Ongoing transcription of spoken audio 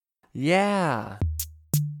Yeah.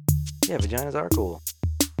 Yeah, vaginas are cool.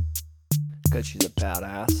 Because she's a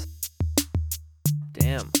badass.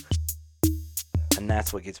 Damn. And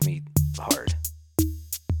that's what gets me hard.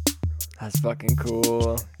 That's fucking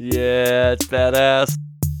cool. Yeah, it's badass.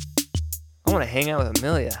 I want to hang out with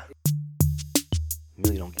Amelia.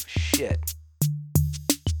 Amelia don't give a shit.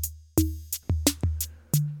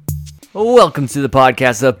 Welcome to the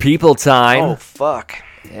podcast of People Time. Oh, fuck.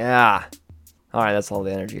 Yeah. All right, that's all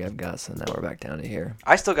the energy I've got, so now we're back down to here.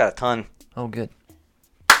 I still got a ton. Oh, good.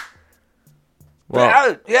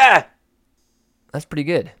 Well, yeah. that's pretty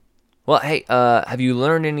good. Well, hey, have you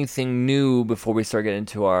learned anything new before we start getting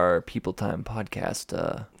into our People Time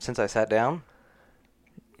podcast? Since I sat down?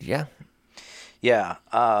 Yeah. Yeah.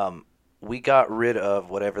 We got rid of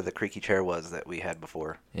whatever the creaky chair was that we had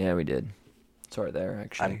before. Yeah, we did. It's right there,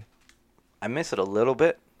 actually. I miss it a little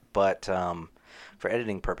bit, but for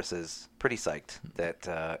editing purposes, pretty psyched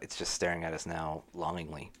that it's just staring at us now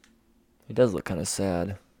longingly. It does look kind of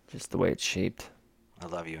sad, just the way it's shaped. I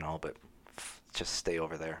love you and all, but just stay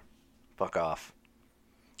over there. Fuck off.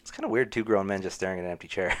 It's kind of weird, two grown men just staring at an empty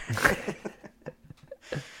chair.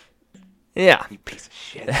 Yeah. You piece of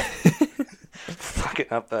shit. Fucking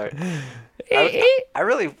up there. I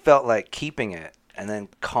really felt like keeping it and then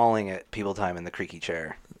calling it People Time in the creaky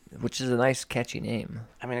chair. Which is a nice, catchy name.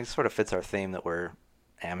 I mean, it sort of fits our theme that we're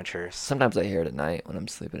amateurs. Sometimes I hear it at night when I'm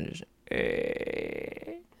sleeping. It's just,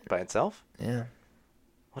 By itself? yeah,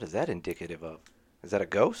 What is that indicative of? Is that a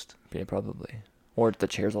ghost? yeah, probably. Or the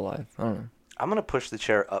chair's alive. I don't know. I'm going to push the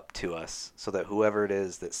chair up to us so that whoever it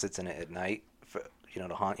is that sits in it at night,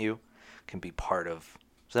 to haunt you, can be part of.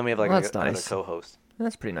 So then we have like Well, that's another nice. co-host.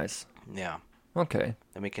 That's pretty nice. Yeah. Okay.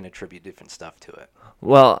 Then we can attribute different stuff to it.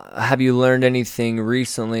 Well, have you learned anything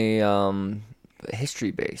recently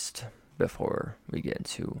history-based before we get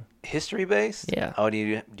into... History-based? Yeah. Oh, do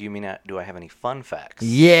you mean, do I have any fun facts?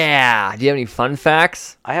 Yeah! Do you have any fun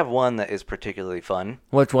facts? I have one that is particularly fun.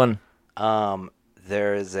 Which one?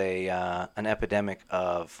 There is an epidemic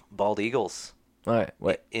of bald eagles All right,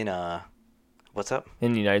 wait. What's up?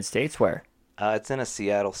 In the United States, where? It's in a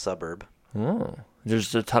Seattle suburb. Oh,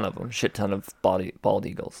 there's a ton of them. Shit ton of bald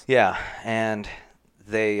eagles. Yeah, and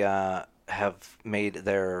they have made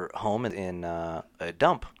their home in a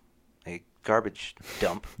dump, a garbage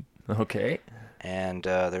dump. Okay. And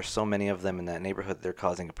there's so many of them in that neighborhood, they're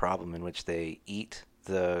causing a problem in which they eat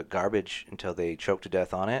the garbage until they choke to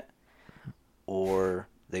death on it, or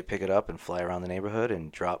they pick it up and fly around the neighborhood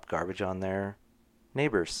and drop garbage on their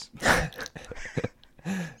neighbors.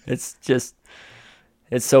 It's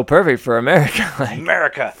so perfect for America. Like,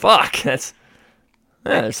 America! fuck, there's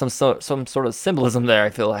some sort of symbolism there, I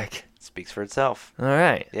feel like. Speaks for itself. All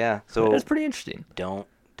right. Yeah, so That's pretty interesting. don't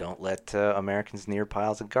let Americans near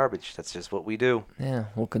piles of garbage. That's just what we do. Yeah,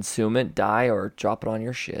 we'll consume it, die, or drop it on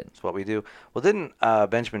your shit. It's what we do. Well, didn't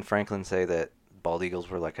Benjamin Franklin say that bald eagles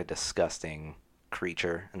were like a disgusting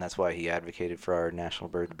creature, and that's why he advocated for our national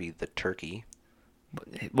bird to be the turkey?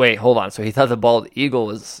 Wait, hold on. So he thought the bald eagle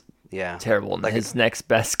was Yeah. terrible, and Like his next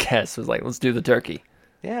best guess was like, let's do the turkey.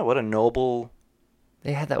 Yeah, what a noble...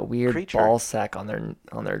 They had that weird creature. ball sack on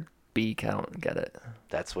their beak. I don't get it.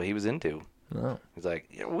 That's what he was into. No. He's like,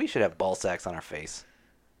 yeah, we should have ball sacks on our face.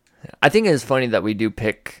 I think it's funny that we do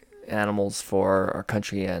pick animals for our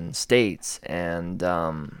country and states, and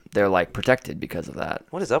they're like protected because of that.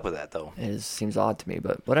 What is up with that, though? Seems odd to me,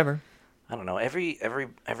 but whatever. I don't know. Every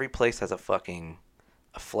place has a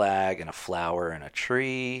flag and a flower and a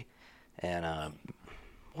tree and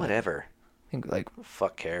whatever. I think like Who the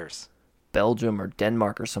fuck cares? Belgium or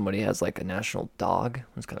Denmark or somebody has like a national dog.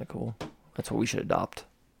 That's kind of cool. That's what we should adopt.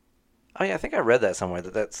 Oh yeah, I think I read that somewhere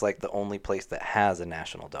that's like the only place that has a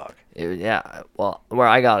national dog. Yeah, well, where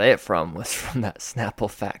I got it from was from that Snapple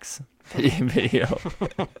Facts video.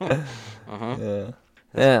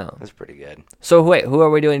 Yeah. That's pretty good. So wait, who are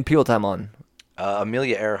we doing People Time on?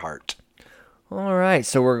 Amelia Earhart. All right,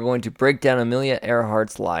 so we're going to break down Amelia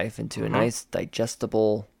Earhart's life into a nice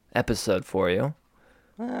digestible episode for you.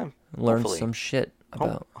 Learn Hopefully. some shit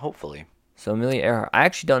about. Hopefully. So Amelia Earhart, I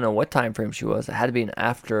actually don't know what time frame she was. It had to be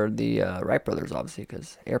after the Wright brothers, obviously,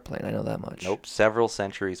 because airplane. I know that much. Nope, several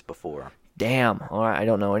centuries before. Damn. All right, I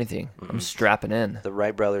don't know anything. I'm strapping in. The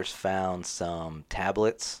Wright brothers found some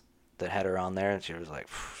tablets that had her on there, and she was like,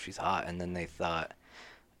 she's hot. And then they thought,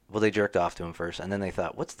 well, they jerked off to him first, and then they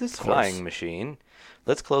thought, what's this flying machine?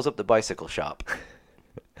 Let's close up the bicycle shop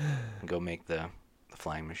and go make the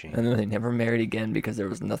flying machine. And then they never married again because there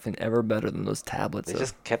was nothing ever better than those tablets. They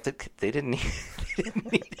just kept it. They didn't need it.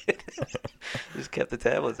 They just kept the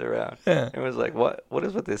tablets around. Yeah. It was like, what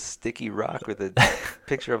is with this sticky rock with a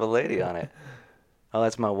picture of a lady on it? Oh,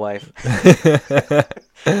 that's my wife.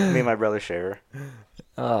 Me and my brother share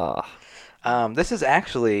Oh, her. This is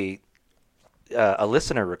actually a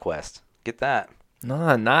listener request. Get that?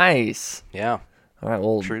 nice. Yeah. All right,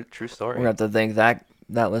 well, True we're story. gonna have to thank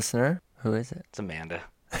that listener. Who is it? It's Amanda.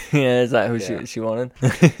 Yeah, is that who Yeah. she wanted?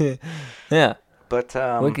 Yeah. But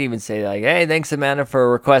We could even say like, "Hey, thanks Amanda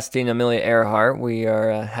for requesting Amelia Earhart. We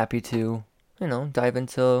are happy to, dive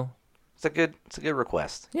into." it's a good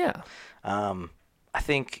request. Yeah. I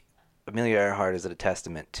think Amelia Earhart is a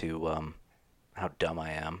testament to how dumb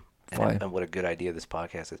I am Why? and what a good idea this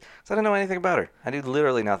podcast is. So I don't know anything about her. I do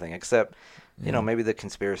literally nothing except, maybe the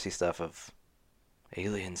conspiracy stuff of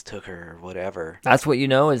aliens took her or whatever. That's what you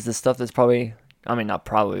know is the stuff that's probably. I mean, not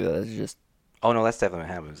probably. But it's just. Oh no, that's definitely what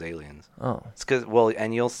happened. It was aliens. Oh. It's because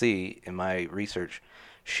and you'll see in my research,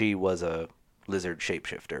 she was a lizard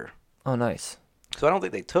shapeshifter. Oh, nice. So I don't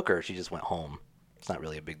think they took her. She just went home. It's not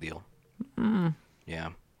really a big deal. Mm. Yeah.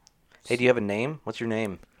 Hey, do you have a name? What's your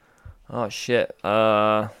name? Oh shit.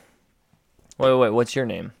 Wait. What's your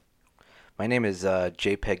name? My name is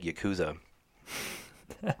JPEG Yakuza.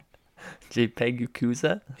 JPEG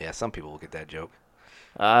Yakuza. Yeah, some people will get that joke.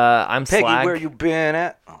 I'm Peggy, Slag. where you been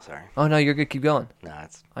at? Oh, sorry. Oh no, you're good. Keep going. Nah,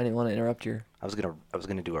 it's. I didn't want to interrupt your. I was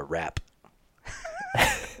gonna do a rap.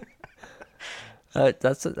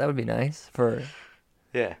 That would be nice for.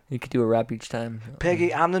 Yeah. You could do a rap each time.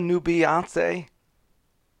 Peggy, I'm the new Beyonce.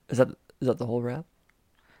 Is that the whole rap?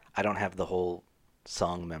 I don't have the whole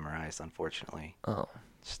song memorized, unfortunately. Oh,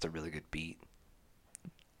 It's just a really good beat.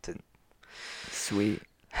 sweet.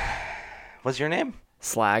 What's your name?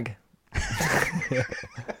 Slag.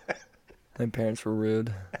 My parents were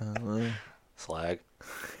rude. Slag.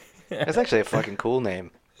 That's actually a fucking cool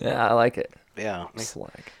name. Yeah, I like it. Yeah.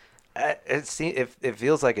 Slag. It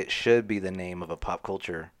feels like it should be the name of a pop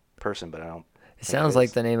culture person, but I don't. It sounds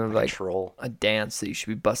like the name of a troll. a dance that you should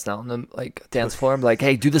be busting out on the dance floor. I'm like,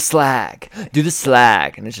 hey, do the slag,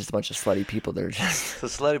 and it's just a bunch of slutty people that are just. So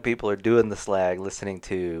slutty people are doing the slag, listening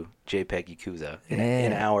to JPEG Yakuza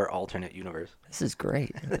in our alternate universe. This is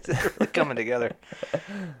great. This is really coming together.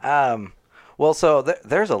 Well, so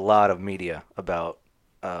there's a lot of media about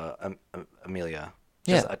Amelia,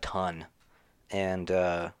 just a ton, and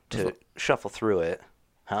to shuffle through it.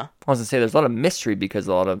 Huh? I was gonna say there's a lot of mystery because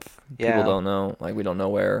a lot of people Yeah. don't know. Like we don't know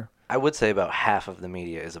where. I would say about half of the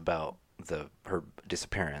media is about her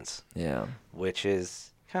disappearance, Yeah. which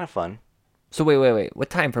is kind of fun. So wait. What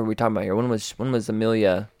time frame are we talking about here? When was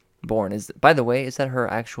Amelia born? Is that her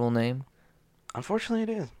actual name? Unfortunately,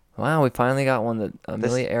 it is. Wow, we finally got one that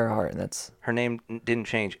Amelia Earhart, and that's Her name didn't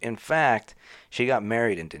change. In fact, she got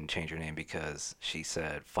married and didn't change her name because she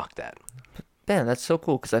said, "Fuck that." man, that's so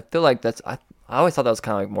cool because I feel like I always thought that was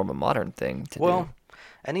kind of like more of a modern thing to do.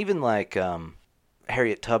 And even like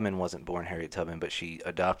Harriet Tubman wasn't born Harriet Tubman, but she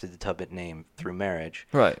adopted the Tubman name through marriage.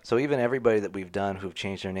 Right. So even everybody that we've done who've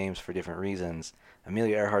changed their names for different reasons,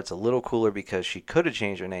 Amelia Earhart's a little cooler because she could have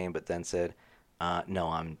changed her name, but then said, "No,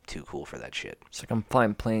 I'm too cool for that shit." It's like I'm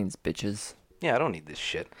flying planes, bitches. Yeah, I don't need this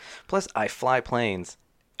shit. Plus, I fly planes.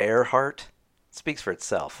 Earhart speaks for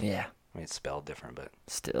itself. Yeah. I mean, it's spelled different, but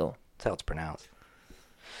Still. that's how it's pronounced.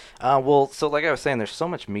 Well, so like I was saying, there's so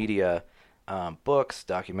much media, books,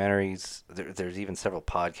 documentaries. There's even several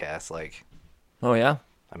podcasts. Like, Oh yeah.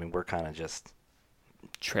 I mean, we're kind of just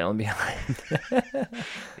Trailing behind.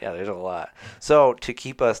 yeah. There's a lot. So to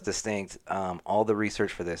keep us distinct, all the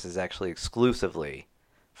research for this is actually exclusively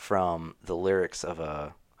from the lyrics of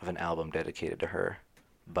an album dedicated to her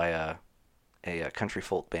by a country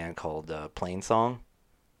folk band called Plain Song.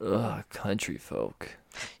 Ugh, country folk.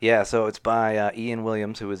 Yeah, so it's by Ian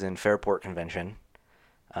Williams, who was in Fairport Convention,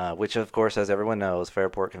 which, of course, as everyone knows,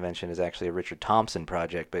 Fairport Convention is actually a Richard Thompson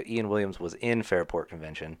project, but Ian Williams was in Fairport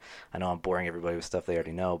Convention. I know I'm boring everybody with stuff they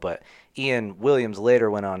already know, but Ian Williams later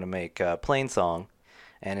went on to make Plain Song,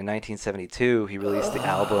 and in 1972 he released the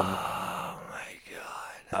album Oh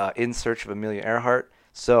my god. In Search of Amelia Earhart.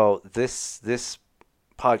 So this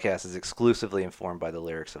podcast is exclusively informed by the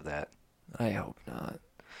lyrics of that. I hope not.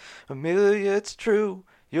 Amelia, it's true,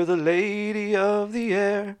 you're the lady of the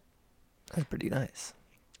air. That's pretty nice.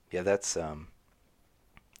 Yeah, that's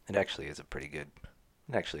it actually is a pretty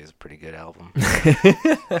good album.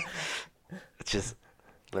 Just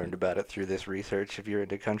learned about it through this research. If you're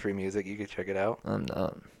into country music, you could check it out. I'm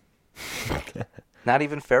not. Not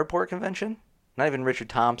even Fairport Convention? Not even Richard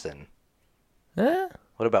Thompson. Eh?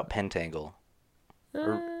 What about Pentangle?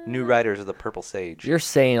 Or New Riders of the Purple Sage? You're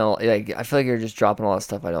saying I feel like you're just dropping a lot of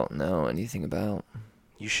stuff I don't know anything about.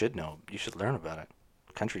 You should know. You should learn about it.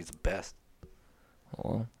 Country's the best.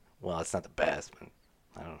 Well, Well, it's not the best, but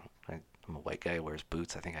I don't know. I'm a white guy who wears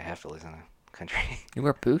boots. I think I have to listen to country. You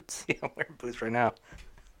wear boots? Yeah, I'm wearing boots right now.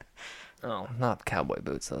 Oh, not cowboy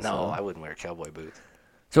boots. Though, No, so. I wouldn't wear cowboy boots.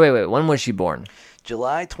 So wait. When was she born?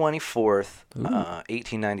 July 24th, Ooh.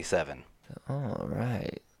 1897. All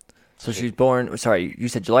right. So she's born. Sorry, you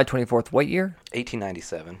said July 24th. What year?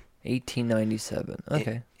 1897. 1897.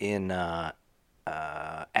 Okay. In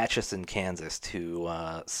Atchison, Kansas,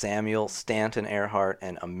 to Samuel Stanton Earhart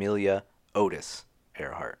and Amelia Otis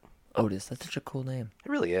Earhart. Otis. That's such a cool name. It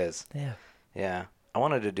really is. Yeah. Yeah. I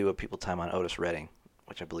wanted to do a people time on Otis Redding,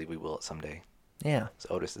 which I believe we will at someday. Yeah. So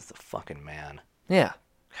Otis is the fucking man. Yeah.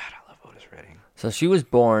 God, I love Otis Redding. So she was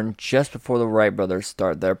born just before the Wright brothers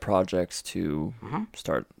start their projects to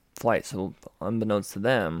start flight. So unbeknownst to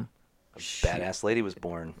them, Badass lady was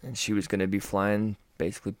born. and she was going to be flying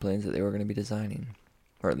basically planes that they were going to be designing,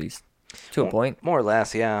 or at least to a point. More or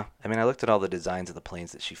less, yeah. I mean, I looked at all the designs of the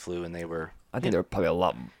planes that she flew, and they were I think they were probably a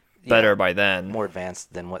lot better by then. more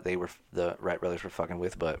advanced than what the Wright brothers were fucking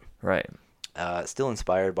with, but Right. still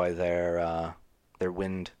inspired by their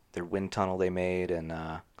wind tunnel they made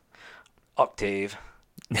and Octave.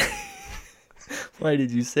 Why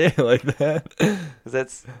did you say it like that? 'Cause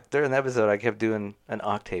that's during the episode I kept doing an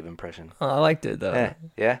Octave impression. Oh, I liked it though.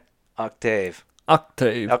 Yeah, Octave.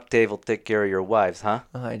 Octave. Octave will take care of your wives, huh?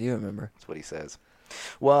 Oh, I do remember. That's what he says.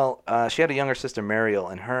 Well, she had a younger sister, Mariel,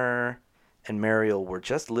 and her and Mariel were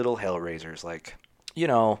just little hellraisers. Like,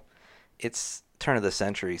 it's turn of the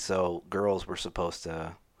century, so girls were supposed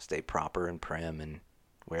to stay proper and prim and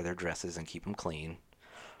wear their dresses and keep them clean.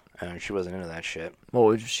 And she wasn't into that shit. What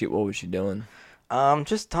was she doing?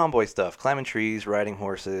 Just tomboy stuff. Climbing trees, riding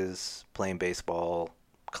horses, playing baseball,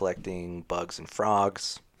 collecting bugs and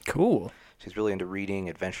frogs. Cool. She's really into reading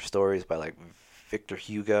adventure stories by like Victor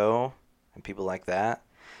Hugo and people like that.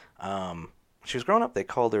 She was growing up, they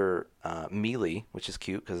called her Mealy, which is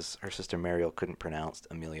cute because her sister Mariel couldn't pronounce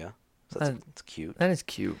Amelia. So that's cute. That is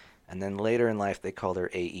cute. And then later in life, they called her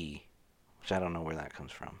A.E., which I don't know where that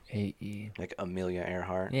comes from. A.E. Like Amelia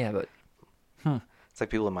Earhart. Yeah, but... It's like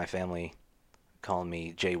people in my family calling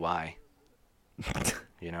me J.Y.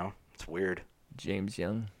 It's weird. James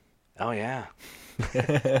Young. Oh, yeah.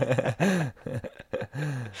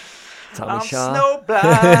 Tommy I'm Shaw.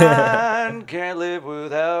 snowblind, can't live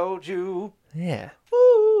without you. Yeah.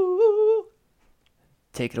 Ooh,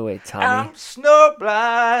 Take it away, Tommy. I'm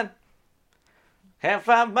snowblind, can't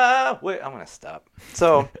find my way. I'm going to stop.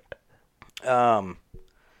 So,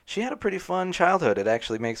 she had a pretty fun childhood. It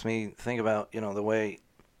actually makes me think about, the way,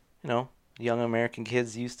 young American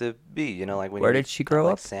kids used to be, like when Where did she grow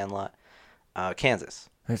like up? Sandlot, Kansas.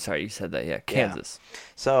 I'm sorry, you said that. Yeah, Kansas.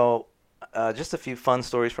 So, just a few fun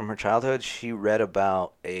stories from her childhood. She read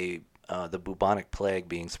about the bubonic plague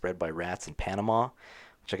being spread by rats in Panama,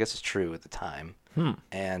 which I guess is true at the time.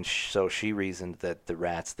 And so she reasoned that the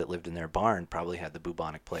rats that lived in their barn probably had the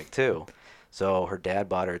bubonic plague too. So her dad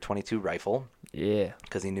bought her a .22 rifle. Yeah.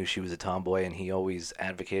 Because he knew she was a tomboy, and he always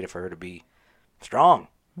advocated for her to be strong.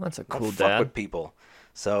 That's a Don't cool fuck dad. with people.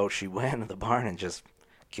 So she went into the barn and just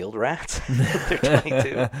killed rats with their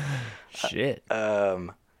 .22. Shit.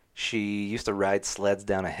 She used to ride sleds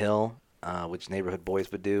down a hill, which neighborhood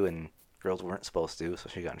boys would do, and girls weren't supposed to, so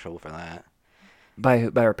she got in trouble for that. By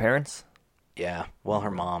her parents? Yeah, well,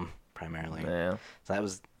 her mom, primarily. Yeah. So that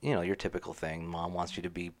was, your typical thing. Mom wants you to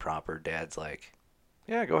be proper. Dad's like,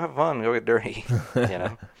 yeah, go have fun, go get dirty,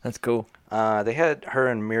 That's cool. They had her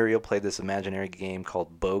and Muriel played this imaginary game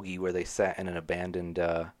called Bogey, where they sat in an abandoned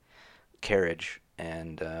carriage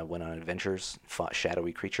and went on adventures, fought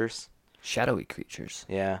shadowy creatures. Shadowy creatures.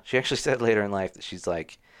 Yeah, she actually said later in life that she's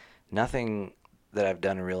like, nothing that I've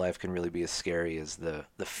done in real life can really be as scary as the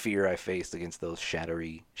fear I faced against those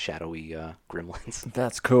shadowy gremlins.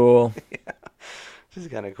 That's cool. Yeah, which is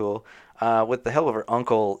kind of cool. With the help of her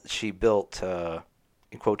uncle, she built,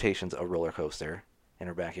 in quotations, a roller coaster in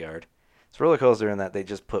her backyard. It's a roller coaster in that they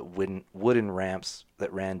just put wooden ramps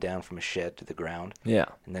that ran down from a shed to the ground. Yeah.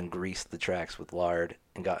 And then greased the tracks with lard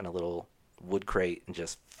and got in a little wood crate and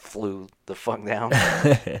just flew the fuck down.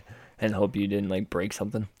 And hope you didn't break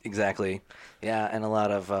something. Exactly. Yeah, and a lot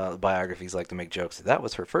of biographies like to make jokes that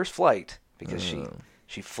was her first flight because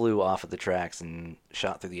she flew off of the tracks and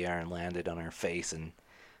shot through the air and landed on her face and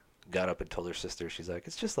got up and told her sister, she's like,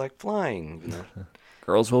 it's just like flying. Even though,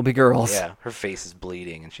 Girls will be girls. yeah, her face is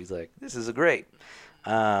bleeding and she's like, this is great.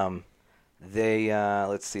 They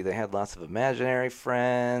let's see, they had lots of imaginary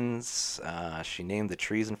friends. She named the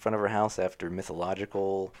trees in front of her house after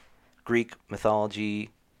mythological Greek mythology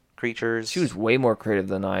creatures. She was way more creative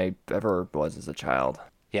than I ever was as a child.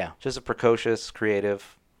 Yeah, just a precocious,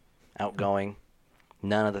 creative, outgoing.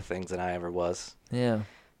 None of the things that I ever was. Yeah.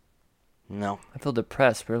 No. I feel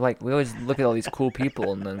depressed. We always look at all these cool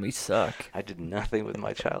people, and then we suck. I did nothing with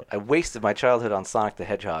my child. I wasted my childhood on Sonic the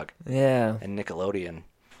Hedgehog Yeah. and Nickelodeon.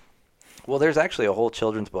 Well, there's actually a whole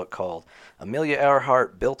children's book called Amelia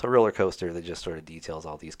Earhart Built a Roller Coaster that just sort of details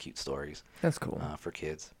all these cute stories That's cool. for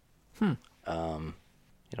kids. Hmm.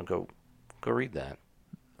 Go read that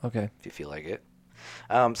Okay. if you feel like it.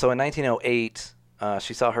 So in 1908,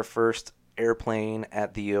 she saw her first airplane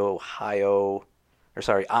at the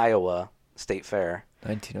Iowa State Fair.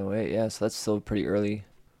 1908. Yeah, so that's still pretty early.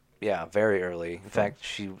 Yeah, very early. In fact,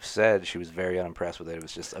 she said she was very unimpressed with it. It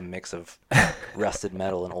was just a mix of rusted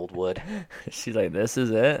metal and old wood. She's like, this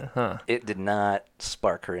is it? Huh. It did not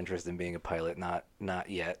spark her interest in being a pilot. Not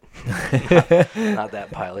yet. not that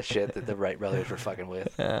pilot shit that the Wright brothers were fucking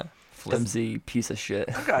with. Yeah. Flimsy piece of shit.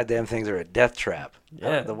 Goddamn things are a death trap.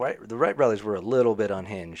 Yeah. The Wright brothers were a little bit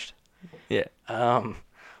unhinged. Yeah.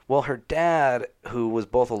 Well, her dad, who was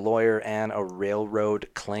both a lawyer and a railroad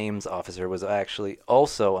claims officer, was actually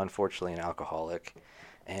also, unfortunately, an alcoholic,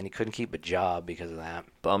 and he couldn't keep a job because of that.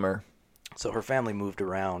 Bummer. So her family moved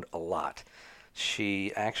around a lot.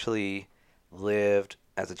 She actually lived,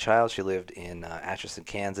 as a child, she lived in Atchison,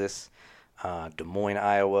 Kansas, Des Moines,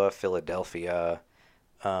 Iowa, Philadelphia.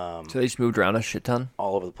 So they just moved around a shit ton?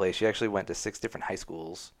 All over the place. She actually went to 6 different high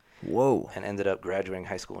schools. Whoa. And ended up graduating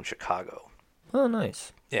high school in Chicago. Oh,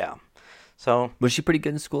 nice. Yeah. So Was she pretty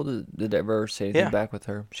good in school? Did they ever say anything back with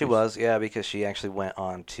her? She was, yeah, because she actually went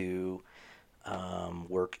on to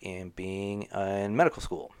work in being in medical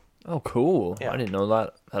school. Oh, cool. Yeah. I didn't know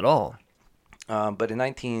that at all. But in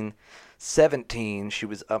 1917, she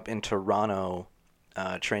was up in Toronto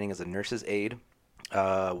training as a nurse's aide,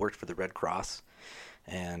 worked for the Red Cross,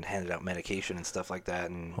 and handed out medication and stuff like that,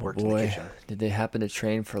 and worked in the kitchen. Did they happen to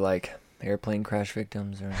train for, like, airplane crash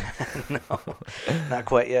victims? Or No, not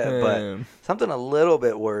quite yet, but something a little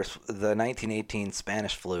bit worse. The 1918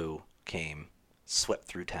 Spanish flu came, swept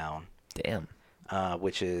through town. Damn.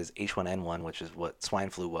 Which is H1N1, which is what swine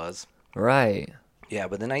flu was. Right. Yeah,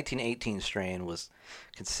 but the 1918 strain was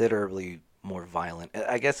considerably more violent.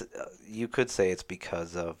 I guess you could say it's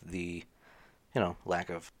because of the, lack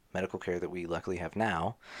of medical care that we luckily have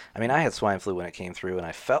now. I mean, I had swine flu when it came through, and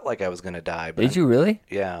I felt like I was going to die. But Did you really?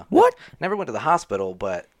 Yeah. What? Never went to the hospital,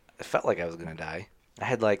 but I felt like I was going to die. I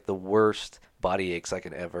had, like, the worst body aches I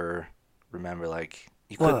could ever remember. Like,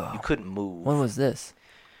 you couldn't move. When was this?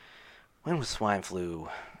 When was swine flu?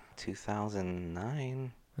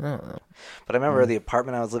 2009? I don't know. But I remember the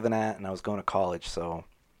apartment I was living at, and I was going to college, so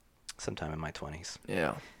sometime in my 20s.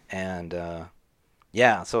 Yeah. And, so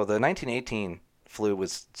the 1918 flu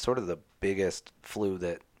was sort of the biggest flu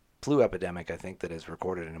epidemic, I think, that is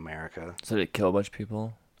recorded in America. So did it kill a bunch of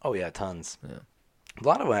people? Oh, yeah, tons. Yeah. A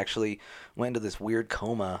lot of them actually went into this weird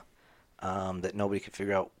coma that nobody could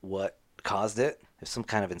figure out what caused it. There's some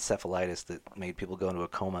kind of encephalitis that made people go into a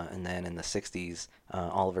coma, and then in the 60s,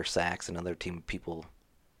 Oliver Sacks and another team of people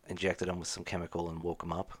injected them with some chemical and woke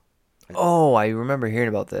them up. Oh, I remember hearing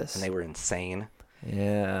about this. And they were insane.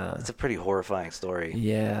 Yeah. It's a pretty horrifying story.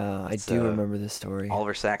 Yeah, I do remember this story.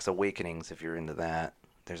 Oliver Sacks' Awakenings, if you're into that.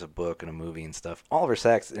 There's a book and a movie and stuff. Oliver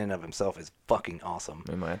Sacks, in and of himself, is fucking awesome.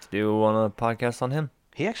 We might have to do a podcast on him.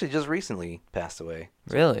 He actually just recently passed away.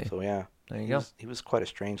 Really? So yeah. There you go. He was quite a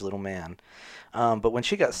strange little man. But when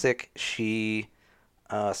she got sick, she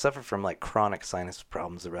suffered from like chronic sinus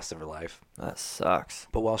problems the rest of her life. That sucks.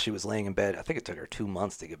 But while she was laying in bed, I think it took her 2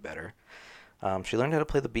 months to get better. She learned how to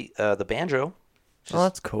play the banjo. Oh,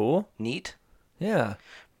 that's cool. Neat. Yeah.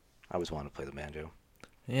 I always wanted to play the banjo.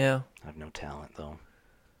 Yeah. I have no talent though.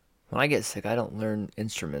 When I get sick, I don't learn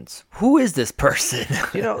instruments. Who is this person?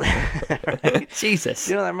 Right? Jesus.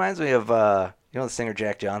 That reminds me of the singer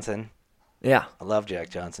Jack Johnson. Yeah. I love Jack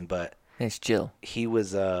Johnson, but It's Jill. he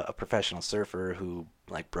was a professional surfer who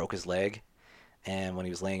like broke his leg, and when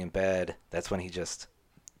he was laying in bed, that's when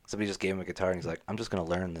somebody just gave him a guitar, and he's like, "I'm just gonna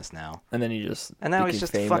learn this now." And then he just And now he's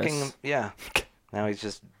just famous. fucking Now he's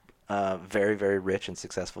just very, very rich and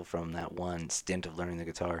successful from that one stint of learning the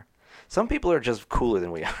guitar. Some people are just cooler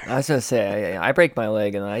than we are. I was gonna say I break my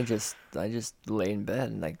leg and I just lay in bed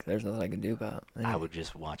and like there's nothing I can do about it. I would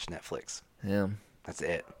just watch Netflix. Yeah. That's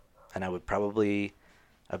it. And I would probably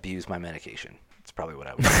abuse my medication. That's probably what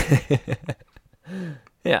I would do.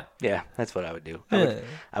 Yeah. Yeah, that's what I would do.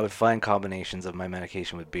 I would find combinations of my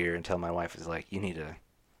medication with beer and tell my wife is like, you need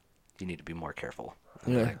to be more careful.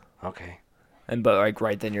 And Yeah. like, okay. But like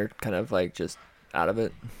right then you're kind of like just out of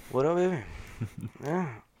it. What up, baby? Yeah.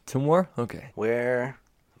 2 more? Okay. Where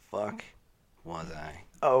the fuck was I?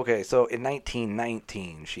 Oh, okay. So in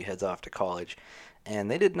 1919, she heads off to college, and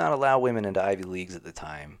they did not allow women into Ivy Leagues at the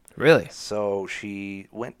time. Really? So she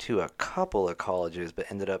went to a couple of colleges,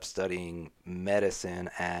 but ended up studying medicine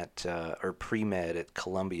or pre-med at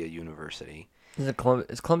Columbia University. Is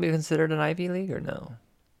Columbia considered an Ivy League or no?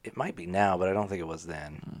 It might be now, but I don't think it was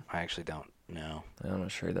then. I actually don't know. I'm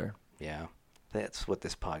not sure either. Yeah. That's what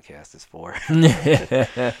this podcast is for.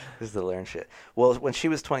 This is to learn shit. Well, when she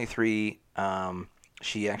was 23,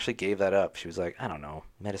 she actually gave that up. She was like, I don't know,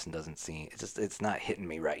 medicine doesn't seem, it's not hitting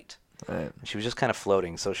me right. Right. She was just kind of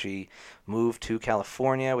floating. So she moved to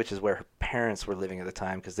California, which is where her parents were living at the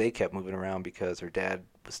time, because they kept moving around because her dad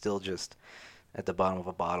was still just at the bottom of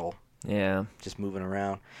a bottle. Yeah. Just moving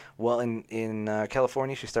around. Well, in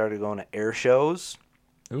California, she started going to air shows.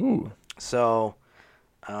 Ooh. So,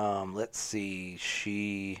 let's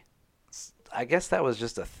see. I guess that was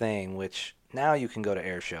just a thing, which now you can go to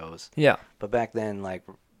air shows. Yeah. But back then, like,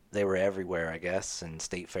 they were everywhere, I guess, and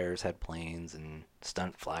state fairs had planes and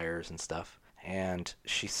stunt flyers and stuff. And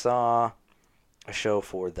she saw a show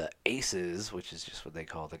for the Aces, which is just what they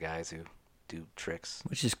call the guys who do tricks.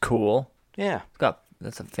 Which is cool. Yeah.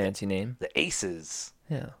 That's a fancy name. The Aces.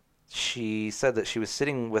 Yeah. She said that she was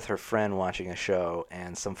sitting with her friend watching a show,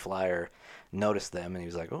 and some flyer noticed them, and he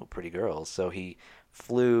was like, oh, pretty girls. So he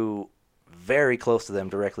flew very close to them,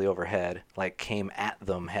 directly overhead, like came at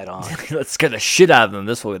them head on. Let's scare the shit out of them.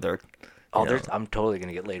 This way they're... I'm totally going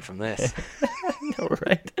to get laid from this. know,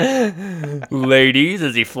 right? Ladies,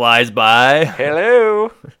 as he flies by.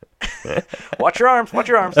 Hello. Watch your arms. Watch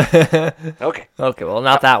your arms. Okay. Okay, well,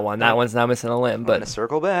 not that one. That one's now missing a limb. I'm But going to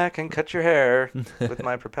circle back and cut your hair with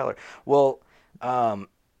my propeller. Well,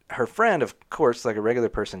 her friend, of course, like a regular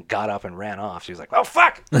person, got up and ran off. She was like, oh,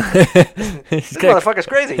 fuck. This motherfucker's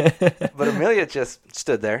crazy. But Amelia just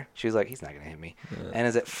stood there. She was like, he's not going to hit me. And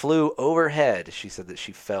as it flew overhead, she said that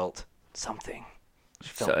she felt something.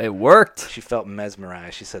 So it worked. She felt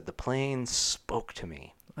mesmerized. She said, the plane spoke to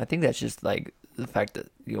me. I think that's just like the fact that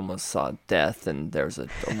you almost saw death and there's a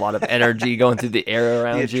lot of energy going through the air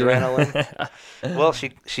around The you. adrenaline. Well,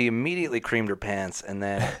 she immediately creamed her pants and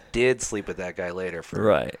then did sleep with that guy later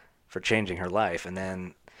for changing her life. And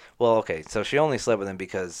then, well, okay, so she only slept with him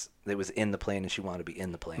because it was in the plane and she wanted to be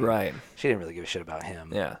in the plane. Right. She didn't really give a shit about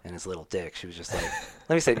him Yeah. and his little dick. She was just like,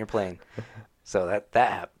 let me sit in your plane. So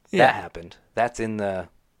that Yeah. happened. That's in the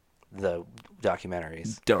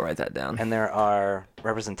documentaries. Don't write that down. And there are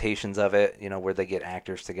representations of it, where they get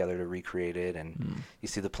actors together to recreate it, and you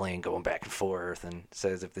see the plane going back and forth, and it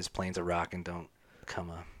says if this plane's a rocket, don't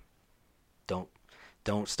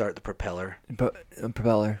start the propeller.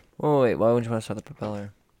 Propeller. Oh wait, why wouldn't you want to start the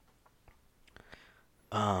propeller?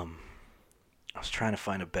 I was trying to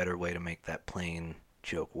find a better way to make that plane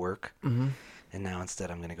joke work, and now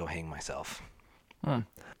instead I'm going to go hang myself.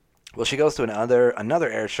 Well, she goes to another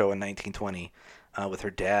air show in 1920 with her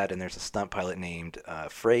dad, and there's a stunt pilot named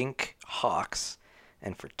Frank Hawks,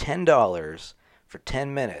 and for $10 for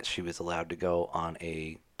 10 minutes she was allowed to go on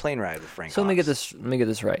a plane ride with Frank So Hawks. let me get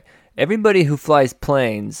this right. Everybody who flies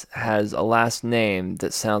planes has a last name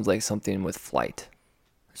that sounds like something with flight.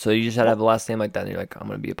 So you just had to have a last name like that, and you're like, I'm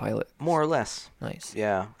going to be a pilot. More or less. Nice.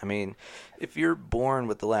 Yeah, I mean, if you're born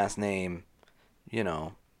with the last name,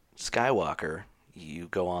 Skywalker, you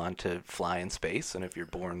go on to fly in space, and if you're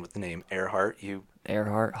born with the name Earhart,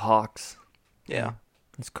 Earhart, Hawks. Yeah.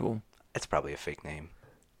 That's cool. It's probably a fake name.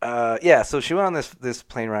 Yeah, so she went on this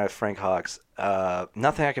plane ride with Frank Hawks.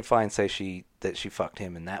 Nothing I could find say that she fucked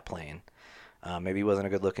him in that plane. Maybe he wasn't a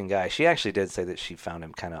good-looking guy. She actually did say that she found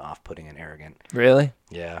him kind of off-putting and arrogant. Really?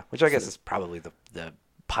 Yeah, which I guess is probably the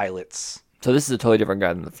pilot's. So this is a totally different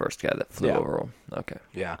guy than the first guy that flew over. Okay.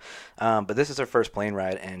 Yeah. But this is her first plane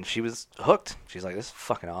ride, and she was hooked. She's like, this is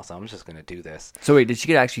fucking awesome. I'm just going to do this. So wait, did she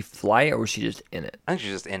get to actually fly it, or was she just in it? I think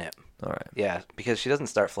she's just in it. All right. Yeah, because she doesn't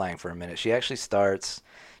start flying for a minute. She actually starts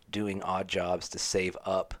doing odd jobs to save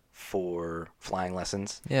up for flying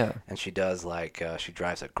lessons. Yeah. And she does, she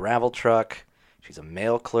drives a gravel truck. She's a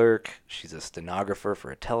mail clerk. She's a stenographer for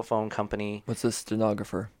a telephone company. What's a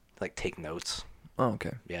stenographer? Like, take notes. Oh,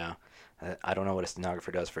 okay. Yeah. I don't know what a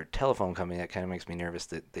stenographer does for a telephone company. That kind of makes me nervous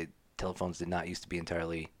that the telephones did not used to be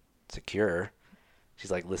entirely secure.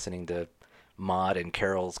 She's like listening to Maude and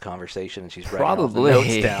Carol's conversation, and she's writing all the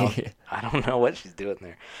notes down. I don't know what she's doing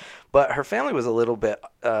there. But her family was a little bit,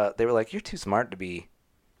 they were like, you're too smart to be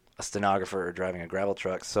a stenographer or driving a gravel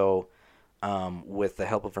truck. So with the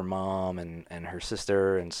help of her mom and her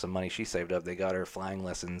sister and some money she saved up, they got her flying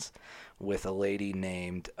lessons with a lady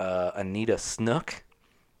named Anita Snook,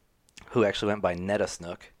 who actually went by Netta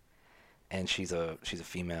Snook, and she's a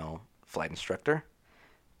female flight instructor.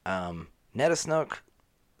 Netta Snook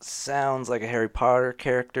sounds like a Harry Potter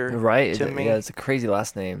character Right? to me. Yeah, it's a crazy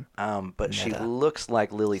last name. But she Netta. looks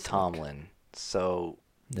like Lily Snook. Tomlin. So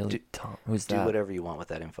Lily Tom. Who's do that? whatever you want with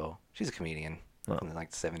that info. She's a comedian Oh. from like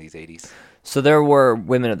the 70s, 80s. So there were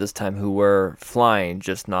women at this time who were flying,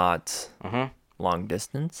 just not Mm-hmm. long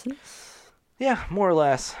distances. Yeah, more or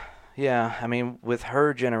less. Yeah, I mean, with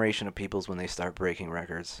her generation of peoples when they start breaking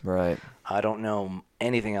records, Right. I don't know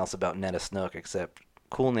anything else about Netta Snook except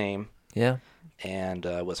cool name Yeah. and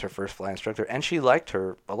was her first fly instructor. And she liked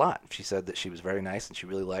her a lot. She said that she was very nice and she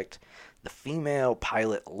really liked the female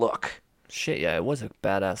pilot look. Shit. Yeah, it was a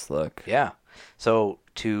badass look. Yeah. So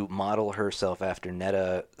to model herself after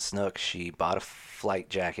Netta Snook, she bought a flight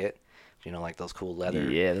jacket, you know, like those cool leather.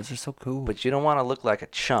 Yeah, those are so cool. But you don't want to look like a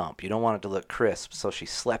chump. You don't want it to look crisp. So she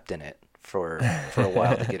slept in it for a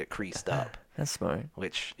while to get it creased up. That's smart.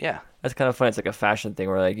 Which, yeah, That's kind of funny. It's like a fashion thing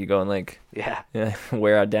where like you go and like yeah.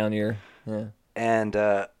 wear out down your And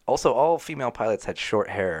also, all female pilots had short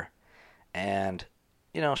hair. And,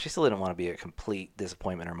 you know, she still didn't want to be a complete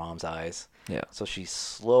disappointment in her mom's eyes. yeah. So she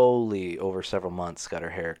slowly, over several months, got her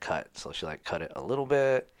hair cut. So she, like, cut it a little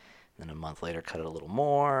bit. Then a month later, cut it a little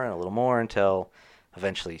more and a little more until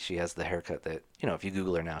eventually she has the haircut that, you know, if you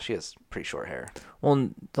Google her now, she has pretty short hair. Well,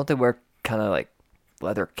 don't they wear kind of like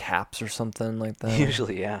leather caps or something like that?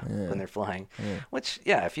 Usually, yeah, Yeah. when they're flying. Yeah. Which,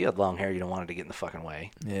 yeah, if you had long hair, you don't want it to get in the fucking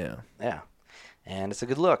way. Yeah. Yeah. And it's a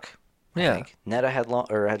good look. I Yeah. think. Netta had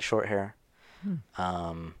had short hair.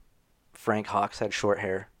 Frank Hawks had short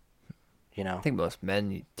hair. You know? I think most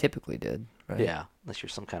men typically did, right? Yeah. Unless you're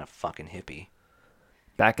some kind of fucking hippie.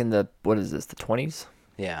 Back in the what is this? The 20s?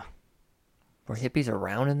 Yeah. Were hippies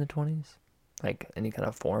around in the 20s? Like any kind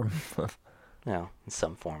of form? You know, in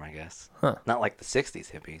some form, I guess. Huh. Not like the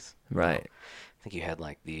 60s hippies. Right. I think you had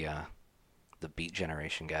like the Beat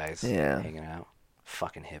Generation guys Yeah. hanging out.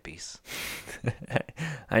 Fucking hippies.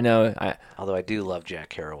 I know. Although I do love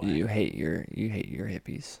Jack Kerouac. You hate your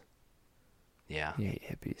hippies. Yeah. You hate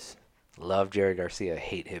hippies. Love Jerry Garcia.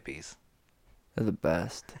 Hate hippies. They're the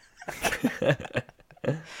best.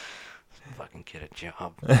 Fucking get a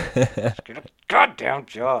job. Just get a goddamn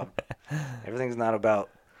job. Everything's not about,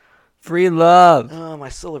 Free love. oh, my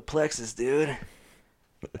solar plexus, dude.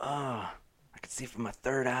 Oh, I can see from my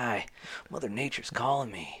third eye. Mother Nature's calling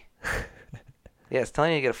me. Yeah, it's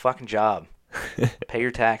telling you to get a fucking job. Pay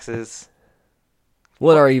your taxes.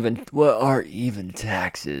 What are even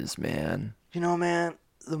taxes, man? You know, man,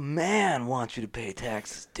 the man wants you to pay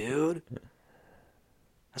taxes, dude.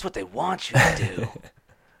 That's what they want you to do.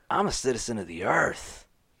 I'm a citizen of the earth.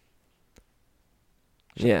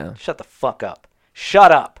 Yeah. Shut the fuck up.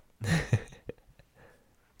 Shut up.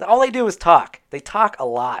 All they do is talk. They talk a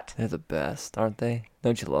lot. They're the best, aren't they?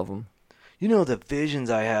 Don't you love them? You know the visions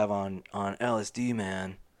I have on LSD,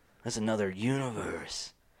 man. That's another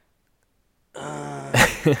universe.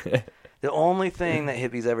 The only thing that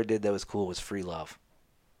hippies ever did that was cool was free love.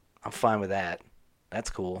 I'm fine with that. That's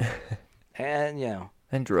cool. And, you know,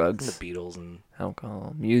 And drugs, the Beatles and...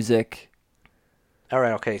 alcohol, music. All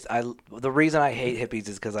right, okay. So the reason I hate hippies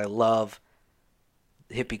is because I love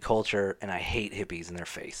hippie culture and I hate hippies in their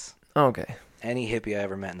face. Okay. Any hippie I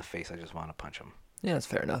ever met in the face, I just want to punch them. Yeah, that's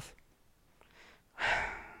fair enough.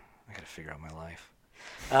 I gotta figure out my life.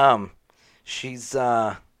 She's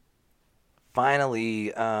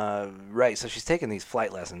finally right. So she's taking these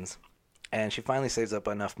flight lessons, and she finally saves up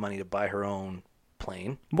enough money to buy her own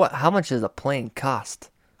plane. What? How much does a plane cost?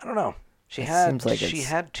 I don't know. She It had seems like she it's-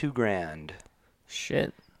 had $2,000.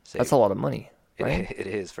 Shit. saved. That's a lot of money, right? It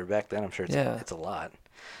is for back then. I'm sure Yeah. it's a lot.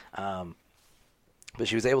 But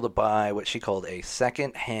she was able to buy what she called a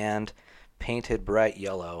second-hand painted bright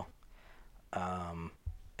yellow,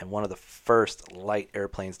 and one of the first light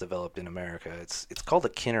airplanes developed in America. It's called a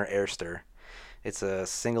Kinner Airster. It's a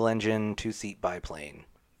single-engine, two-seat biplane.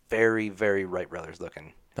 Very, very Wright Brothers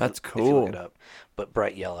looking. That's If you look cool. it up, but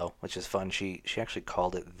bright yellow, which is fun. She actually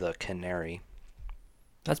called it the Canary.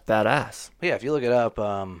 That's badass. But yeah, if you look it up,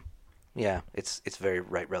 yeah, it's very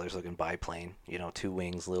Wright Brothers looking biplane. You know, two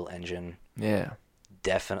wings, little engine. Yeah.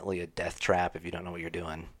 Definitely a death trap if you don't know what you're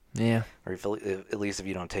doing, Yeah. or at least if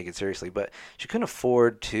you don't take it seriously. But she couldn't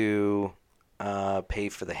afford to pay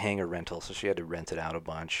for the hangar rental, so she had to rent it out a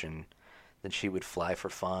bunch, and then she would fly for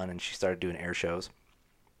fun, and she started doing air shows.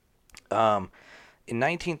 In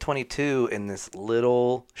 1922, in this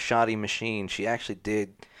little shoddy machine, she actually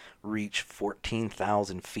did reach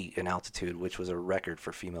 14,000 feet in altitude, which was a record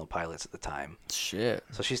for female pilots at the time. Shit.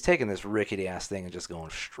 So she's taking this rickety ass thing and just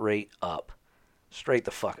going straight up, straight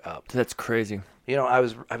the fuck up. That's crazy. You know,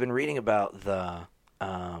 I've been reading about the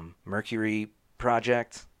Mercury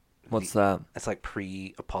project. What's that? It's like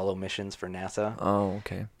pre-Apollo missions for NASA. Oh,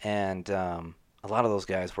 okay. And a lot of those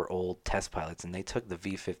guys were old test pilots, and they took the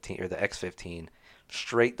V-15 or the X-15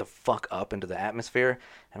 straight the fuck up into the atmosphere.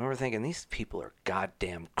 I remember thinking, these people are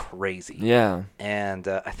goddamn crazy. Yeah. And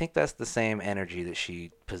I think that's the same energy that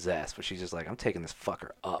she possessed, but she's just like, I'm taking this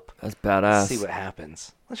fucker up. That's Let's badass. see what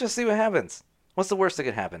happens. Let's just see what happens. What's the worst that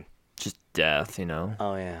could happen? Just death, you know.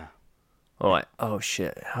 Oh, yeah. Oh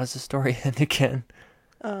shit. How's the story end again?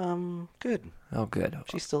 Good. Oh, good.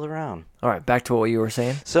 She's still around. All right, back to what you were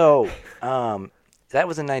saying. So, that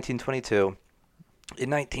was in 1922. In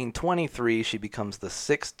 1923, she becomes the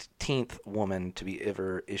 16th woman to be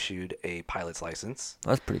ever issued a pilot's license,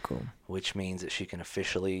 That's pretty cool. which means that she can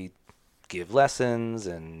officially give lessons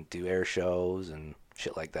and do air shows and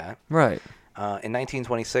shit like that. Right. In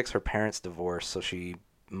 1926, her parents divorced, so she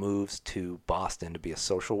moves to Boston to be a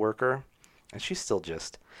social worker, and she's still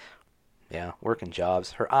just, working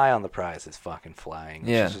jobs. Her eye on the prize is fucking flying.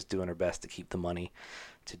 Yeah. She's just doing her best to keep the money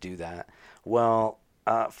to do that. Well,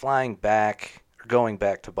 going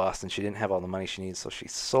back to Boston, she didn't have all the money she needed, so she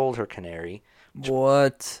sold her Canary.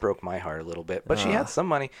 What? Broke my heart a little bit, but she had some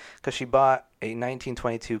money because she bought a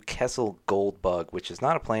 1922 Kessel Gold Bug, which is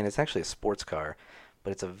not a plane, it's actually a sports car,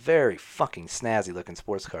 but it's a very fucking snazzy looking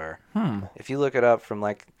sports car. If you look it up from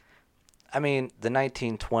the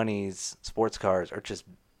 1920s sports cars are just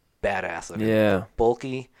badass looking. Yeah. They're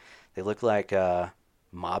bulky. They look like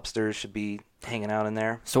mobsters should be hanging out in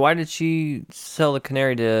there. So why did she sell the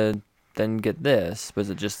Canary to then get this? Was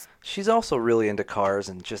it just... She's also really into cars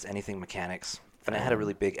and just anything mechanics. And it had a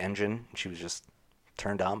really big engine. And she was just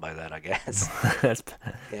turned on by that, I guess. that's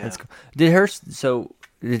Yeah. cool.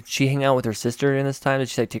 Did she hang out with her sister during this time? Did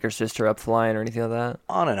she take her sister up flying or anything like that?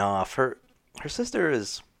 On and off. Her sister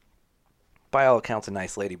is, by all accounts, a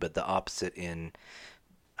nice lady, but the opposite in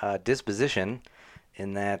disposition,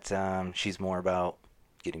 in that she's more about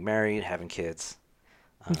getting married, having kids.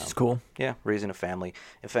 Which is cool. Yeah, raising a family.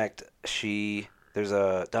 In fact, there's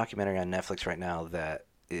a documentary on Netflix right now that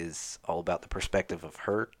is all about the perspective of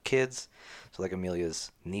her kids. So like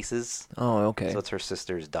Amelia's nieces. Oh, okay. So it's her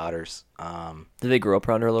sister's daughters. Did they grow up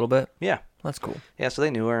around her a little bit? Yeah. That's cool. Yeah, so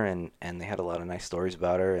they knew her, and they had a lot of nice stories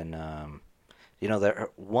about her. And,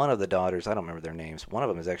 one of the daughters, I don't remember their names. One of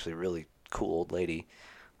them is actually a really cool old lady.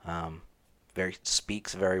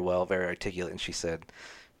 Speaks very well, very articulate. And she said,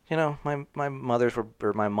 my mothers were,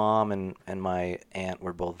 or my mom and my aunt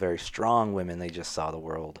were both very strong women. They just saw the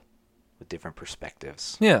world with different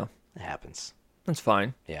perspectives. Yeah. It happens. That's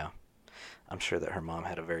fine. Yeah. I'm sure that her mom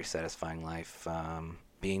had a very satisfying life,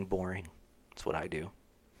 being boring. That's what I do.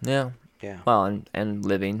 Yeah. Yeah. Well, and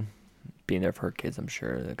living, being there for her kids, I'm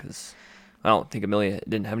sure, because I don't think Amelia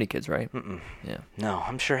didn't have any kids, right? Mm-mm. Yeah. No,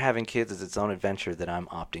 I'm sure having kids is its own adventure that I'm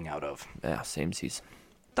opting out of. Yeah, samesies.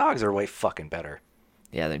 Dogs are way fucking better.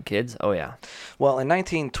 Yeah, then kids? Oh, yeah. Well, in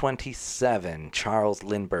 1927, Charles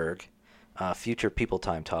Lindbergh, future People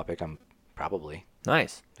Time topic, probably.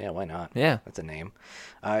 Nice. Yeah, why not? Yeah. That's a name.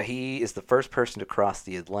 He is the first person to cross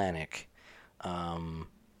the Atlantic,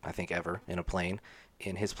 I think ever, in a plane.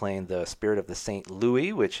 In his plane, the Spirit of the St.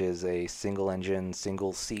 Louis, which is a single-engine,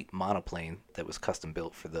 single-seat monoplane that was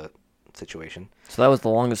custom-built for the situation. So that was the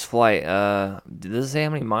longest flight. Did this say how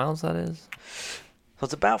many miles that is? So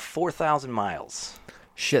it's about 4,000 miles.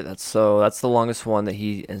 Shit, that's the longest one that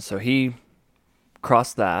he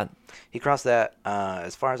crossed that. He crossed that,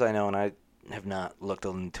 as far as I know, and I have not looked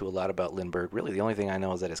into a lot about Lindbergh. Really, the only thing I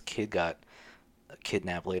know is that his kid got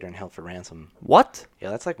kidnapped later and held for ransom. What?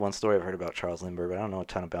 Yeah, that's like one story I've heard about Charles Lindbergh, but I don't know a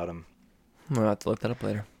ton about him. I'm gonna have to look that up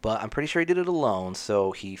later. But I'm pretty sure he did it alone,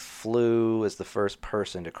 so he flew as the first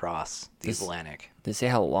person to cross the Atlantic. Did they say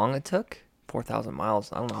how long it took? 4,000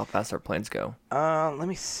 miles. I don't know how fast our planes go. Let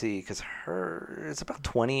me see, because it's about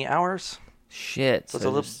 20 hours. Shit.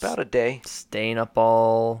 So it's about a day. Staying up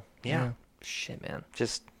all... Yeah. Shit, man.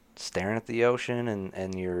 Just staring at the ocean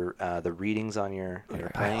and your the readings on your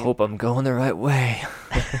plane. I hope I'm going the right way.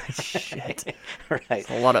 Shit. Right. It's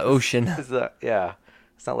a lot of ocean. Yeah.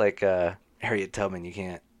 It's not like Harriet Tubman. You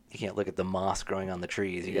can't look at the moss growing on the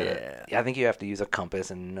trees. I think you have to use a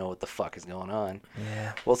compass and know what the fuck is going on.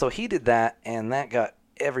 Yeah. Well, so he did that, and that got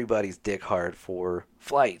everybody's dick hard for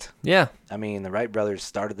flight. Yeah. I mean, the Wright brothers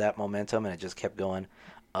started that momentum, and it just kept going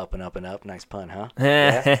up and up and up. Nice pun, huh?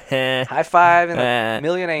 Yeah. High five and a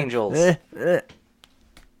million angels. Yeah.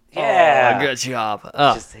 Oh, good job.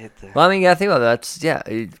 Oh. Just hit the... Well, I mean, you gotta think about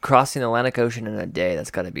that. Crossing the Atlantic Ocean in a day,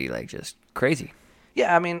 that's gotta be, like, just crazy.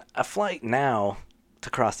 Yeah, I mean, a flight now to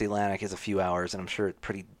cross the Atlantic is a few hours, and I'm sure it's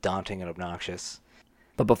pretty daunting and obnoxious.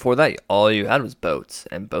 But before that, all you had was boats,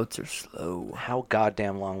 and boats are slow. How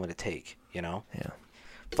goddamn long would it take, Yeah.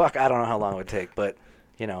 fuck, I don't know how long it would take, but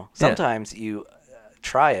Yeah. sometimes you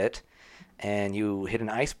try it and you hit an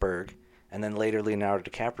iceberg, and then later Leonardo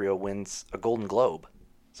DiCaprio wins a Golden Globe.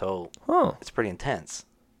 So Oh, it's pretty intense.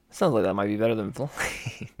 sounds like that might be better than flying.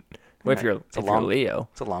 Well, if Right. you're Leo.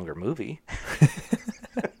 It's a longer movie.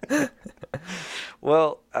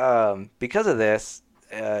 Well, because of this,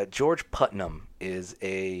 George Putnam is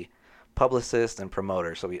a publicist and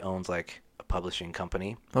promoter, so he owns like a publishing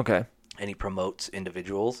company Okay. and he promotes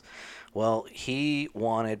individuals. Well, he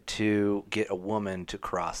wanted to get a woman to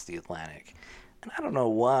cross the Atlantic. And I don't know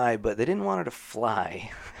why, but they didn't want her to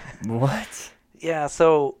fly. What? Yeah,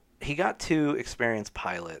 so he got two experienced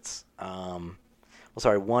pilots.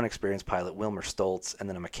 One experienced pilot, Wilmer Stoltz, and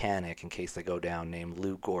then a mechanic in case they go down named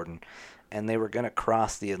Lou Gordon. And they were going to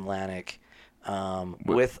cross the Atlantic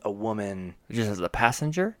with a woman. Just as a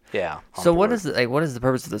passenger? Yeah. on So what board. is what is the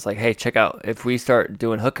purpose of this? Like, hey, check out, if we start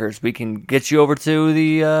doing hookers, we can get you over to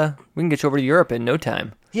Europe in no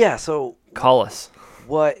time. Yeah, so Call us.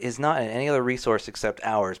 what is not in any other resource except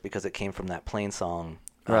ours because it came from that Plain Song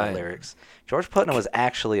Right. lyrics. George Putnam was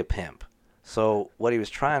actually a pimp. So what he was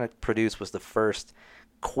trying to produce was the first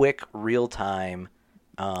quick, real-time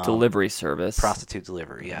Delivery service. prostitute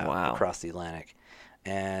delivery, Wow. across the Atlantic.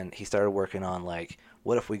 And he started working on like,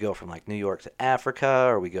 what if we go from like New York to Africa,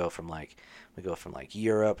 or we go from like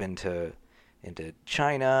Europe into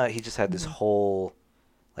China. He just had this whole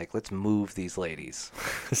like, let's move these ladies.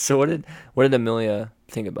 So what did Amelia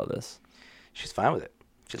think about this? She's fine with it.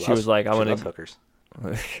 She was like, I she wanna- loves hookers.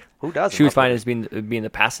 Who doesn't? She was love fine hookers? as being the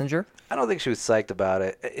passenger? I don't think she was psyched about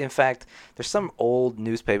it. In fact, there's some old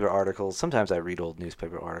newspaper articles. Sometimes I read old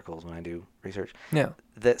newspaper articles when I do research Yeah.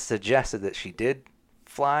 that suggested that she did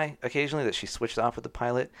fly occasionally, that she switched off with the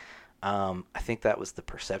pilot. I think that was the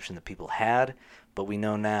perception that people had, but we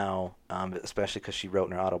know now, especially because she wrote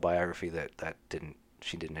in her autobiography that didn't.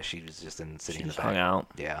 She didn't. She was just sitting She in the just back. hung out.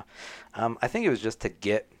 Yeah. I think it was just to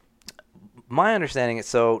get. My understanding is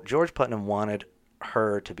so George Putnam wanted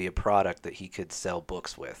her to be a product that he could sell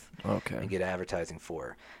books with Okay. and get advertising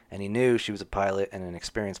for. And he knew she was a pilot and an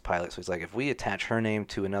experienced pilot. So he's like, if we attach her name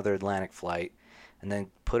to another Atlantic flight and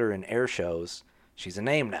then put her in air shows, she's a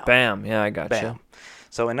name now. Bam. Yeah, I got Bam. you.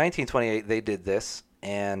 So in 1928, they did this,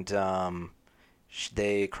 and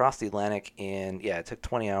they crossed the Atlantic it took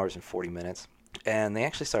 20 hours and 40 minutes. And they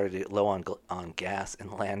actually started to get low on gas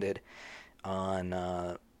and landed on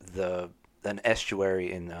an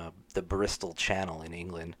estuary in the Bristol Channel in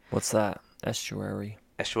England. What's that? Estuary.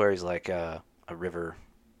 Estuary is like a river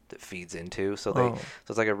that feeds into. So Oh.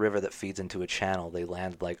 it's like a river that feeds into a channel. They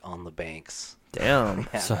land like on the banks. Damn.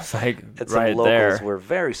 Yeah. So it's like And right some locals there. were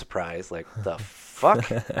very surprised, like, the fuck?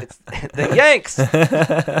 It's the Yanks!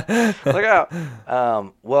 Look out.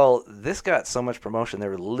 Well, this got so much promotion. There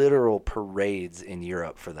were literal parades in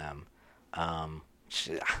Europe for them. I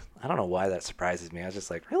don't know why that surprises me. I was just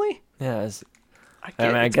like, really? Yeah. I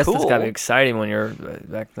I guess cool. it's gotta be exciting when you're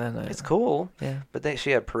back then. It's cool. Yeah. But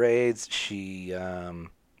she had parades. She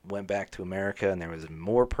went back to America, and there was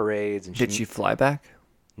more parades. And Did she fly back?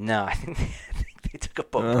 No, I think they took a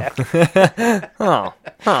boat back. Oh.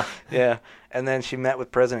 Huh. Yeah, and then she met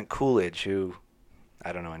with President Coolidge, who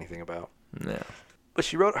I don't know anything about. Yeah. But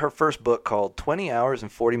she wrote her first book called 20 Hours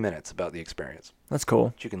and 40 Minutes about the experience. That's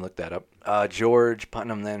cool. You can look that up. George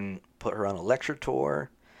Putnam then put her on a lecture tour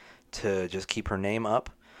to just keep her name up.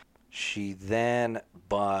 She then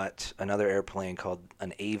bought another airplane called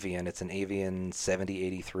an Avian. It's an Avian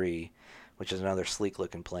 7083, which is another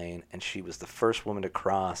sleek-looking plane, and she was the first woman to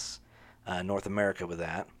cross North America with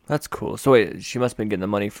that. That's cool. So wait, she must have been getting the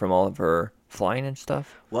money from all of her flying and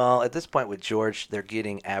stuff? Well, at this point with George, they're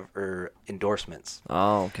getting endorsements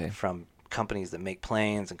Oh, okay. from companies that make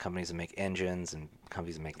planes and companies that make engines and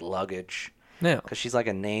companies that make luggage. Yeah. Because she's like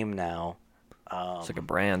a name now. It's like a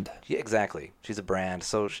brand. Yeah, exactly. She's a brand.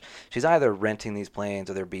 So she's either renting these planes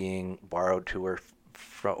or they're being borrowed to her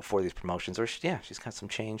for these promotions. Or, she's got some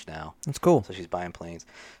change now. That's cool. So she's buying planes.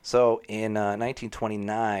 So in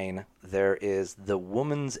 1929, there is the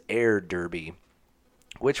Woman's Air Derby,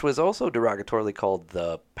 which was also derogatorily called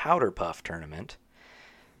the Powder Puff Tournament.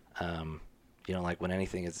 Like when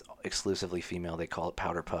anything is exclusively female, they call it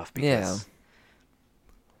Powder Puff because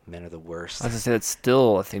men are the worst. I was gonna say that's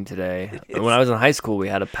still a thing today. It's- When I was in high school, we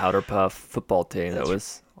had a powder puff football team that That's-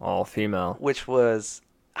 was all female. Which was,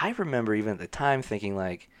 I remember even at the time thinking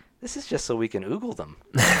like, this is just so we can oogle them.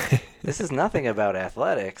 This is nothing about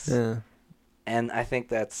athletics. Yeah. And I think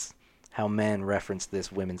that's how men reference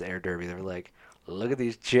this women's air derby. They were like, look at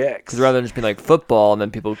these chicks. Because rather than just being like football, and then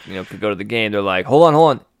people could go to the game, they're like, hold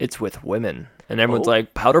on, it's with women, And everyone's Oh.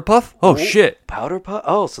 like, powder puff? Oh, shit. Powder puff.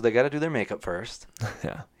 Oh, so they got to do their makeup first.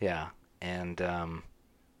 Yeah. Yeah, and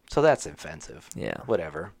so that's offensive. Yeah.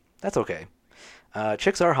 Whatever. That's okay.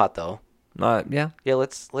 Chicks are hot though. Yeah. Yeah,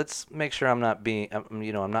 let's make sure I'm not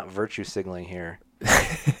I'm not virtue signaling here.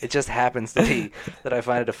 It just happens to be that I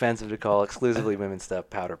find it offensive to call exclusively women's stuff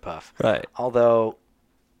powder puff. Right. Although,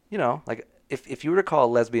 like if you were to call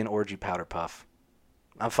a lesbian orgy powder puff,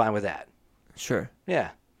 I'm fine with that. Sure.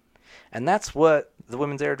 Yeah. And that's what the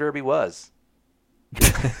women's air derby was.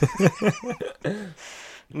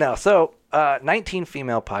 No, so 19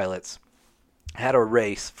 female pilots had a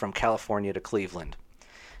race from California to Cleveland,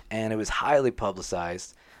 and it was highly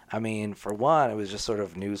publicized. I mean, for one, it was just sort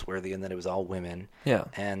of newsworthy in that it was all women. Yeah.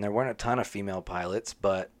 And there weren't a ton of female pilots,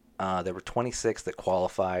 but there were 26 that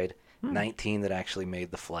qualified, 19 that actually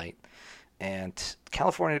made the flight. And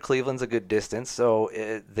California to Cleveland's a good distance, so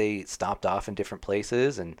they stopped off in different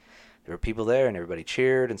places, and there were people there, and everybody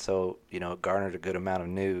cheered, and so, it garnered a good amount of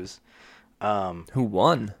news. Who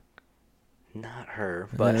won? Not her,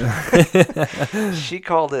 but she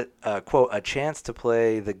called it, quote, a chance to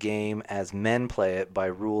play the game as men play it by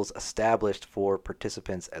rules established for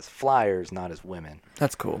participants as flyers, not as women.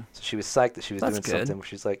 That's cool. So she was psyched that she was That's doing good. something where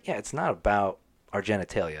she's like, yeah, it's not about our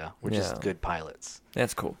genitalia. We're Yeah. just good pilots,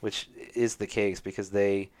 That's cool. which is the case because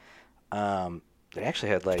they actually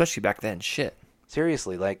had, like, Especially back then. Shit.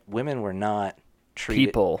 seriously, like, women were not treated.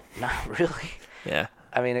 People. Not really. Yeah.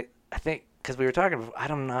 I mean, I think, because we were talking,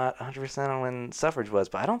 I'm not 100% on when suffrage was,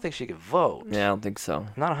 but I don't think she could vote. Yeah, I don't think so.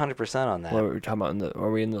 I'm not 100% on that. What were we talking about?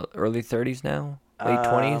 Are we in the early 30s now? Late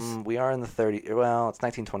 20s? We are in the 30s. Well, it's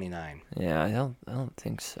 1929. Yeah, I don't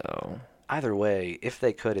think so. Either way, if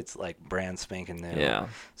they could, it's like brand spanking new. Yeah.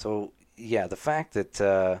 So, yeah, the fact that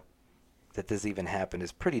that this even happened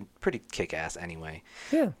is pretty kick-ass anyway.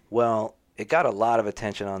 Yeah. Well, it got a lot of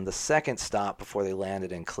attention on the second stop before they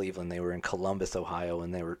landed in Cleveland. They were in Columbus, Ohio,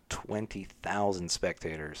 and there were 20,000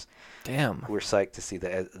 spectators Damn. who were psyched to see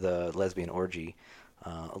the lesbian orgy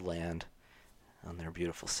land on their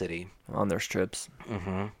beautiful city. On their strips.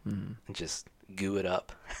 And just goo it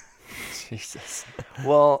up. Jesus.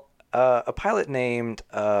 Well, a pilot named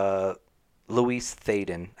Louise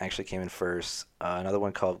Thaden actually came in first. Another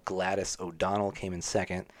one called Gladys O'Donnell came in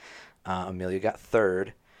second. Amelia got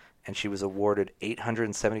third, and she was awarded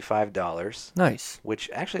 $875, Nice. which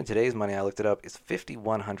actually in today's money, I looked it up, is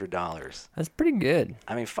 $5,100. That's pretty good.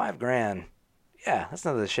 I mean, $5,000. Yeah, that's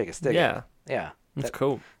nothing to shake a stick Yeah. at. Yeah. That's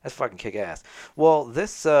cool. That's fucking kick ass. Well,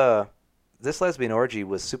 this lesbian orgy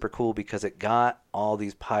was super cool because it got all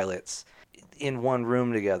these pilots in one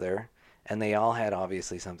room together, and they all had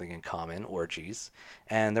obviously something in common, orgies,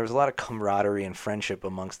 and there was a lot of camaraderie and friendship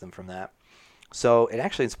amongst them from that. So it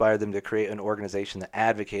actually inspired them to create an organization that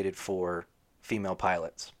advocated for female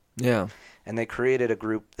pilots. Yeah. And they created a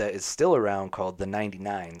group that is still around called the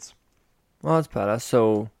 99s. Well, that's badass.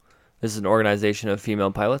 So, this is an organization of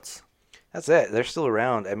female pilots? That's it. They're still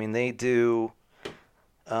around. I mean, they do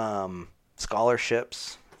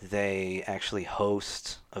scholarships. They actually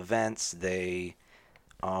host events. They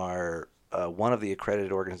are one of the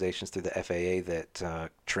accredited organizations through the FAA that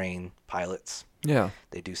train pilots. Yeah.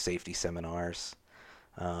 They do safety seminars.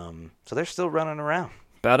 So they're still running around.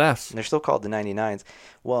 Badass. And they're still called the 99s.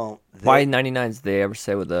 Well, Why 99s? Did they ever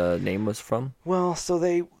say what the name was from? Well, so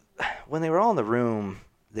when they were all in the room,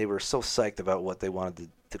 they were so psyched about what they wanted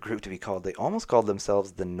the group to be called. They almost called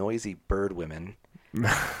themselves the Noisy Bird Women.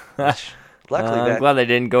 Which, luckily, I'm glad they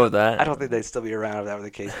didn't go with that. I don't think they'd still be around if that were the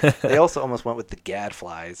case. They also almost went with the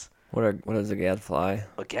Gadflies. What is a gadfly?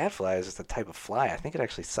 A gadfly is just a type of fly. I think it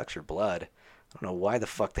actually sucks your blood. I don't know why the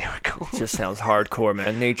fuck they were going. It just sounds hardcore,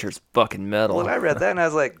 man. Nature's fucking metal. Well, I read that and I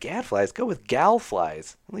was like, gadflies? Go with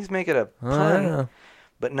galflies. At least make it a pun. Yeah.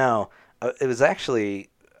 But no, it was actually,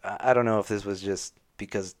 I don't know if this was just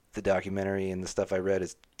because the documentary and the stuff I read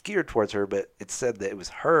is geared towards her, but it said that it was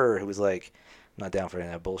her who was like, I'm not down for any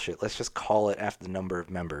of that bullshit. Let's just call it after the number of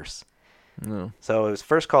members. No. So it was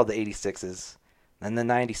first called the 86s, then the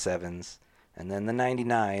 97s, and then the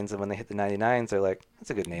 99s. And when they hit the 99s, they're like, that's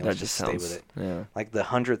a good name. Let's just stay with it. Yeah. Like the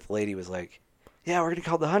 100th lady was like, yeah, we're going to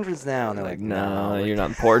call it the hundreds now. And they're like, no, no, you're not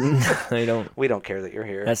important. They don't. we don't care that you're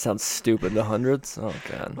here. That sounds stupid. The hundreds? Oh,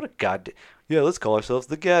 God. What a god. Yeah, let's call ourselves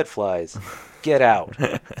the Gadflies. Get out.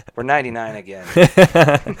 We're 99 again.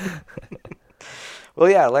 Well,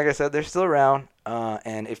 yeah, like I said, they're still around.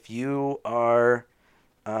 And if you are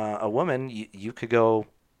a woman, you could go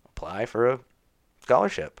apply for a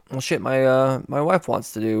scholarship. Well, shit, my wife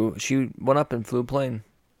wants to do. She went up and flew a plane.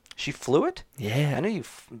 She flew it? Yeah. I knew you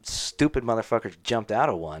stupid motherfuckers jumped out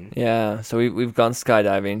of one. Yeah, so we've gone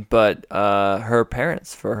skydiving, but her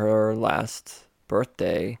parents for her last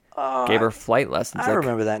birthday gave her flight lessons. I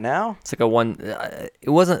remember that now. It's like a one. It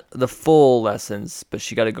wasn't the full lessons, but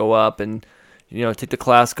she got to go up and take the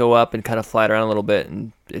class, go up and kind of fly it around a little bit,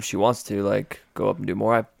 and if she wants to, like, go up and do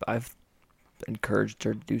more, I've encouraged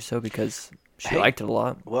her to do so because she liked it a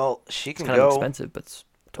lot. Well, she can it's kind of expensive, but it's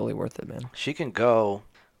totally worth it, man. She can go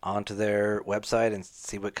onto their website and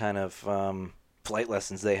see what kind of flight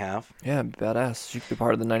lessons they have. Yeah, badass. She could be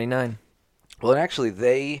part of the 99. Well, and actually,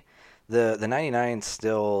 the 99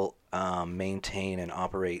 still maintain and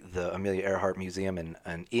operate the Amelia Earhart Museum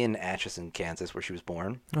in Atchison, Kansas, where she was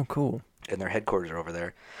born. Oh, cool. And their headquarters are over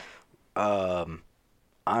there. I'm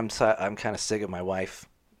kind of sick of my wife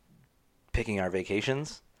picking our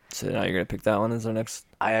vacations. So now you're gonna pick that one as our next.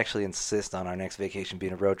 I actually insist on our next vacation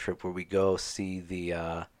being a road trip where we go see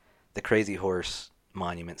the Crazy Horse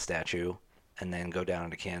Monument statue, and then go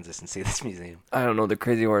down to Kansas and see this museum. I don't know the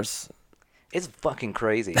Crazy Horse. It's fucking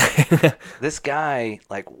crazy. This guy,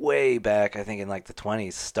 like way back, I think in like the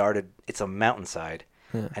 20s, started. It's a mountainside,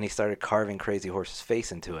 and he started carving Crazy Horse's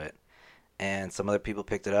face into it. And some other people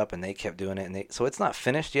picked it up, and they kept doing it. And so it's not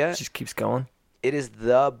finished yet. It just keeps going. It is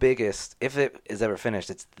the biggest, if it is ever finished,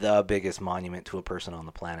 it's the biggest monument to a person on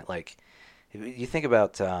the planet. Like, if you think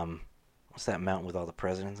about, what's that mountain with all the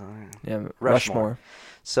presidents on it? Yeah, Rushmore.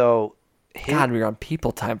 So, God, we're on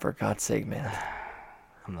people time, for God's sake, man.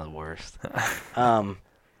 I'm the worst.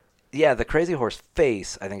 Yeah, the Crazy Horse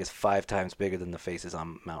face, I think, is 5 times bigger than the faces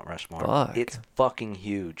on Mount Rushmore. Fuck. It's fucking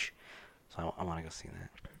huge. So I want to go see that.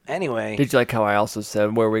 Anyway. Did you like how I also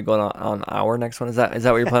said where are we going on our next one? Is that what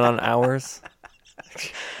you're planning on ours?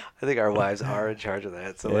 I think our wives are in charge of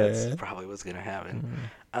that, so that's probably what's going to happen.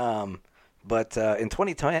 Mm-hmm. But in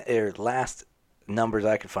 2010, last numbers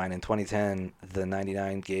I could find, in 2010, the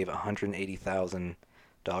 99 gave $180,000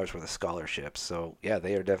 worth of scholarships. So, yeah,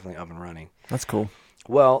 they are definitely up and running. That's cool.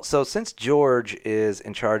 Well, so since George is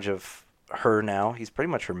in charge of her now, he's pretty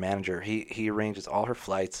much her manager. He arranges all her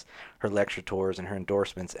flights, her lecture tours, and her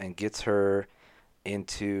endorsements, and gets her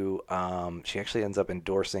into she actually ends up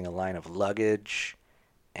endorsing a line of luggage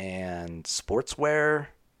and sportswear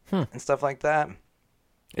and stuff like that.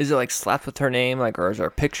 Is it like slapped with her name, like, or is there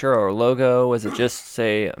a picture or a logo? Is it just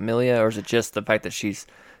say Amelia, or is it just the fact that she's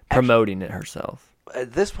promoting it herself?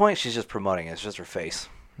 At this point, she's just promoting it. It's just her face.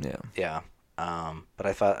 Yeah. But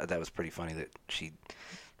I thought that was pretty funny that she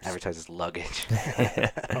advertises luggage.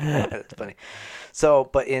 That's funny. So,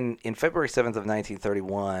 but in February 7th of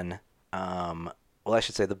 1931, well, I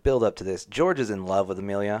should say the build up to this, George is in love with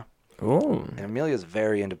Amelia. Ooh. And Amelia's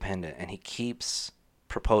very independent, and he keeps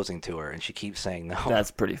proposing to her, and she keeps saying no.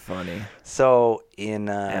 That's pretty funny. So and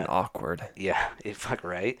awkward. Yeah, fuck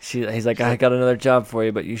right. He's like, I got another job for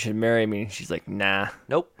you, but you should marry me. She's like, nah.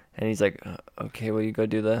 Nope. And he's like, okay, well, you go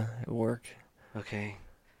do the work. Okay.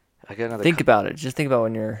 I got another. Think about it. Just think about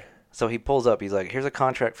when you're. So he pulls up. He's like, here's a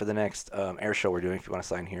contract for the next air show we're doing if you want to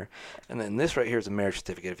sign here. And then this right here is a marriage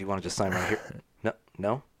certificate if you want to just sign right here.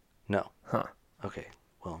 No. Huh. Okay.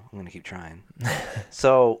 Well, I'm going to keep trying.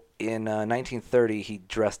 So in 1930, he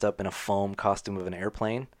dressed up in a foam costume of an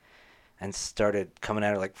airplane and started coming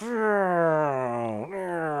at her like,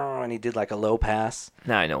 and he did like a low pass.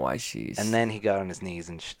 Now I know why she's. And then he got on his knees,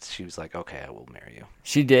 and she was like, okay, I will marry you.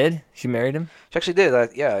 She did? She married him? She actually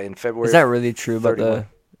did, yeah, in February. Is that really true 31. about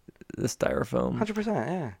the styrofoam? 100%,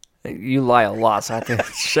 yeah. You lie a lot, so I have to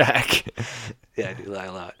check. Yeah, I do lie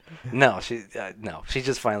a lot. No, she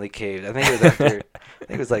just finally caved. I think it was after,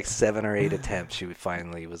 it was like 7 or 8 attempts. She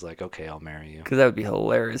finally was like, "Okay, I'll marry you." Because that would be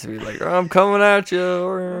hilarious if you're like, "I'm coming at you."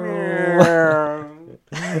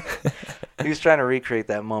 He was trying to recreate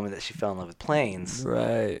that moment that she fell in love with planes,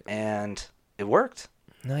 right? And it worked.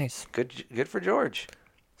 Nice, good for George.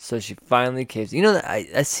 So she finally caves. You know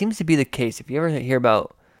that seems to be the case. If you ever hear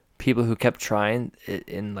about people who kept trying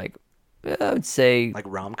in like, I would say like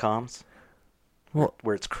rom-coms. Well,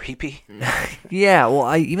 where it's creepy. Yeah, well,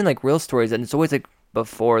 I even like real stories, and it's always like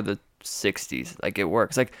before the '60s. Like it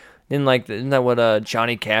works. Like isn't that what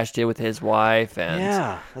Johnny Cash did with his wife? And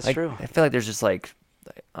yeah, that's like, true. I feel like there's just like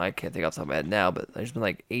I can't think off the top of my head now, but there's been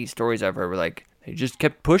like 8 stories I've heard where like they just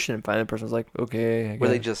kept pushing, and finally the person was like, okay. Where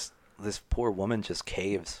they just this poor woman just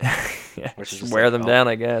caves. Yeah, just wear like, them down,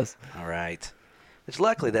 I guess. All right. Which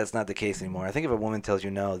luckily that's not the case anymore. I think if a woman tells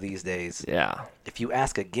you no these days, yeah, if you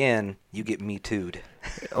ask again, you get Me Too'd.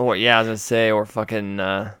 Oh yeah, I was gonna say, or fucking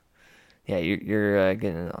yeah, you're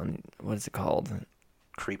getting on, what is it called?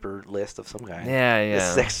 Creeper list of some guy. Yeah.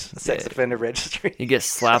 Sex offender registry. You get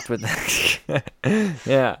slapped with that.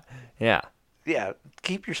 Yeah. Yeah,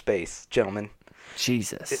 keep your space, gentlemen.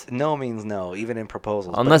 Jesus. No means no, even in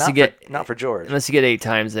proposals. Unless you get not for George. Unless you get 8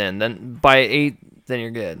 times in, then by 8, then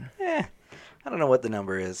you're good. I don't know what the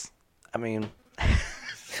number is. I mean,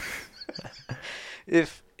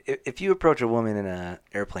 if you approach a woman in an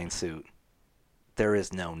airplane suit, there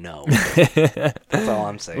is no. That's all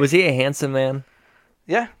I'm saying. Was he a handsome man?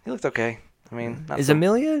 Yeah, he looked okay. I mean, is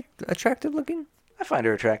Amelia attractive looking? I find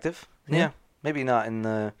her attractive. Yeah. Maybe not in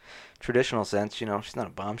the traditional sense. She's not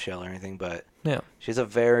a bombshell or anything, but yeah, she's a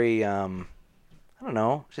very I don't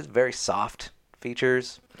know. She's very soft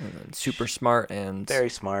features. Super smart and very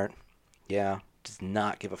smart. Yeah, does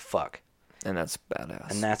not give a fuck. And that's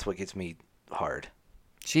badass. And that's what gets me hard.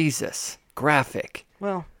 Jesus, graphic.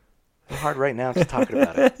 Well, I'm hard right now just talking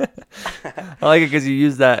about it. I like it because you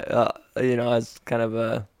use that, as kind of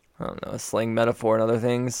a slang metaphor and other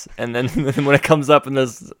things, and then when it comes up in a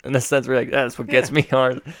sense, we're like, that's what gets me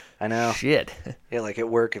hard. I know. Shit. Yeah, like at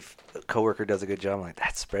work, if a coworker does a good job, I'm like,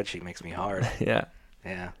 that spreadsheet makes me hard. Yeah.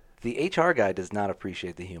 Yeah. The HR guy does not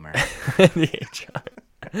appreciate the humor. The HR.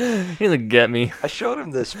 He doesn't get me. I showed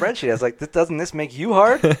him the spreadsheet. I was like, doesn't this make you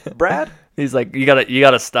hard, Brad? He's like, you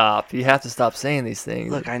gotta stop. You have to stop saying these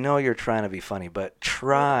things. Look, I know you're trying to be funny, but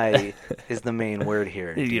try is the main word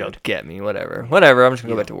here. You dude. don't get me. Whatever. I'm just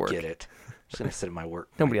gonna go back to work. Get it? I'm just gonna sit at my work.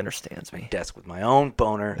 Nobody understands me. Desk with my own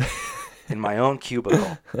boner in my own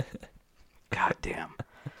cubicle. God damn.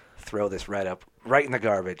 Throw this right in the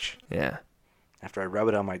garbage. Yeah. After I rub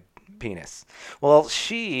it on my penis. Well,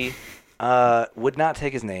 she would not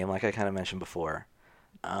take his name, like I kind of mentioned before.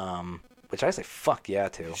 Which I say fuck yeah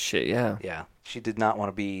to. Shit, yeah. Yeah. She did not want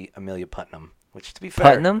to be Amelia Putnam. Which, to be fair...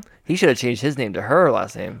 Putnam? He should have changed his name to her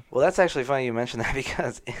last name. Well, that's actually funny you mentioned that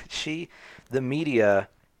because the media,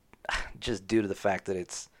 just due to the fact that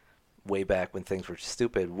it's way back when things were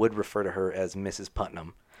stupid, would refer to her as Mrs.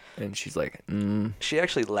 Putnam. And she's like, She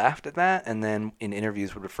actually laughed at that, and then in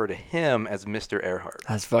interviews would refer to him as Mr. Earhart.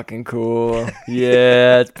 That's fucking cool.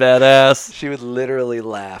 Yeah, it's badass. She would literally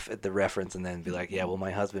laugh at the reference and then be like, yeah, well,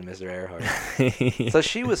 my husband, Mr. Earhart. So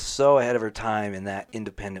she was so ahead of her time in that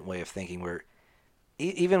independent way of thinking where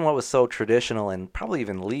even what was so traditional and probably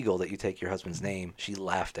even legal that you take your husband's name, she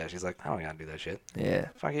laughed at. She's like, I don't gotta do that shit. Yeah.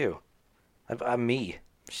 Fuck you. I'm me.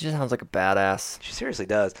 She just sounds like a badass. She seriously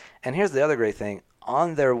does. And here's the other great thing.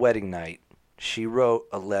 On their wedding night, she wrote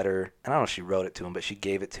a letter, and I don't know if she wrote it to him, but she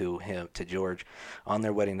gave it to George, on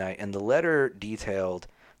their wedding night. And the letter detailed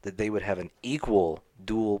that they would have an equal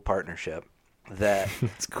dual partnership that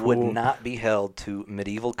cool. would not be held to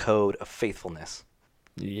medieval code of faithfulness.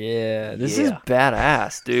 Yeah, this is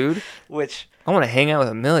badass, dude. Which I want to hang out with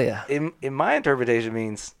Amelia. In my interpretation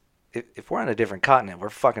means if we're on a different continent, we're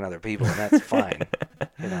fucking other people, and that's fine.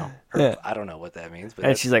 Yeah. I don't know what that means. But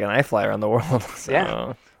and she's like, and I fly around the world. So.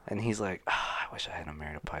 Yeah. And he's like, I wish I hadn't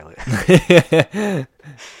married a pilot.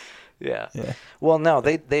 Yeah. Well, no,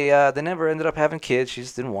 they never ended up having kids. She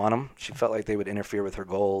just didn't want them. She felt like they would interfere with her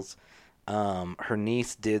goals. Her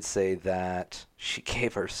niece did say that she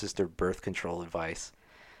gave her sister birth control advice.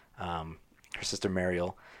 Her sister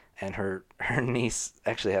Mariel. And her niece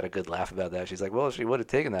actually had a good laugh about that. She's like, well, if she would have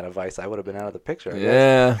taken that advice, I would have been out of the picture. I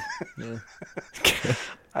guess. Yeah.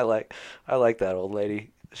 I like that old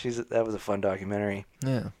lady. That was a fun documentary.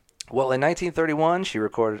 Yeah. Well, in 1931, she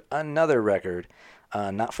recorded another record,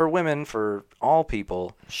 not for women, for all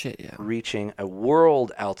people. Shit, yeah. Reaching a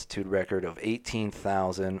world altitude record of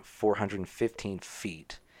 18,415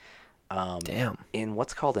 feet. Damn. In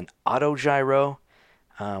what's called an autogyro,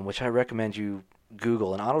 which I recommend you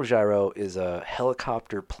Google. An autogyro is a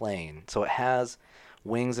helicopter plane. So it has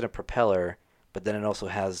wings and a propeller, but then it also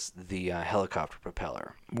has the helicopter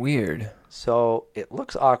propeller. Weird. So it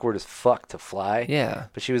looks awkward as fuck to fly. Yeah.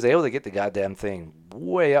 But she was able to get the goddamn thing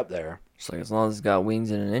way up there. It's like, as long as it's got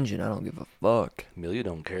wings and an engine, I don't give a fuck. Amelia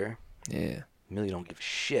don't care. Yeah. Amelia don't give a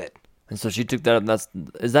shit. And so she took that up. Does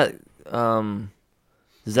that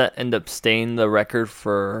end up staying the record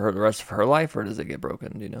for the rest of her life, or does it get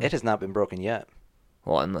broken? Do you know? It has not been broken yet.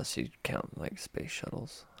 Well, unless you count like space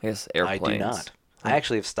shuttles. I guess airplanes. I do not. I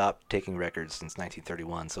actually have stopped taking records since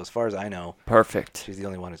 1931. So as far as I know, perfect. She's the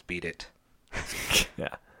only one who's beat it. Yeah.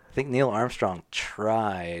 I think Neil Armstrong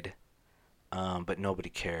tried, but nobody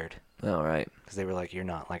cared. All right. Because they were like, "You're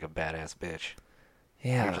not like a badass bitch.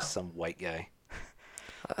 Yeah. You're just some white guy."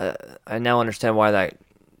 I now understand why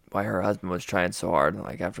her husband was trying so hard.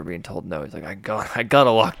 Like after being told no, he's like, I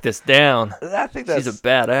gotta lock this down. I think she's a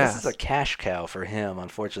badass. This is a cash cow for him.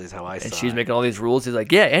 Unfortunately, is how I saw it. And she's making all these rules. He's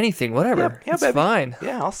like, yeah, anything, whatever. Yeah, it's baby. fine.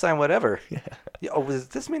 Yeah, I'll sign whatever. Yeah. Yeah, oh, does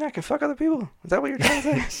this mean I can fuck other people? Is that what you're trying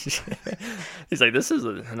to say? He's like, this is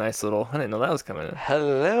a nice little. I didn't know that was coming in.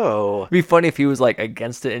 Hello. It'd be funny if he was like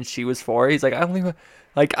against it and she was for it. He's like, I only.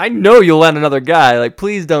 Like, I know you'll land another guy. Like,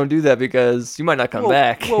 please don't do that because you might not come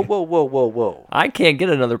back. Whoa. I can't get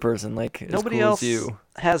another person like Nobody as cool else as you.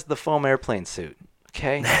 has the foam airplane suit.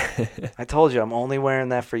 Okay? I told you I'm only wearing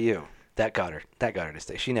that for you. That got her. That got her to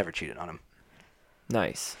stay. She never cheated on him.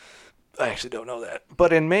 Nice. I actually don't know that.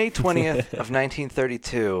 But in May 20th of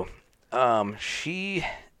 1932, she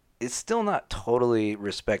is still not totally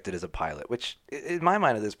respected as a pilot, which in my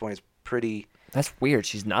mind at this point is pretty... That's weird.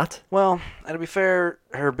 She's not? Well, and to be fair,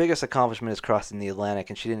 her biggest accomplishment is crossing the Atlantic,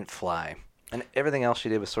 and she didn't fly. And everything else she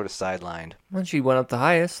did was sort of sidelined. Well, she went up the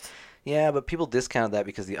highest. Yeah, but people discounted that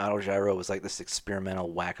because the autogyro was like this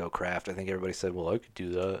experimental wacko craft. I think everybody said, well, I could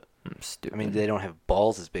do that. Stupid. I mean, they don't have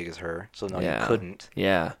balls as big as her, so no, you couldn't.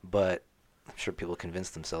 Yeah. But I'm sure people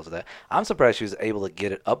convinced themselves of that. I'm surprised she was able to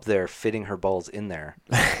get it up there, fitting her balls in there.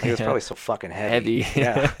 Like, it was probably so fucking heavy.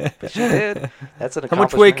 Yeah, but she did. That's an accomplishment. How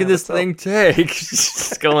much weight can this thing take?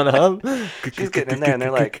 She's going up. She's getting in there, and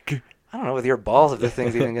they're like, I don't know, with your balls, if this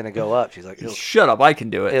thing's even going to go up. She's like, shut up, I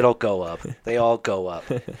can do it. It'll go up. They all go up.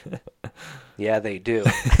 Yeah, they do.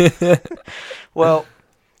 Well,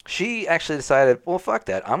 she actually decided, well, fuck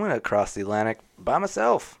that. I'm going to cross the Atlantic by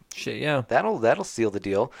myself. Shit, yeah. That'll seal the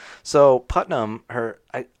deal. So Putnam,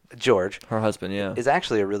 George, her husband, yeah, is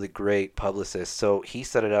actually a really great publicist. So he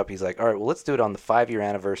set it up. He's like, all right, well, let's do it on the 5-year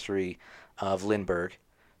anniversary of Lindbergh's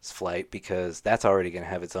flight because that's already going to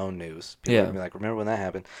have its own news. People are going to be like, remember when that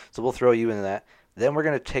happened? So we'll throw you into that. Then we're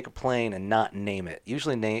going to take a plane and not name it.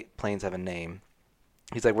 Usually planes have a name.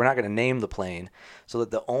 He's like, we're not going to name the plane so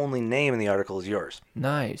that the only name in the article is yours.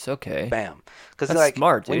 Nice, okay. Bam. Because that's like,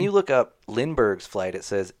 smart, dude. When you look up Lindbergh's flight, it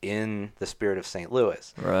says in the spirit of St.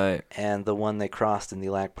 Louis. Right. And the one they crossed in the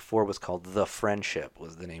Atlantic before was called the Friendship,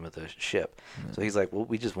 was the name of the ship. So he's like, well,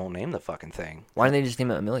 we just won't name the fucking thing. Why didn't they just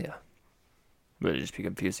name it Amelia? Would it just be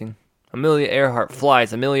confusing? Amelia Earhart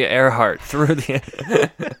flies Amelia Earhart through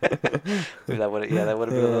the... that would have been a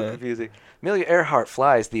little confusing. Amelia Earhart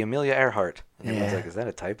flies the Amelia Earhart. And everyone's like, is that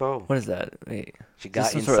a typo? What is that? Wait. She got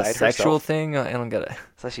is this inside some sort of sexual herself. thing? I don't get it.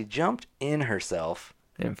 So she jumped in herself.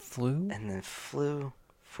 And flew? And then flew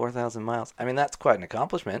 4,000 miles. I mean, that's quite an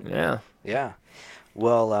accomplishment. Yeah. Yeah.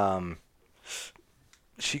 Well,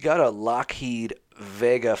 she got a Lockheed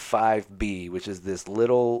Vega 5B, which is this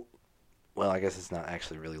little... Well, I guess it's not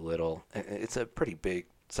actually really little. It's a pretty big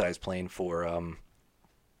size plane for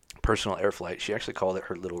personal air flight. She actually called it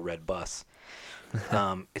her little red bus.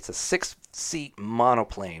 It's a 6-seat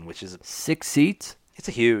monoplane, which is... 6 seats? It's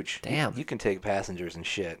a huge. Damn. You can take passengers and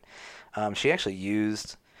shit. She actually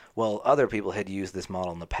used... Well, other people had used this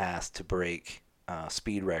model in the past to break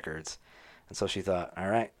speed records. And so she thought, all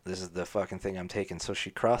right, this is the fucking thing I'm taking. So she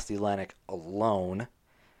crossed the Atlantic alone.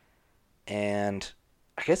 And...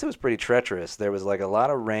 I guess it was pretty treacherous. There was like a lot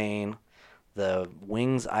of rain. The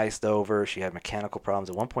wings iced over. She had mechanical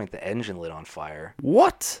problems. At one point, the engine lit on fire.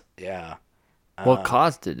 What? Yeah. What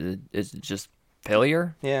caused it? Is it just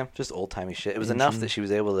failure? Yeah, just old-timey shit. It was enough that she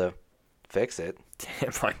was able to fix it.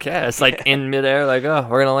 Damn, I guess. Like in midair, like, oh,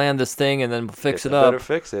 we're going to land this thing and then we'll fix it up. Better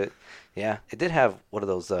fix it. Yeah. It did have one of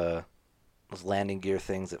those landing gear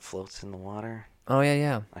things that floats in the water. Oh,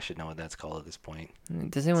 yeah. I should know what that's called at this point.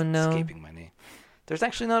 Does anyone know? Escaping my name. There's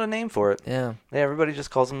actually not a name for it. Yeah. Everybody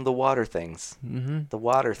just calls them the water things. Mm-hmm. The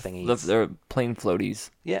water thingies. They're plane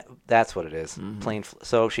floaties. Yeah, that's what it is. Mm-hmm.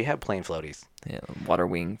 So she had plane floaties. Yeah, water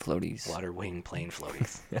wing floaties. Water wing plane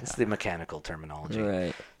floaties. It's the mechanical terminology.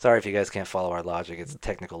 Right. Sorry if you guys can't follow our logic. It's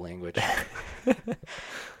technical language.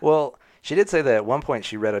 Well, she did say that at one point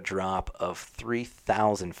she read a drop of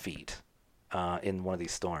 3,000 feet in one of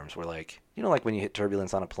these storms where, like, you know, like when you hit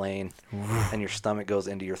turbulence on a plane and your stomach goes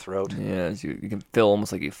into your throat? Yeah, you can feel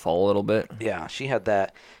almost like you fall a little bit. Yeah, she had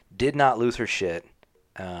that. Did not lose her shit.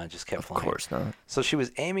 Just kept flying. Of course not. So she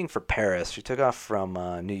was aiming for Paris. She took off from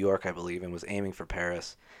New York, I believe, and was aiming for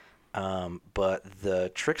Paris. But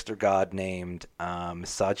the trickster god named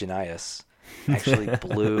Misogyneius actually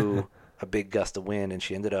blew a big gust of wind, and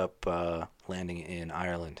she ended up landing in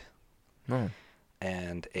Ireland. Oh.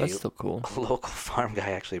 And That's still cool. A local farm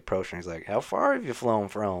guy actually approached her. He's like, "How far have you flown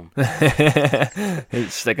from?"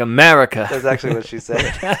 It's like America. That's actually what she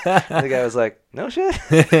said. The guy was like, "No shit."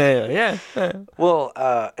 Yeah. Well,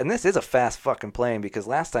 and this is a fast fucking plane because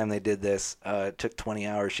last time they did this, it took 20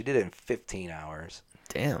 hours. She did it in 15 hours.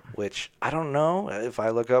 Damn. Which I don't know if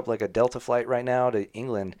I look up like a Delta flight right now to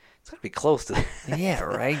England, it's gotta be close to that. Yeah,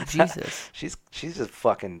 right. Jesus. She's just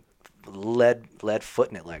fucking lead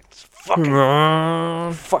footing it like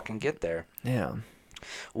fucking get there. Yeah.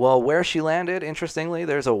 Well, where she landed, interestingly,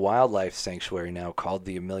 there's a wildlife sanctuary now called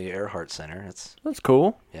the Amelia Earhart Center. That's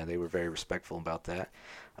cool. Yeah, they were very respectful about that.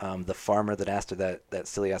 The farmer that asked her that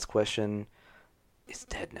silly ass question is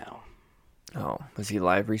dead now. Oh, was he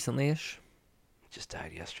live recently-ish? Just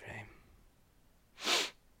died yesterday.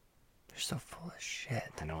 You're so full of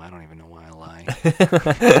shit. I know. I don't even know why I lie.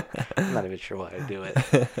 I'm not even sure why I do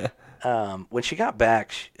it. When she got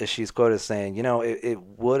back, she's quoted as saying,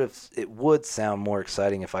 it would sound more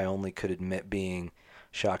exciting if I only could admit being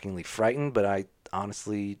shockingly frightened, but I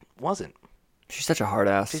honestly wasn't. She's such a hard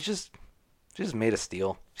ass. She just made a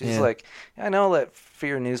steal. She's like, I know that for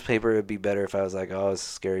your newspaper it would be better if I was like, oh, it's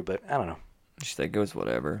scary, but I don't know. She's like, it was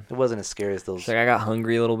whatever. It wasn't as scary as those. She's like, I got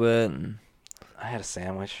hungry a little bit, and I had a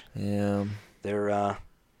sandwich. yeah. They're, I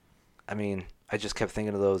mean, I just kept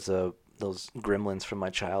thinking of those gremlins from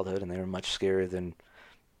my childhood, and they were much scarier than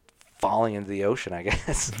falling into the ocean, I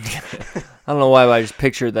guess. I don't know why, but I just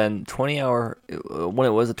pictured then 20-hour, when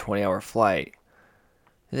it was a 20-hour flight,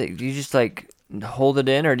 do you just like hold it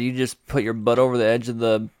in, or do you just put your butt over the edge of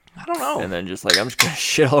the, I don't know. and then just like, I'm just going to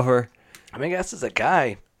shit over. I mean, I guess as a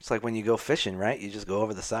guy, it's like when you go fishing, right? You just go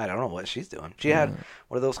over the side. I don't know what she's doing. She had,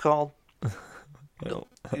 what are those called? The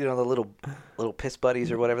little piss buddies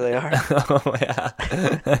or whatever they are. Oh, yeah.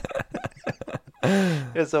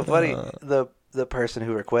 It's so funny. The person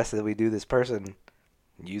who requested that we do this person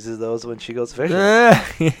uses those when she goes fishing. There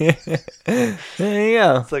you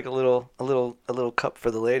go. It's like a little cup for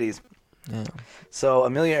the ladies. Yeah. So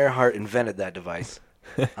Amelia Earhart invented that device.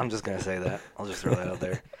 I'm just gonna say that. I'll just throw that out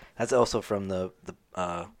there. That's also from the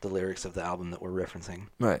lyrics of the album that we're referencing.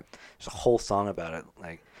 Right. There's a whole song about it,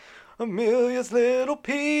 like Amelia's little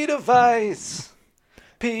pee device,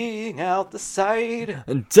 peeing out the side.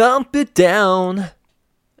 And dump it down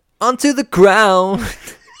onto the ground.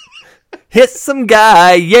 Hit some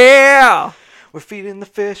guy, yeah. We're feeding the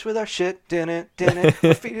fish with our shit, din-it.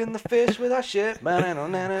 We're feeding the fish with our shit.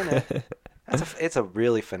 It's a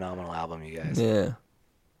really phenomenal album, you guys. Yeah.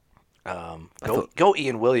 Go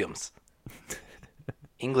Ian Williams.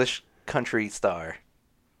 English country star.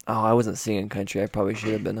 Oh, I wasn't singing country. I probably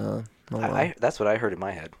should have been. Oh, well. That's what I heard in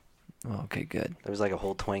my head. Oh, okay, good. There was like a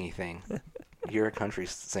whole twangy thing. You're a country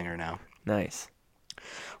singer now. Nice.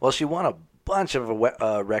 Well, she won a bunch of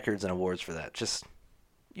records and awards for that. Just,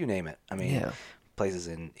 you name it. I mean, Yeah. places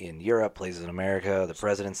in Europe, places in America, the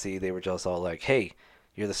presidency, they were just all like, hey,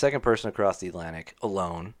 you're the second person across the Atlantic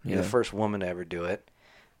alone. You're the first woman to ever do it.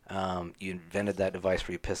 You invented that device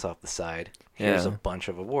where you piss off the side. Here's a bunch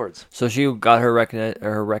of awards. So she got her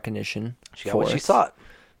recognition. She got what she sought.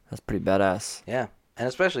 That's pretty badass. Yeah. And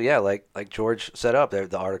especially, like George set up,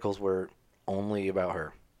 the articles were only about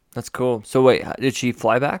her. That's cool. So wait, did she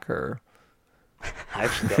fly back or? I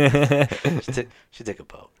actually don't. She took a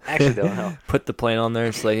boat. I actually don't know. Put the plane on there.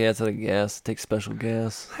 It's like, yeah, it's out of gas. Take special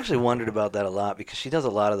gas. I actually wondered about that a lot because she does a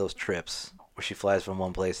lot of those trips where she flies from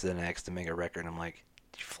one place to the next to make a record. And I'm like,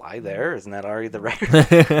 did you fly there? Isn't that already the record?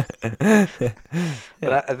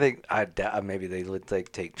 But I think maybe they would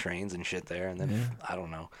take trains and shit there, and then I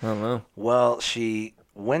don't know. I don't know. Well,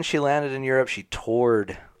 when she landed in Europe, she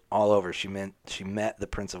toured all over. She met the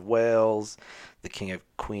Prince of Wales, the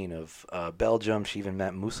Queen of Belgium. She even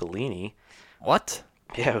met Mussolini. What?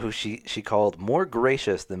 Yeah, who she called more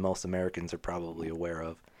gracious than most Americans are probably aware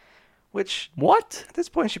of. Which, What? at this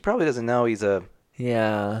point, she probably doesn't know he's a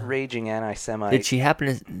Yeah. raging anti-Semite. Did she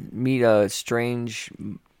happen to meet a strange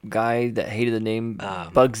guy that hated the name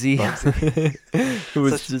Bugsy? Who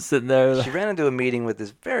was just sitting there. She ran into a meeting with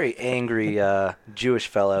this very angry Jewish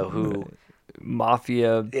fellow who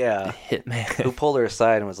Mafia who hitman. pulled her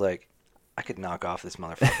aside and was like, I could knock off this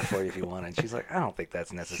motherfucker for you if you wanted. She's like, I don't think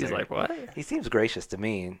that's necessary. She's like, what? He seems gracious to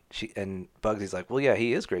me. And Bugsy's like, well, yeah,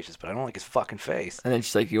 he is gracious, but I don't like his fucking face. And then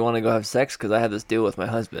she's like, you want to go have sex? Because I had this deal with my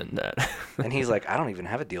husband. And he's like, I don't even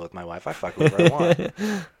have a deal with my wife. I fuck whoever I want.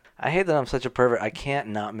 I hate that I'm such a pervert. I can't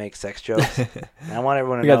not make sex jokes. And I want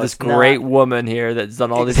everyone to We know got this it's great not... woman here that's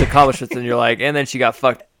done all these accomplishments, and you're like, and then she got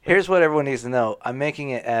fucked. Here's what everyone needs to know. I'm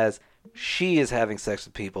making it as she is having sex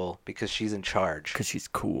with people because she's in charge. Because she's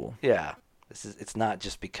cool. Yeah. It's not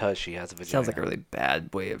just because she has a vagina. Sounds like a really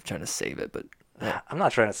bad way of trying to save it, but... I'm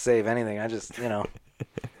not trying to save anything. I just,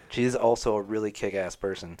 she's also a really kick-ass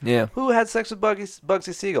person. Yeah. Who had sex with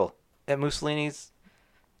Bugsy Siegel at Mussolini's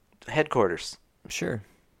headquarters? Sure.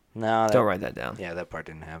 No. Don't write that down. Yeah, that part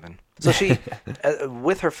didn't happen. So she,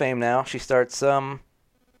 with her fame now, she starts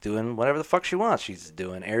doing whatever the fuck she wants. She's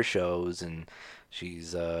doing air shows and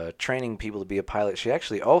she's training people to be a pilot. She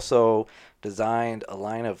actually also designed a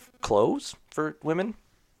line of clothes for women.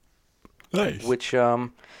 Nice. Which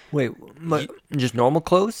Wait, just normal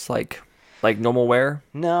clothes? Like... Like normal wear?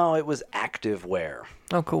 No, it was active wear.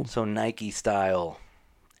 Oh, cool. So Nike style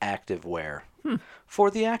active wear for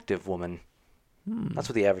the active woman. That's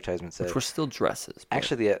what the advertisement said. Which were still dresses. but-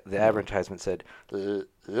 Actually, the advertisement said,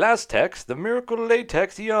 Lastex, the miracle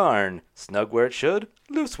latex yarn. Snug where it should,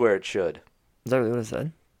 loose where it should. Is that really what it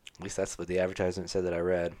said? At least that's what the advertisement said that I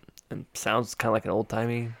read. It sounds kind of like an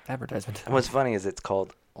old-timey advertisement. And what's funny is it's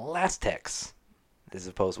called Lastex, as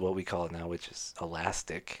opposed to what we call it now, which is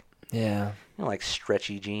elastic. Yeah. You know, like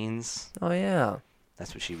stretchy jeans. Oh, yeah.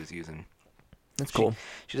 That's what she was using. That's cool.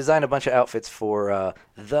 She designed a bunch of outfits for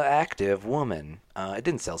the active woman. It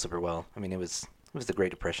didn't sell super well. I mean, it was the Great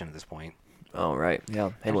Depression at this point. Oh, right.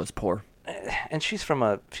 Yeah. Everyone's poor. And she's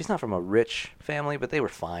not from a rich family, but they were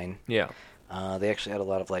fine. Yeah. They actually had a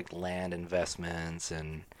lot of like land investments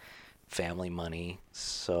and family money.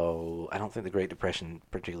 So I don't think the Great Depression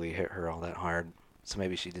particularly hit her all that hard. So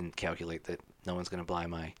maybe she didn't calculate that no one's going to buy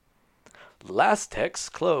my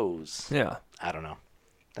Lastex clothes. Yeah. I don't know.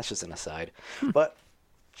 That's just an aside. But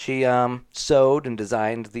she sewed and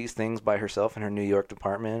designed these things by herself in her New York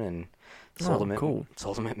department and sold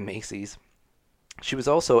them at Macy's. She was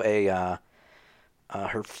also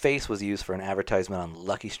her face was used for an advertisement on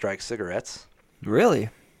Lucky Strike cigarettes, Really?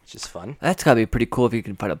 which is fun. That's got to be pretty cool if you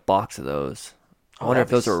can find a box of those. I Oh, wonder if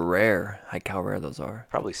that'd be those are rare. Like how rare those are.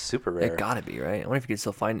 Probably super rare. They got to be, right? I wonder if you can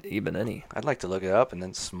still find even any. I'd like to look it up and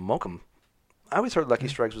then smoke them. I always heard Lucky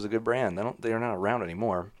Strikes was a good brand. They're not around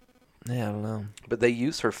anymore. Yeah, I don't know. But they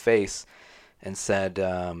used her face and said,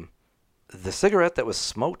 the cigarette that was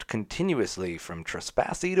smoked continuously from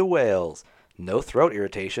Trespassy to Wales. No throat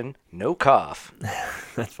irritation, no cough.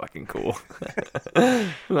 That's fucking cool.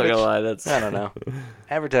 I'm not gonna lie, that's I don't know.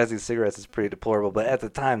 Advertising cigarettes is pretty deplorable, but at the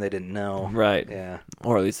time they didn't know. right. Yeah.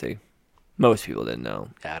 Or at least most people didn't know.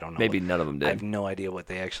 I don't know. Maybe none of them I have did. no idea what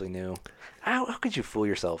they actually knew. How could you fool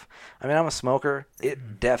yourself? I mean, I'm a smoker.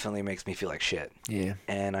 It definitely makes me feel like shit. Yeah,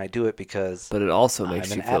 And I do it because but it also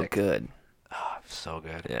makes I'm you an feel addict. good. so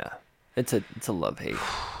good. Yeah, it's a love hate.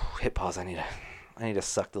 Hit pause. I need to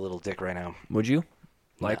suck the little dick right now. Would you?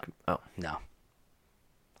 Like, oh, No.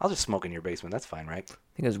 I'll just smoke in your basement. That's fine, right? I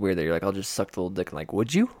think it's weird that you're like, I'll just suck the little dick and like,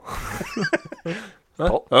 would you?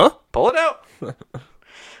 Pull, Huh? pull it out.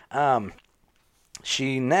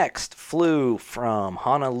 She next flew from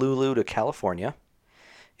Honolulu to California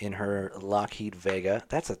in her Lockheed Vega.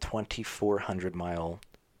 That's a 2,400-mile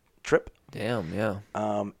trip. Damn, yeah.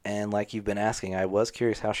 And like you've been asking, I was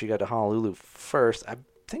curious how she got to Honolulu first. I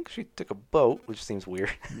think she took a boat, which seems weird.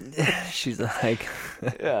 She's like,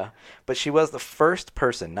 Yeah. But she was the first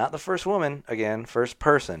person, not the first woman, again, first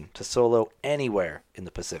person to solo anywhere in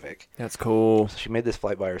the Pacific. that's cool. So she made this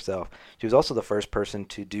flight by herself. She was also the first person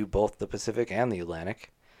to do both the Pacific and the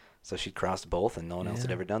Atlantic. So she'd crossed both, and no one else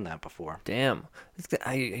had Yeah. ever done that before. Damn.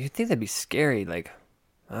 You think that'd be scary? Like,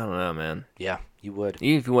 I don't know, man. Yeah, you would.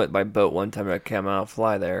 Even if you went by boat one time, like, come out,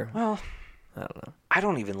 fly there. Well, I don't know. I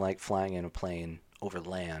don't even like flying in a plane over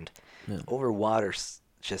land. Yeah. Over water's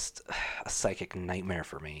just a psychic nightmare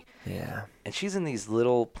for me. Yeah. And she's in these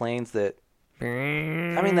little planes that, I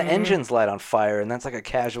I mean, the engine's light on fire, and that's like a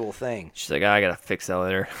casual thing. She's like, I gotta fix that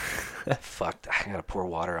later. Fuck, I gotta pour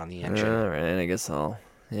water on the engine. All right, I guess I'll.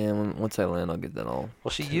 Yeah, once I land, I'll get that all. Well,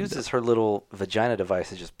 she tuned uses her little vagina device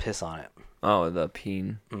to just piss on it. up. Oh, the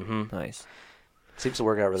peen. Mm-hmm. Nice. Seems to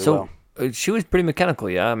work out really So well. she was pretty mechanical,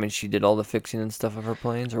 yeah. I mean, she did all the fixing and stuff of her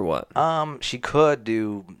planes, or what? She could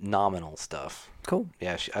do nominal stuff. Cool.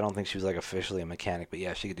 Yeah, I don't think she was like officially a mechanic, but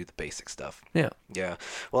yeah, she could do the basic stuff. Yeah. Yeah.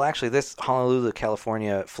 Well, actually, this Honolulu to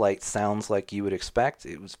California flight sounds like you would expect.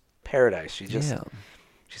 It was paradise. She Yeah.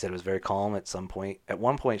 said it was very calm at some point. At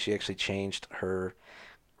one point, she actually changed her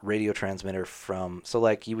radio transmitter from, so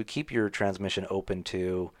like you would keep your transmission open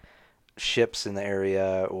to ships in the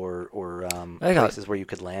area or places where you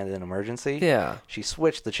could land in an emergency. Yeah. She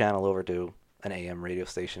switched the channel over to an AM radio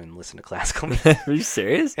station and listened to classical music. Are you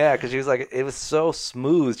serious? Yeah, because she was like, it was so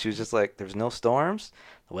smooth. She was just like, there's no storms.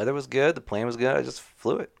 The weather was good. The plane was good. I just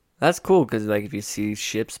flew it. That's cool because like if you see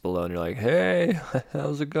ships below and you're like, hey,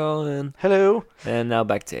 how's it going? Hello. And now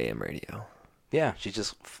back to AM radio. Yeah, she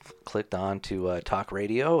just clicked on to talk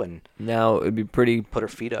radio and Now it'd be pretty. put her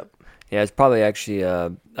feet up. Yeah, it's probably actually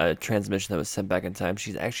a transmission that was sent back in time.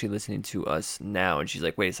 She's actually listening to us now, and she's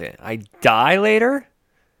like, wait a second, I die later?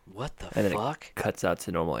 What the And then fuck? it cuts out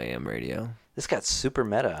to normal AM radio. This got super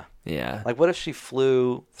meta. Yeah. Like, what if she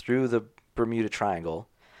flew through the Bermuda Triangle,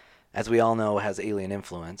 as we all know has alien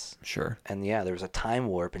influence, Sure. and yeah, there was a time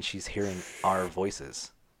warp and she's hearing our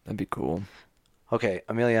voices. That'd be cool. Okay,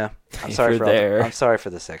 Amelia, I'm If sorry you're for there. I'm sorry for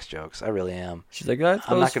the sex jokes. I really am. She's like, that's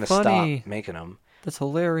I'm not going to funny. stop making them. That's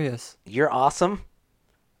hilarious. You're awesome.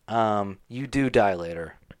 You do die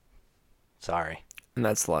later. Sorry. And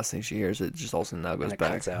that's the last thing she hears. It just also now goes And it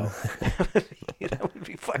back. cuts out. That would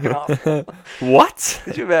be fucking awful. What?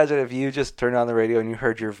 Could you imagine if you just turned on the radio and you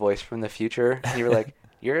heard your voice from the future and you were like,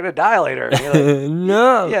 "You're gonna die later." And you're like,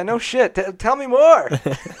 No. "Yeah, no shit. Tell me more.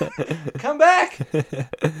 Come back."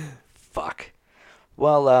 Fuck.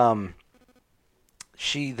 Well,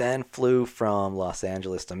 she then flew from Los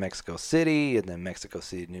Angeles to Mexico City, and then Mexico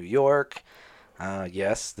City to New York.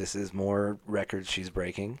 Yes, this is more records she's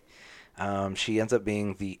breaking. She ends up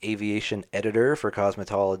being the aviation editor for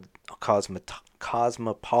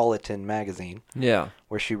Cosmopolitan magazine, Yeah.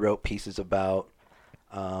 where she wrote pieces about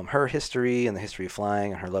her history and the history of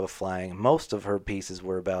flying and her love of flying. Most of her pieces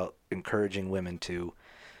were about encouraging women to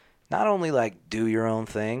not only like do your own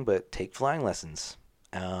thing, but take flying lessons,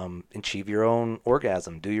 achieve your own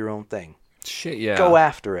orgasm, do your own thing. Shit, yeah. Go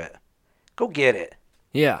after it. Go get it.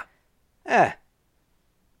 Yeah.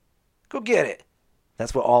 Go get it.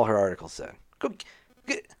 That's what all her articles said. Go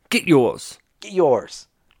Get yours. get yours.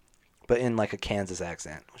 But in like a Kansas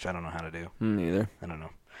accent, which I don't know how to do. Neither. I don't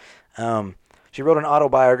know. She wrote an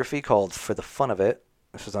autobiography called For the Fun of It.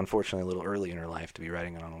 This was unfortunately a little early in her life to be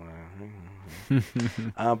writing an autobiography.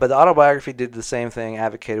 But the autobiography did the same thing,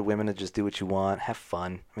 advocated women to just do what you want, have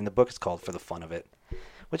fun. I mean, the book is called For the Fun of It,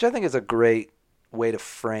 which I think is a great way to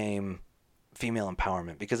frame female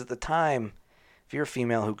empowerment. Because at the time, if you're a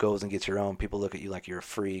female who goes and gets your own, people look at you like you're a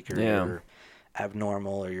freak or you're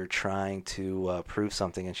abnormal or you're trying to prove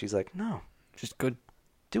something. And she's like, no. Just good.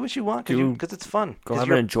 Do what you want because it's fun. Go have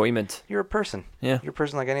an enjoyment. You're a person. Yeah. You're a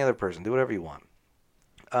person like any other person. Do whatever you want.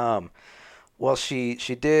 Well, she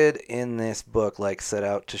did in this book like set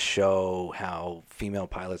out to show how female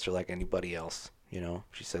pilots are like anybody else. You know,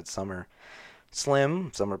 she said some are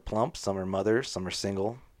slim, some are plump, some are mothers, some are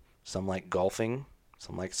single, some like golfing,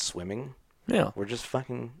 some like swimming. Yeah. We're just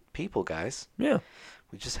fucking people, guys. Yeah.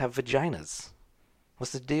 We just have vaginas.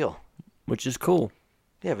 What's the deal? Which is cool.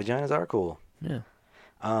 Yeah, vaginas are cool. Yeah.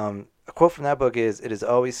 A quote from that book is, "It has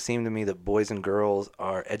always seemed to me that boys and girls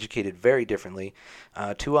are educated very differently.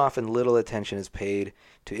 Too often little attention is paid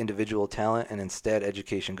to individual talent, and instead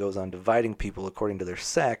education goes on dividing people according to their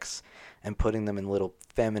sex and putting them in little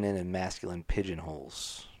feminine and masculine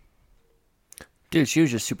pigeonholes." Dude, she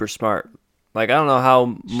was just super smart. Like, I don't know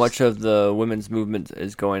how much of the women's movement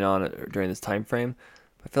is going on during this time frame.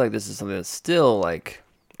 I feel like this is something that's still, like,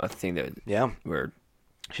 a thing that we're...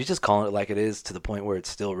 She's just calling it like it is to the point where it's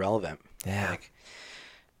still relevant. Yeah. Like,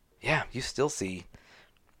 yeah, you still see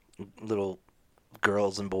little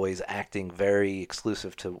girls and boys acting very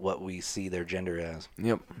exclusive to what we see their gender as.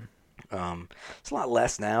 Yep. It's a lot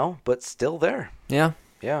less now, but still there. Yeah.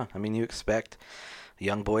 Yeah, I mean, you expect a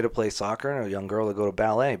young boy to play soccer and a young girl to go to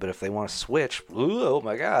ballet, but if they want to switch, oh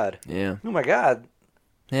my God. Yeah. Oh my God.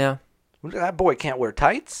 Yeah. That boy can't wear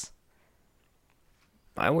tights.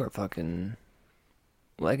 I wear fucking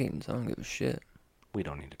leggings. I don't give a shit. We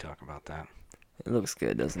don't need to talk about that. It looks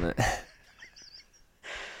good, doesn't it?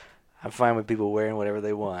 I'm fine with people wearing whatever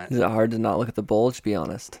they want. Is it hard to not look at the bulge? Be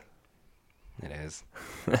honest. It is.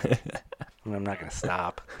 I'm not going to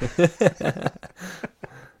stop.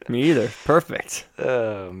 Me either. Perfect.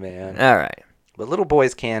 Oh, man. All right. But little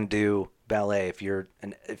boys can do ballet if you're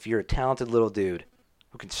a talented little dude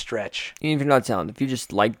who can stretch. Even if you're not talented, if you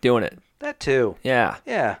just like doing it. That too. Yeah.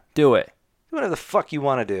 Yeah. Do it. Do whatever the fuck you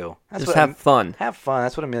want to do. Just have fun. Have fun.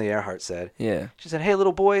 That's what Amelia Earhart said. Yeah. She said, hey,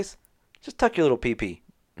 little boys, just tuck your little pee-pee.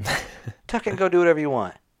 Tuck it and go do whatever you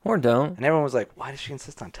want. Or don't. And everyone was like, why does she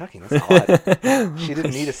insist on tucking? That's odd. She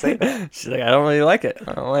didn't need to say that. She's like, I don't really like it.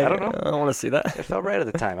 I don't like I don't it. know. I don't want to see that. It felt right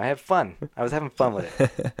at the time. I had fun. I was having fun with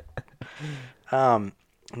it.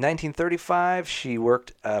 1935, she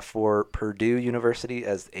worked for Purdue University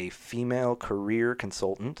as a female career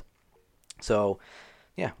consultant. So,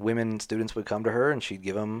 yeah, women students would come to her and she'd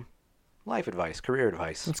give them life advice, career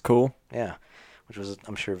advice. That's cool. Yeah, which was,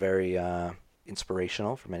 I'm sure, very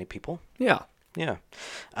inspirational for many people. Yeah. Yeah.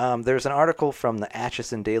 There's an article from the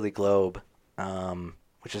Atchison Daily Globe,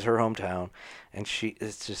 which is her hometown, and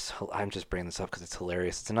I'm just bringing this up because it's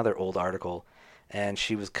hilarious. It's another old article, and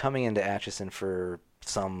she was coming into Atchison for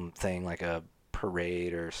something like a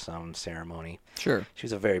parade or some ceremony. Sure. She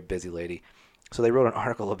was a very busy lady. So they wrote an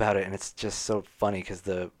article about it, and it's just so funny because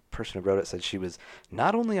the person who wrote it said she was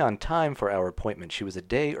not only on time for our appointment, she was a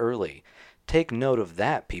day early. Take note of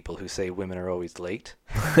that, people who say women are always late.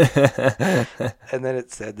 And then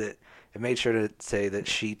it said that it made sure to say that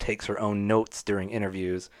she takes her own notes during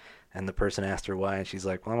interviews. And the person asked her why, and she's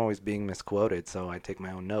like, well, I'm always being misquoted, so I take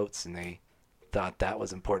my own notes. And they thought that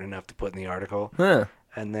was important enough to put in the article. Huh.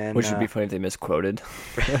 And then Which would be funny if they misquoted.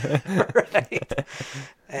 right.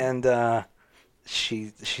 And they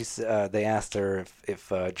asked her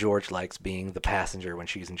if George likes being the passenger when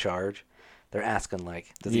she's in charge. They're asking,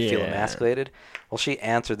 like, does he feel Yeah. emasculated? Well, she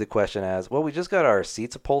answered the question as, well, we just got our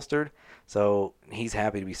seats upholstered, so he's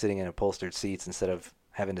happy to be sitting in upholstered seats instead of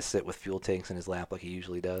having to sit with fuel tanks in his lap like he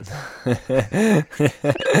usually does. Dude,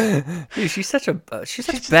 she's such a badass. She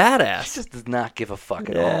just does not give a fuck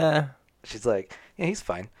at all. Yeah. She's like, yeah, he's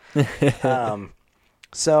fine.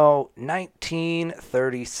 So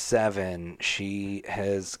 1937, she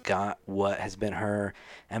has got what has been her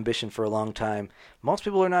ambition for a long time. Most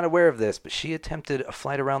people are not aware of this, but she attempted a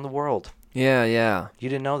flight around the world. Yeah. You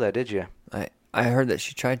didn't know that, did you? I heard that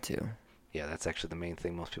she tried to. Yeah, that's actually the main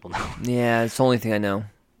thing most people know. Yeah, it's the only thing I know.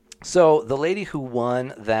 So the lady who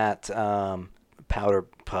won that powder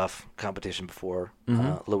puff competition before,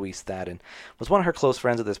 Louise Thadden, was one of her close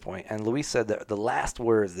friends at this point. And Louise said that the last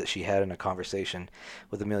words that she had in a conversation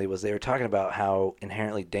with Amelia was they were talking about how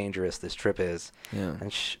inherently dangerous this trip is. Yeah.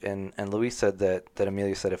 And Louise said that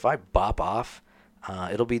Amelia said, if I bop off,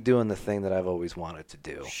 it'll be doing the thing that I've always wanted to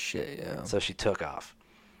do. Shit, yeah. So she took off.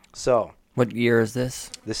 So What year is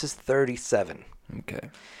this? this is 37. Okay.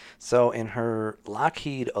 So in her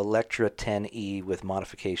Lockheed Electra 10E with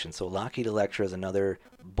modification. So Lockheed Electra is another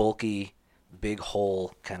bulky, big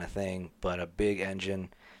hull kind of thing, but a big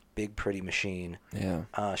engine, big pretty machine.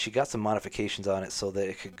 Yeah. She got some modifications on it so that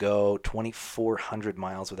it could go 2,400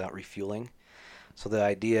 miles without refueling. So the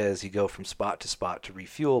idea is you go from spot to spot to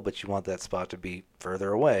refuel, but you want that spot to be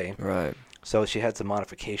further away. Right. So she had some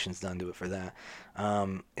modifications done to it for that.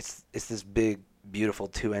 It's this big, beautiful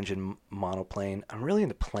 2-engine monoplane. I'm really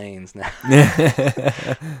into planes now.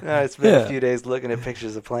 It's been a few days looking at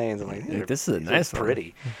pictures of planes. I'm like, This is a nice one.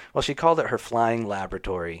 pretty. Well, she called it her flying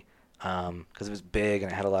laboratory because it was big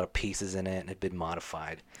and it had a lot of pieces in it and it had been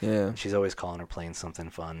modified. Yeah. She's always calling her plane something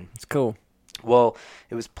fun. It's cool. Well,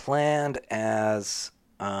 it was planned as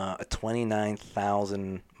a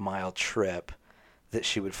 29,000-mile trip that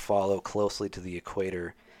she would follow closely to the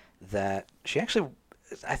equator. That she actually,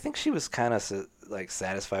 I think she was kind of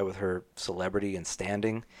satisfied with her celebrity and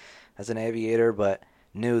standing as an aviator, but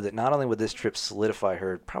knew that not only would this trip solidify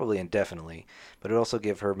her probably indefinitely, but it would also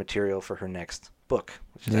give her material for her next book,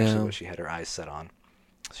 which is actually what she had her eyes set on.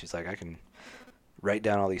 She's like, I can write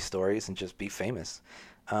down all these stories and just be famous.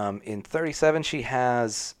 In 37, she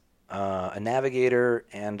has a navigator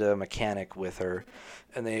and a mechanic with her,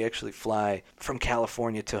 and they actually fly from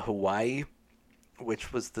California to Hawaii,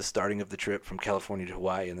 which was the starting of the trip, from California to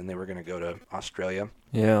Hawaii, and then they were going to go to Australia.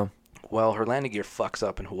 Yeah. Well, her landing gear fucks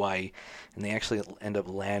up in Hawaii, and they actually end up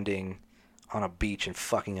landing on a beach and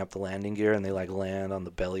fucking up the landing gear, and they land on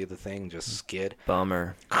the belly of the thing and just skid.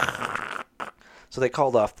 Bummer. So they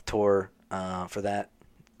called off the tour for that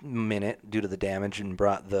minute due to the damage and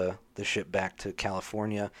brought the ship back to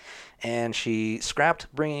California. And she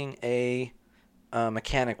scrapped bringing a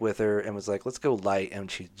mechanic with her and was like, let's go light.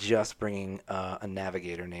 And she's just bringing a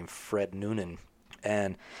navigator named Fred Noonan.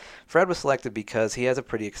 And Fred was selected because he has a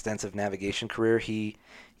pretty extensive navigation career. He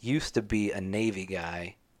used to be a Navy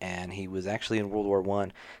guy, and he was actually in World War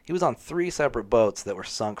I. He was on 3 separate boats that were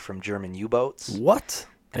sunk from German U-boats. What?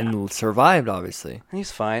 And survived, obviously. And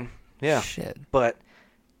he's fine. Yeah. Shit. But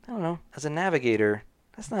I don't know. As a navigator,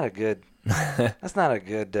 that's not a good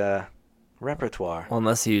repertoire. Well,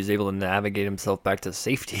 unless he was able to navigate himself back to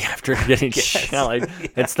safety after getting shot. Yeah.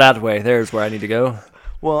 It's that way. There's where I need to go.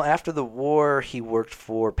 Well, after the war, he worked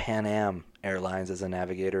for Pan Am Airlines as a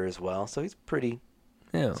navigator as well. So he's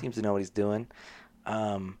seems to know what he's doing.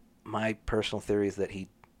 My personal theory is that he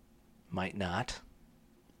might not.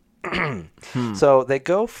 So they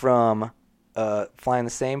go from flying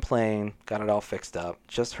the same plane, got it all fixed up,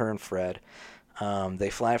 just her and Fred.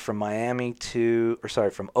 They fly from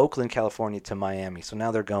Oakland, California to Miami. So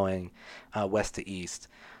now they're going west to east.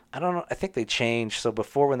 I don't know. I think they changed. So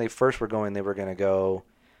before, when they first were going, they were going to go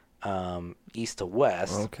east to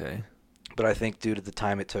west. Okay. But I think due to the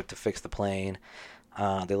time it took to fix the plane,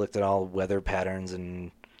 they looked at all weather patterns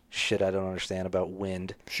and shit I don't understand about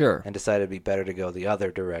wind. Sure. And decided it'd be better to go the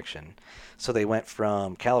other direction. So they went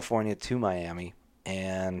from California to Miami,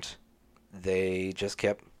 and they just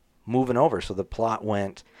kept moving over. So the plot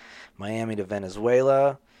went Miami to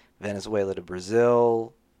Venezuela, Venezuela to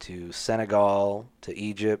Brazil, to Senegal, to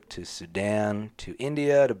Egypt, to Sudan, to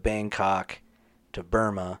India, to Bangkok, to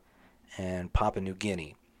Burma, and Papua New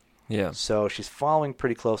Guinea. Yeah. So she's following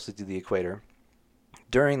pretty closely to the equator.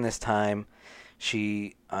 During this time,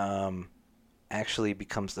 she actually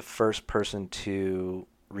becomes the first person to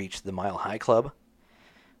reach the Mile High Club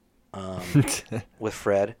with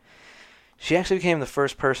Fred. She actually became the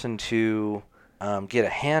first person to get a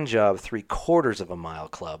hand job 3/4 of a mile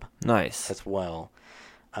club Nice. as well.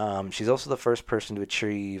 She's also the first person to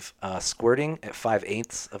achieve squirting at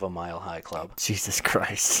 5/8 of a mile high club. Jesus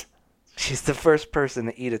Christ. She's the first person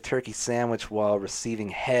to eat a turkey sandwich while receiving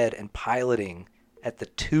head and piloting at the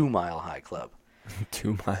 2-mile high club.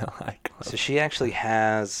 2 Mile High Club. So she actually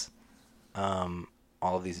has all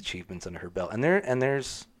of these achievements under her belt, and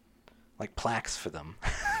there's like plaques for them.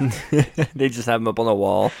 They just have them up on the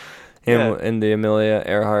wall in the Amelia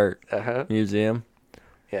Earhart Museum.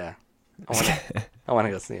 Yeah, I want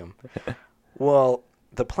to go see them. Well,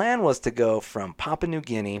 the plan was to go from Papua New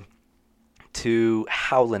Guinea to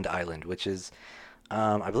Howland Island, which is,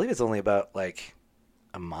 I believe it's only about like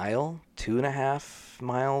a mile, 2.5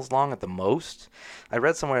 miles long at the most. I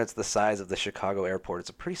read somewhere it's the size of the Chicago airport. It's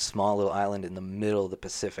a pretty small little island in the middle of the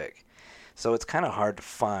Pacific. So it's kind of hard to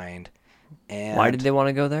find. And Why did they want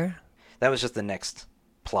to go there? that was just the next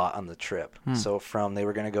plot on the trip. So they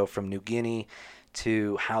were going to go from New Guinea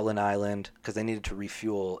to Howland Island because they needed to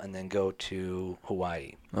refuel and then go to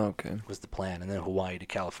Hawaii Okay. was the plan, and then Hawaii to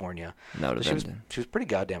California. That would So have been. she was pretty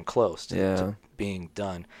goddamn close to being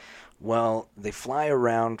done. Well, they fly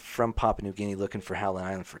around from Papua New Guinea looking for Howland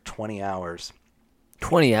Island for 20 hours.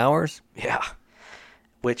 20 hours? Yeah.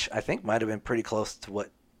 Which I think might have been pretty close to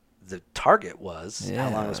what the target was, how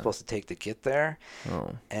long it was supposed to take to get there.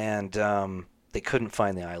 Oh. And they couldn't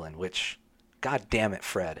find the island, which, god damn it,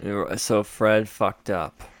 Fred. So Fred fucked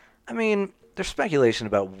up. I mean, there's speculation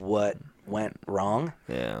about what went wrong,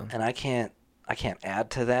 Yeah. and I can't add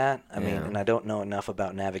to that. I mean, and I don't know enough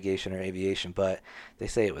about navigation or aviation, but they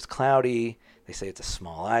say it was cloudy. They say it's a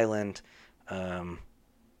small island.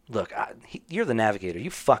 Look, you're the navigator.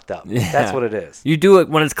 You fucked up. Yeah. That's what it is. You do it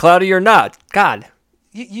when it's cloudy or not. God.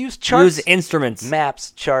 Use charts, Use instruments.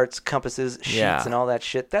 maps, charts, compasses, sheets, and all that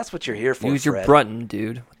shit. That's what you're here for, Use your Fred. Brunton,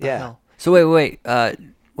 dude. What the Yeah. hell? So wait.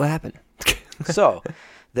 What happened? So,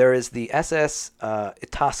 there is the SS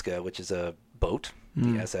Itasca, which is a boat.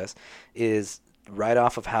 The SS is right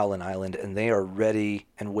off of Howland Island, and they are ready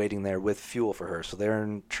and waiting there with fuel for her. So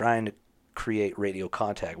they're trying to create radio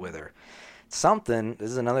contact with her.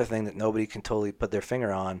 This is another thing that nobody can totally put their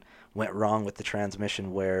finger on, went wrong with the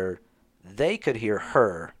transmission where they could hear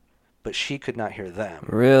her, but she could not hear them.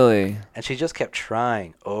 Really? And she just kept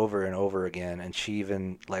trying over and over again. And she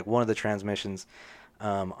even, like one of the transmissions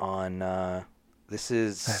this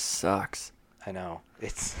is... That sucks. I know.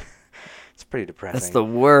 It's pretty depressing. That's the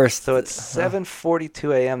worst. So it's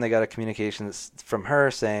 7:42 a.m. They got a communication that's from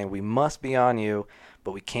her saying, we must be on you,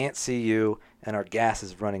 but we can't see you, and our gas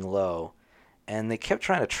is running low. And they kept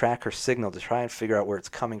trying to track her signal to try and figure out where it's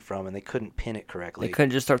coming from, and they couldn't pin it correctly. They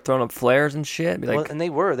couldn't just start throwing up flares and shit? Be like, Well, and they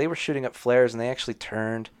were shooting up flares, and they actually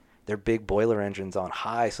turned their big boiler engines on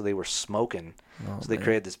high, so they were smoking. So they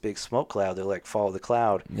created this big smoke cloud. They're like, follow the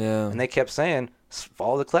cloud. Yeah. And they kept saying,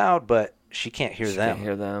 follow the cloud, but she can't hear them. Can't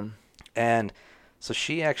hear them. And so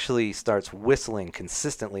she actually starts whistling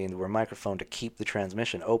consistently into her microphone to keep the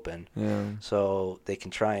transmission open. Yeah. So they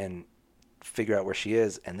can try and figure out where she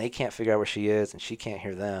is, and they can't figure out where she is, and she can't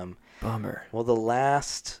hear them. Bummer. Well,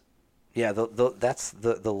 that's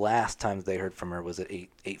the last time they heard from her was at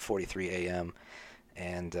 8:43 a.m.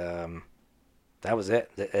 And that was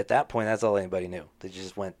it. At that point, that's all anybody knew. They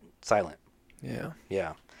just went silent. Yeah.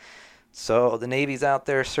 Yeah. So the Navy's out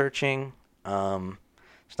there searching.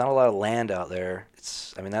 There's not a lot of land out there.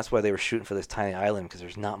 That's why they were shooting for this tiny island, because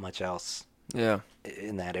there's not much else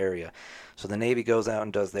in that area. So the Navy goes out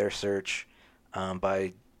and does their search.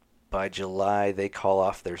 By July, they call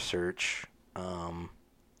off their search.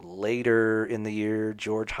 Later in the year,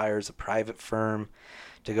 George hires a private firm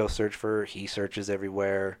to go search for her. He searches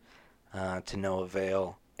everywhere to no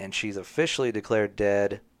avail. And she's officially declared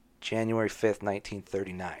dead January 5th,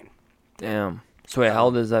 1939. Damn. So wait, how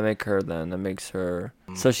old does that make her then? That makes her...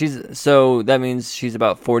 So that means she's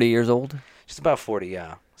about 40 years old? She's about 40,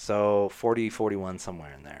 yeah. So 40, 41,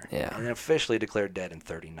 somewhere in there. Yeah. And officially declared dead in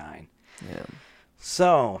 39. Yeah.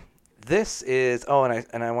 So this is... Oh,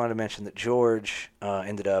 and I wanted to mention that George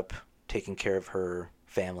ended up taking care of her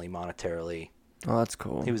family monetarily. Oh, that's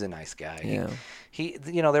cool. He was a nice guy. Yeah. He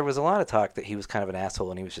there was a lot of talk that he was kind of an asshole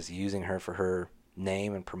and he was just using her for her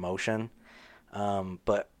name and promotion.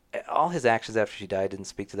 But all his actions after she died didn't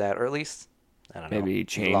speak to that, or at least I don't know. Maybe he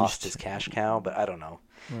changed. Lost his cash cow, but I don't know.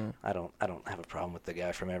 I don't have a problem with the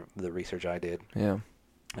guy from the research I did. Yeah.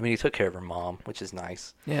 I mean, he took care of her mom, which is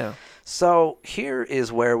nice. Yeah. So here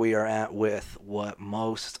is where we are at with what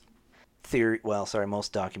most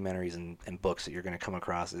documentaries and books that you're going to come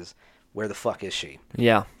across is, where the fuck is she?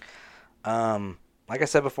 Yeah. A Like I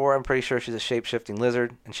said before, I'm pretty sure she's a shape-shifting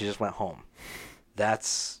lizard, and she just went home.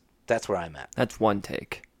 That's where I'm at. That's one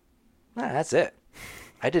take. Nah, that's it.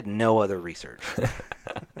 I did no other research.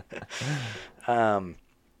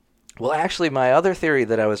 Well, actually, my other theory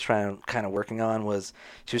that I was working on was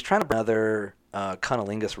she was trying to another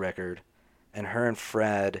cunnilingus record, and her and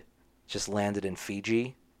Fred just landed in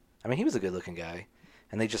Fiji. I mean, he was a good-looking guy,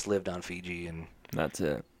 and they just lived on Fiji, and That's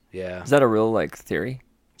it. yeah, Is that a real theory?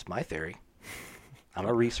 it's my theory. I'm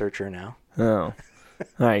a researcher now. Oh. All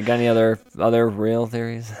right. Got any other real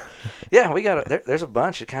theories? Yeah, we got there's a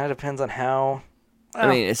bunch. It kind of depends on how. I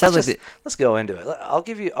mean, it sounds like let's go into it. I'll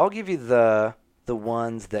give you the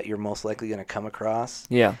ones that you're most likely going to come across.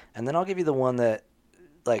 Yeah. And then I'll give you the one that,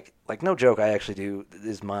 like no joke, I actually do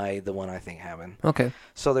is the one I think happened. Okay.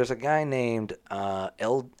 So there's a guy named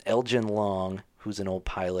Elgin Long, who's an old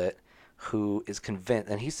pilot, who is convinced,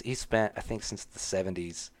 and he's spent, I think, since the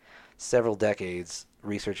 70s, several decades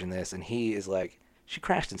researching this, and he is like, she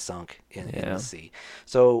crashed and sunk in the sea.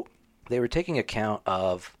 So they were taking account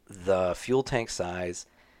of the fuel tank size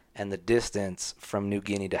and the distance from New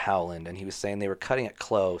Guinea to Howland, and he was saying they were cutting it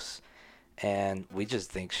close, and we just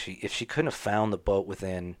think if she couldn't have found the boat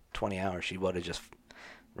within 20 hours, she would have just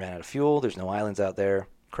ran out of fuel. There's no islands out there.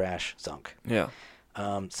 Crash, sunk. Yeah.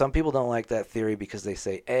 Some people don't like that theory because they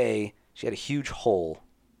say, A, she had a huge hole.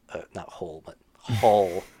 Not hole, but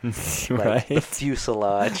hull. Right. Like the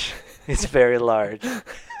fuselage is very large.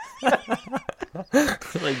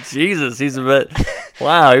 Like, Jesus, he's a bit...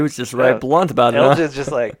 Wow, he was just blunt about it. Elgin's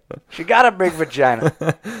just like, she got a big vagina.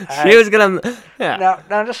 She was going to... Yeah.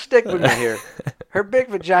 Now just stick with me here. Her big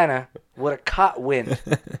vagina would have caught wind.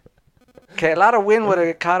 Okay, a lot of wind would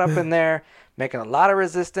have caught up in there, making a lot of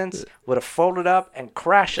resistance, would have folded up and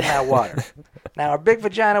crashed in that water. Now, her big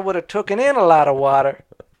vagina would have taken in a lot of water,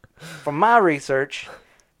 from my research,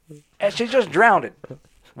 and she just drowned it.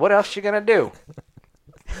 What else she going to do?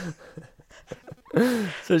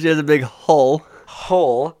 So she has a big hole.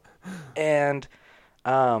 And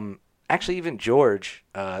actually even George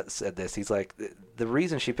said this. He's like, the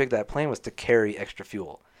reason she picked that plane was to carry extra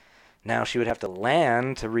fuel. Now she would have to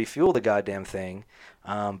land to refuel the goddamn thing,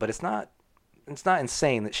 but it's not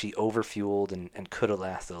insane that she overfueled and could have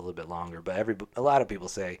lasted a little bit longer. But a lot of people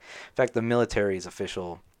say, in fact, the military's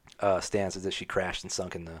official stance is that she crashed and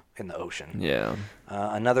sunk in the ocean. Yeah.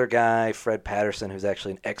 Another guy, Fred Patterson, who's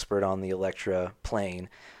actually an expert on the Electra plane,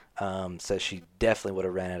 says she definitely would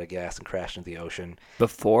have ran out of gas and crashed into the ocean.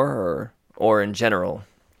 Before or in general?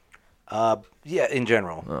 Yeah, in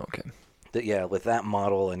general. Oh, okay. With that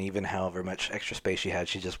model and even however much extra space she had,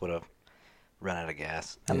 she just would have run out of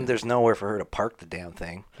gas. I mean, there's nowhere for her to park the damn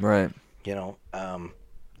thing. Right. You know,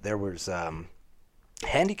 there was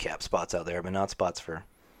handicap spots out there, but not spots for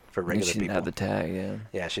regular people. She didn't have the tag, yeah.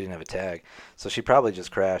 Yeah, she didn't have a tag. So she probably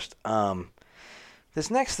just crashed.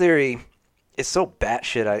 This next theory is so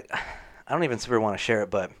batshit, I don't even super want to share it,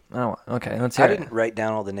 but... Oh, okay, let's hear it. I didn't write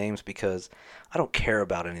down all the names because I don't care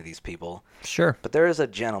about any of these people. Sure. But there is a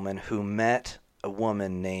gentleman who met a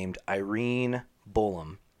woman named Irene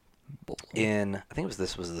Bolam in, I think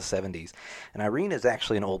this was the 70s. And Irene is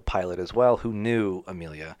actually an old pilot as well who knew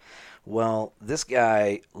Amelia. Well, this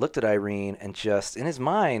guy looked at Irene and just, in his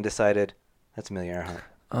mind, decided, that's Amelia Earhart.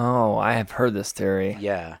 Oh, I have heard this theory.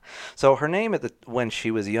 Yeah. So her name when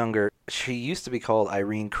she was younger, she used to be called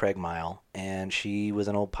Irene Craigmile, and she was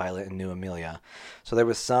an old pilot and knew Amelia. So there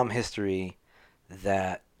was some history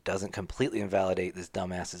that doesn't completely invalidate this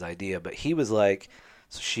dumbass's idea, but he was like,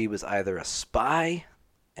 so she was either a spy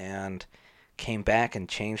and came back and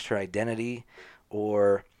changed her identity,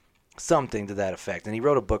 or something to that effect. And he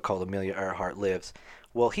wrote a book called Amelia Earhart Lives.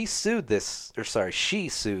 Well, she sued this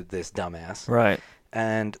dumbass. Right.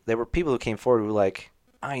 And there were people who came forward who were like,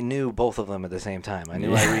 I knew both of them at the same time. I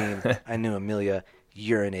knew Irene. I knew Amelia.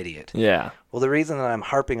 You're an idiot. Yeah. Well, the reason that I'm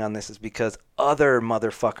harping on this is because other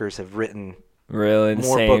motherfuckers have written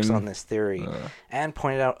more books on this theory and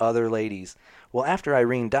pointed out other ladies. Well, after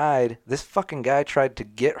Irene died, this fucking guy tried to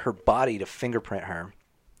get her body to fingerprint her.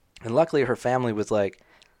 And luckily her family was like,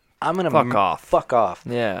 I'm going to fuck off.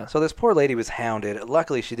 Yeah. So this poor lady was hounded.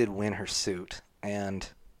 Luckily she did win her suit. And...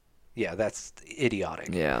 yeah, that's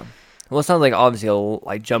idiotic. Yeah. Well, it sounds like obviously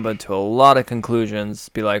like jump into a lot of conclusions.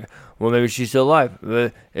 Be like, well, maybe she's still alive.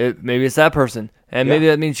 Maybe it's that person, and maybe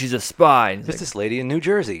that means she's a spy. It's this lady in New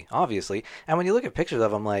Jersey, obviously. And when you look at pictures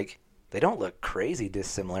of them, like they don't look crazy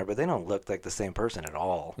dissimilar, but they don't look like the same person at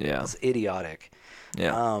all. Yeah, it's idiotic.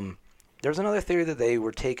 Yeah. There's another theory that they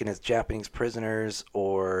were taken as Japanese prisoners,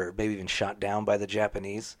 or maybe even shot down by the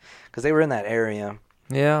Japanese, because they were in that area.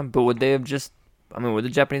 Yeah, but would they have just? I mean, would the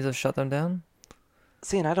Japanese have shut them down?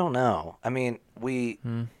 See, and I don't know. I mean,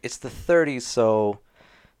 it's the 30s, so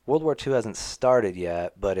World War II hasn't started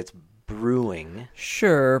yet, but it's brewing.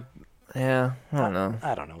 Sure. Yeah, I don't know.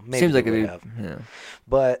 I don't know. Maybe Seems like they would it'd have. be, yeah.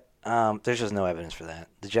 But there's just no evidence for that.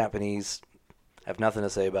 The Japanese have nothing to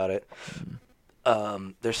say about it.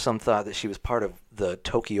 There's some thought that she was part of the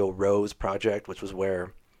Tokyo Rose project, which was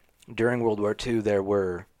where during World War II there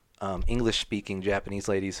were English-speaking Japanese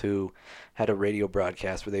ladies who had a radio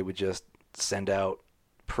broadcast where they would just send out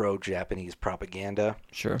pro-Japanese propaganda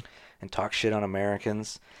Sure. and talk shit on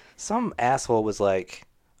Americans. Some asshole was like,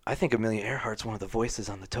 I think Amelia Earhart's one of the voices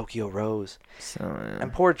on the Tokyo Rose. So, yeah.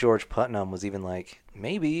 And poor George Putnam was even like,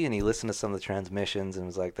 maybe, and he listened to some of the transmissions and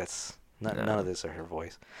was like, none of this are her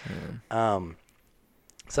voice. Yeah.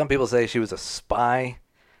 Some people say she was a spy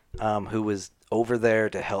who was over there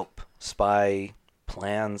to help spy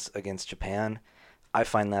plans against Japan. I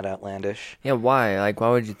find that outlandish. Yeah, why? Like,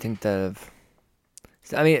 why would you think that of...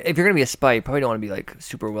 I mean, if you're going to be a spy, you probably don't want to be, like,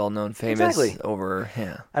 super well-known, famous over...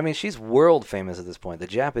 Yeah. I mean, she's world famous at this point. The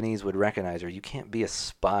Japanese would recognize her. You can't be a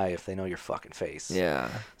spy if they know your fucking face. Yeah.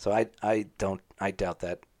 So I doubt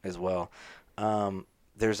that as well.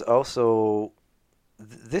 There's also...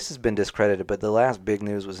 This has been discredited, but the last big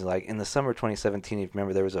news was, like, in the summer of 2017, if you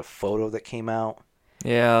remember, there was a photo that came out.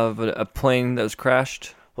 Yeah, but a plane that was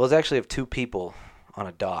crashed? Well, it's actually of two people on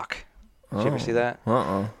a dock. Did you ever see that?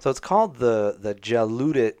 Uh-uh. So it's called the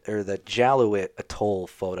Jaluit or the Jaluit Atoll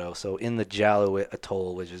photo. So in the Jaluit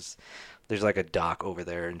Atoll, there's like a dock over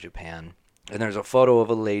there in Japan, and there's a photo of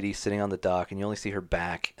a lady sitting on the dock, and you only see her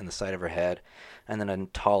back and the side of her head, and then a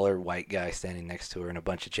taller white guy standing next to her, and a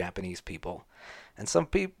bunch of Japanese people. And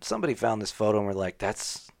somebody found this photo and were like,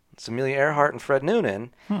 "It's Amelia Earhart and Fred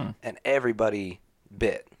Noonan," and everybody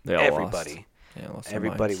bit. They all Everybody. lost. Yeah, lost their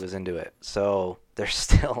Everybody minds. was into it. So there's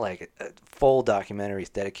still like a full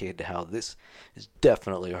documentaries dedicated to how this is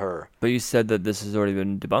definitely her. But you said that this has already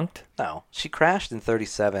been debunked? No, she crashed in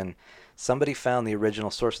 37. Somebody found the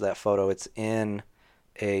original source of that photo. It's in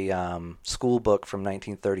a school book from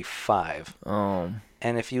 1935. Oh.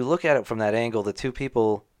 And if you look at it from that angle, the two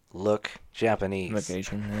people look Japanese. Like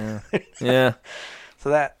Asian, yeah. Yeah.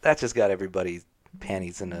 So that just got everybody's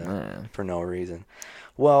panties in Yeah. for no reason.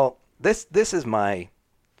 Well, this is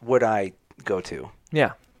what I go to.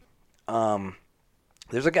 Yeah.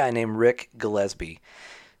 There's a guy named Rick Gillespie,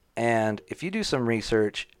 and if you do some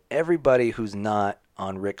research, everybody who's not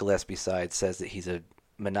on Rick Gillespie's side says that he's a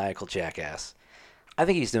maniacal jackass. I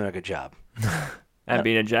think he's doing a good job. And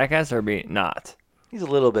being a jackass or being not? He's a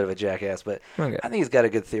little bit of a jackass, but Okay. I think he's got a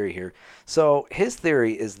good theory here. So his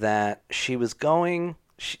theory is that she was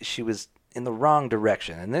in the wrong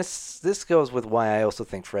direction, and this goes with why I also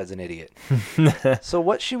think Fred's an idiot. So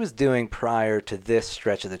what she was doing prior to this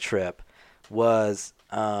stretch of the trip was,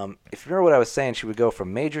 if you remember what I was saying, she would go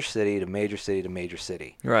from major city to major city to major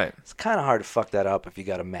city. Right. It's kind of hard to fuck that up if you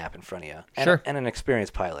got a map in front of you Sure. and an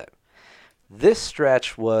experienced pilot. This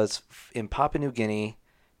stretch was in Papua New Guinea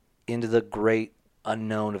into the great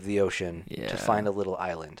unknown of the ocean Yeah. to find a little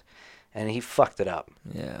island, and he fucked it up.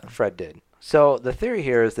 Yeah. Fred did. So the theory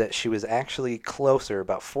here is that she was actually closer,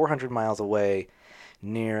 about 400 miles away,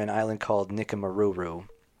 near an island called Nikamaroro,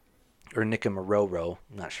 or Nikamaroro.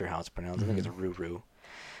 I'm not sure how it's pronounced. I think it's Ruru.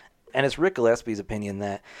 And it's Rick Gillespie's opinion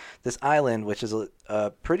that this island, which is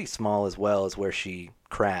pretty small as well, is where she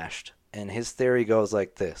crashed. And his theory goes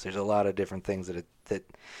like this. There's a lot of different things that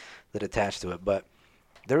attach to it, but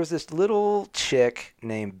there was this little chick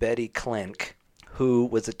named Betty Klink who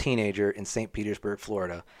was a teenager in St. Petersburg,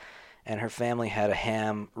 Florida, and her family had a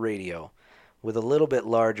ham radio with a little bit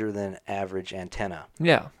larger than average antenna.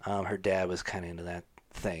 Yeah. Her dad was kind of into that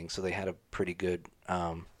thing, so they had a pretty good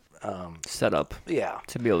Set up yeah.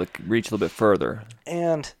 to be able to reach a little bit further.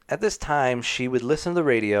 And at this time, she would listen to the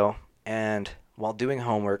radio, and while doing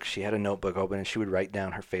homework, she had a notebook open, and she would write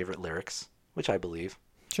down her favorite lyrics, which I believe.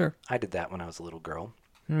 Sure. I did that when I was a little girl.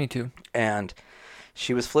 Me too. And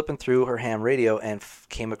she was flipping through her ham radio and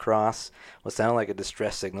came across what sounded like a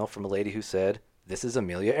distress signal from a lady who said, "This is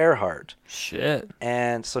Amelia Earhart." Shit.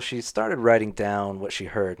 And so she started writing down what she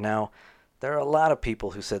heard. Now, there are a lot of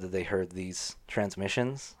people who said that they heard these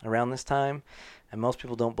transmissions around this time, and most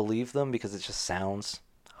people don't believe them because it just sounds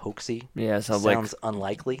hoaxy. Yeah, it sounds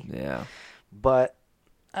unlikely. Yeah. But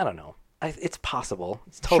I don't know. It's possible.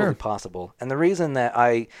 It's totally Sure. possible. And the reason that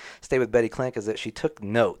I stay with Betty Klink is that she took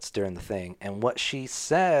notes during the thing, and what she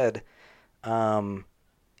said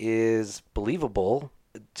is believable,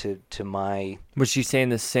 to my. Was she saying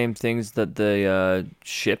the same things that the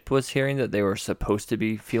ship was hearing that they were supposed to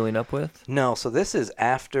be fueling up with? No, so this is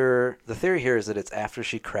after. The theory here is that it's after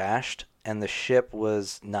she crashed and the ship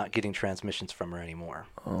was not getting transmissions from her anymore.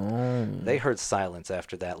 Oh. They heard silence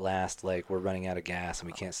after that last, like, we're running out of gas and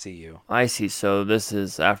we can't see you. I see. So this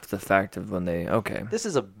is after the fact of when they. Okay. This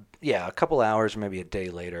is a couple hours, maybe a day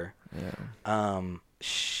later. Yeah.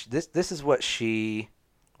 This is what she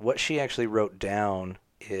actually wrote down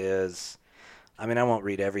is, I mean, I won't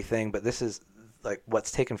read everything, but this is like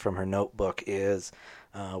what's taken from her notebook is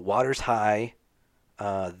water's high.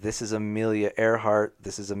 This is Amelia Earhart.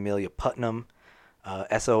 This is Amelia Putnam.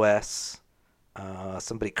 SOS.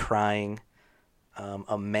 Somebody crying.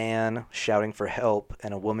 A man shouting for help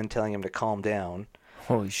and a woman telling him to calm down.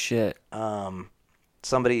 Holy shit.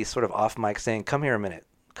 Somebody sort of off mic saying, come here a minute.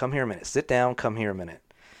 Come here a minute. Sit down. Come here a minute.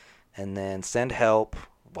 And then send help.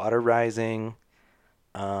 Water rising.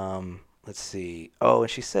 Let's see. Oh, and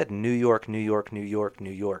she said New York, New York, New York,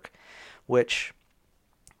 New York, which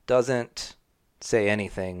doesn't say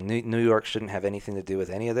anything. New York shouldn't have anything to do with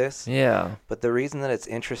any of this. Yeah. But the reason that it's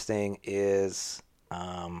interesting is,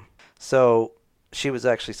 so she was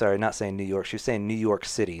actually, not saying New York. She was saying New York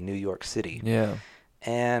City, New York City. Yeah.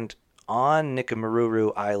 And on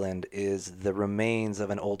Nikamaruru Island is the remains of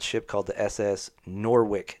an old ship called the SS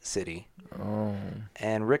Norwich City. Oh.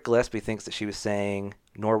 And Rick Gillespie thinks that she was saying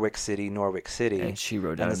Norwich City, Norwich City. And she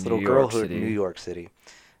wrote down and this New little York girlhood, City. New York City.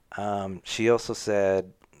 She also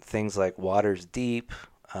said things like water's deep.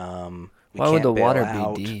 Why would the water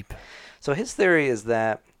be deep? So his theory is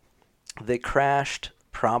that they crashed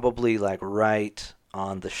probably like right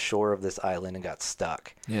on the shore of this island and got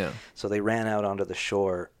stuck. Yeah. So they ran out onto the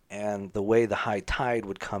shore, and the way the high tide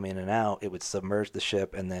would come in and out, it would submerge the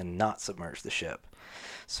ship and then not submerge the ship.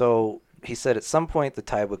 So he said at some point the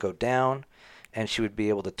tide would go down, and she would be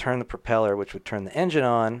able to turn the propeller, which would turn the engine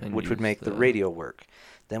on, And which would make the radio work.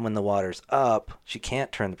 Then when the water's up, she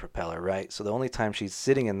can't turn the propeller, right? So the only time she's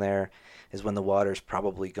sitting in there is when the water's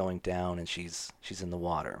probably going down and she's in the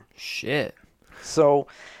water. Shit. So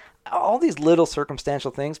all these little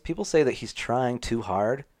circumstantial things, people say that he's trying too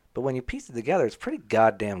hard, but when you piece it together, it's pretty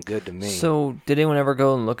goddamn good to me. So did anyone ever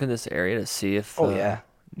go and look in this area to see if they Yeah.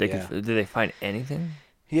 could, did they find anything?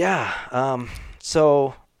 Yeah.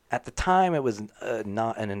 So at the time, it was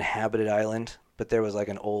not an inhabited island, but there was like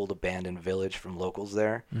an old abandoned village from locals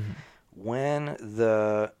there. Mm-hmm. When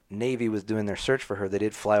the Navy was doing their search for her, they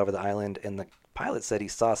did fly over the island, and the pilot said he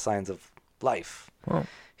saw signs of life. Oh.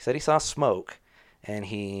 He said he saw smoke, and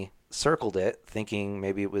he circled it, thinking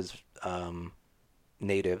maybe it was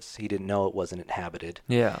natives. He didn't know it wasn't inhabited.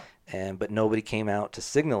 Yeah. But nobody came out to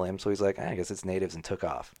signal him, so he's like, I guess it's natives, and took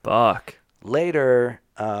off. Fuck. Later,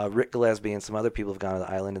 Rick Gillespie and some other people have gone to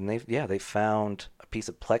the island, and they found a piece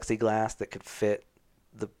of plexiglass that could fit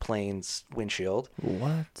the plane's windshield.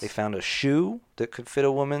 What? They found a shoe that could fit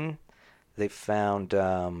a woman. They found.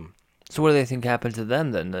 So what do they think happened to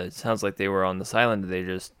them then? It sounds like they were on this island. Did they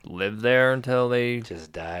just live there until they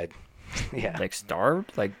just died. Yeah. like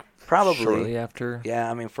starved? Like probably shortly after?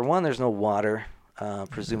 Yeah, I mean, for one, there's no water,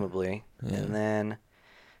 presumably, Yeah. and then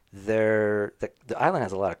the island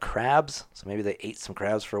has a lot of crabs, so maybe they ate some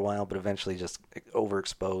crabs for a while, but eventually just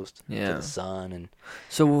overexposed to the sun. And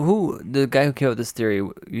so the guy who came up with this theory,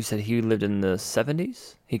 you said he lived in the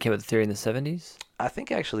 70s? He came up with the theory in the 70s? I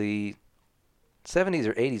think actually 70s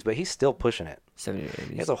or 80s, but he's still pushing it. 70s or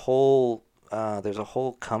 80s. He has a whole there's a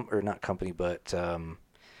whole not company, but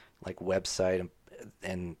like website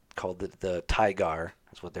and called the Tigar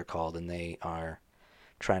is what they're called, and they are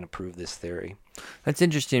trying to prove this theory. That's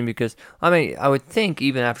interesting because, I mean, I would think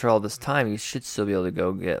even after all this time, you should still be able to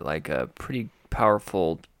go get like a pretty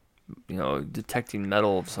powerful, detecting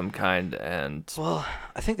metal of some kind. And well,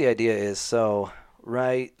 I think the idea is, so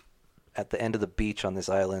right at the end of the beach on this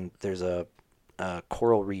island, there's a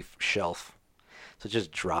coral reef shelf. So it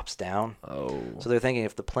just drops down. Oh. So they're thinking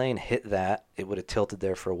if the plane hit that, it would have tilted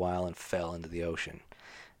there for a while and fell into the ocean.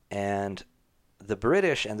 And the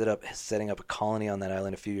British ended up setting up a colony on that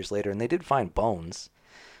island a few years later, and they did find bones,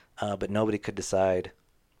 but nobody could decide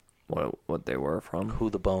what they were from, who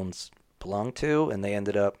the bones belonged to, and they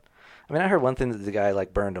ended up. I mean, I heard one thing that the guy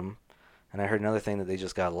burned them, and I heard another thing that they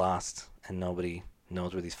just got lost, and nobody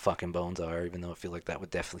knows where these fucking bones are, even though I feel like that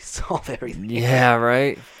would definitely solve everything. Yeah,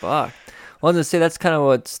 right. Fuck. Well, I was gonna say that's kind of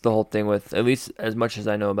what's the whole thing with, at least as much as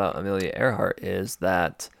I know about Amelia Earhart, is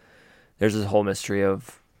that there's this whole mystery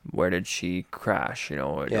of where did she crash,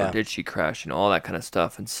 or did she crash, all that kind of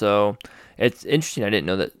stuff. And so it's interesting. I didn't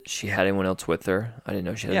know that she had anyone else with her. I didn't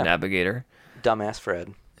know she had a navigator. Dumbass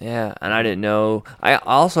Fred. Yeah, and I didn't know. I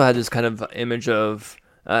also had this kind of image of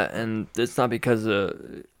And it's not because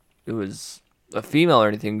it was a female or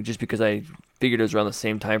anything, just because I figured it was around the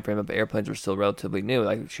same time frame of airplanes were still relatively new.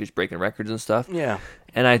 Like she was breaking records and stuff. Yeah.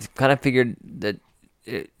 And I kind of figured that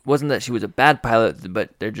it wasn't that she was a bad pilot, but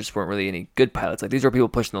there just weren't really any good pilots. Like these were people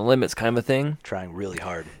pushing the limits, kind of a thing. Trying really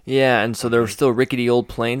hard. Yeah, and so there were still rickety old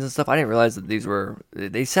planes and stuff. I didn't realize that these were.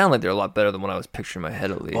 They sound like they're a lot better than what I was picturing in my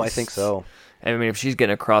head, at least. Oh, I think so. I mean, if she's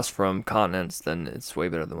getting across from continents, then it's way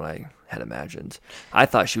better than what I had imagined. I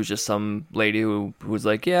thought she was just some lady who was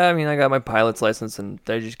like, yeah, I mean, I got my pilot's license, and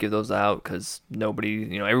they just give those out because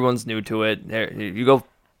nobody, everyone's new to it. You go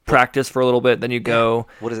practice for a little bit, then you go.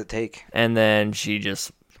 What does it take? And then she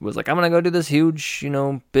just was like, I'm going to go do this huge,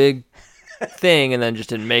 big thing, and then just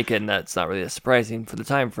didn't make it, and that's not really surprising for the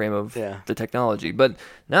time frame of the technology. But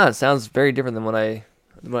no, it sounds very different than what I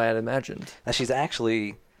had imagined. Now, she's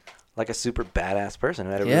actually like a super badass person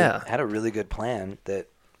who had a really good plan that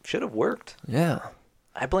should have worked. Yeah.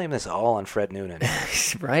 I blame this all on Fred Noonan.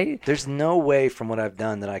 Right? There's no way from what I've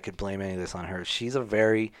done that I could blame any of this on her. She's a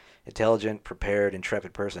very intelligent, prepared,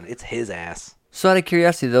 intrepid person. It's his ass. So out of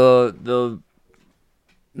curiosity, the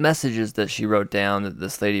messages that she wrote down, that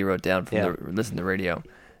this lady wrote down from listening to the radio,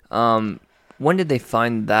 when did they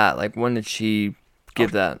find that? Like, when did she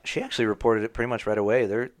give that? She actually reported it pretty much right away.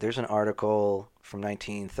 There's an article from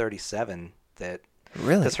 1937 that...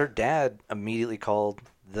 Really? Because her dad immediately called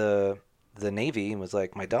the Navy and was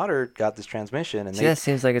like, my daughter got this transmission. And it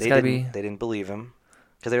seems like it's got to be... They didn't believe him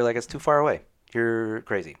because they were like, it's too far away. You're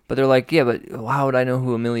crazy. But they're like, yeah, but how would I know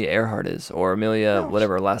who Amelia Earhart is? Or Amelia,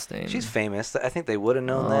 whatever her last name. She's famous. I think they would have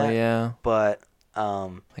known that. Oh, yeah. But...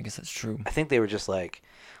 I guess that's true. I think they were just like,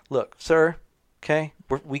 look, sir, okay,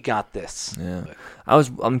 we got this. Yeah.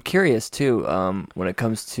 I'm curious, too, when it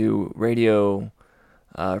comes to radio...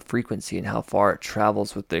 frequency and how far it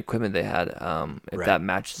travels with the equipment they had, if that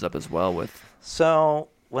matches up as well with... So,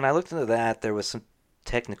 when I looked into that, there was some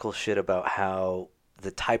technical shit about how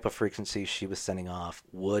the type of frequency she was sending off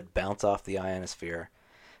would bounce off the ionosphere,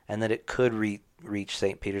 and that it could reach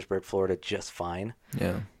St. Petersburg, Florida just fine.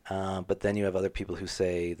 Yeah. But then you have other people who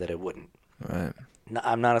say that it wouldn't. Right.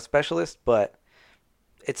 I'm not a specialist, but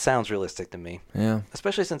it sounds realistic to me. Yeah.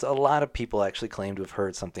 Especially since a lot of people actually claim to have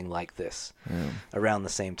heard something like this around the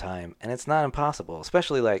same time. And it's not impossible,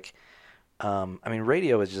 especially like,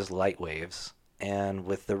 radio is just light waves. And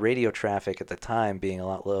with the radio traffic at the time being a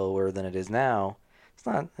lot lower than it is now,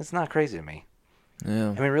 it's not crazy to me. Yeah.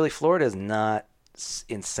 I mean, really, Florida is not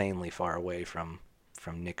insanely far away from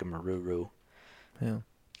Nickamaruru. Yeah.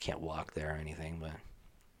 Can't walk there or anything, but...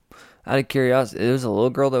 Out of curiosity, it was a little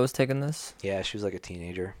girl that was taking this? Yeah, she was like a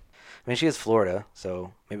teenager. I mean, she is Florida,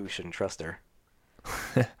 so maybe we shouldn't trust her.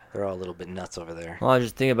 They're all a little bit nuts over there. Well, I was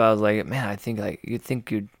just thinking about it, I was like, man, I think you'd think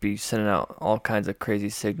you'd be sending out all kinds of crazy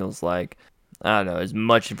signals, like, I don't know, as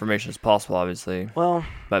much information as possible, obviously. Well...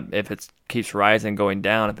 But if it keeps rising, going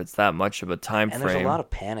down, if it's that much of a time frame... And there's a lot of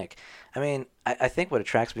panic. I mean, I think what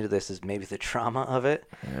attracts me to this is maybe the trauma of it.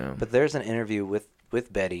 Yeah. But there's an interview with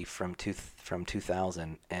Betty from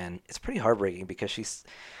 2000, and it's pretty heartbreaking because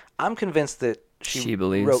I'm convinced that she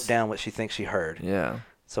wrote down what she thinks she heard. Yeah.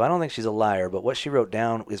 So I don't think she's a liar, but what she wrote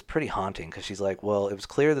down is pretty haunting because she's like, well, it was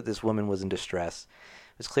clear that this woman was in distress.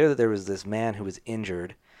 It was clear that there was this man who was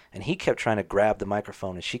injured, and he kept trying to grab the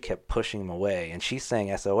microphone, and she kept pushing him away. And she's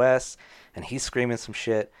saying SOS, and he's screaming some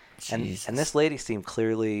shit. And this lady seemed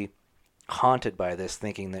clearly haunted by this,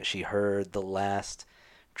 thinking that she heard the last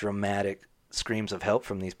dramatic screams of help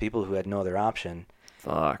from these people who had no other option.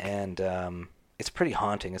 Fuck. And it's pretty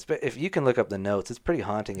haunting. If you can look up the notes, it's pretty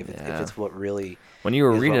haunting if it's what really... When you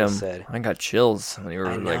were reading them, I got chills when you were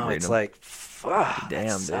reading them. It's like, fuck, damn,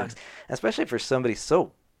 that sucks. Dude. Especially for somebody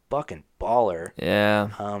so fucking baller. Yeah.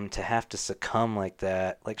 To have to succumb like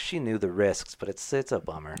that. Like, she knew the risks, but it's a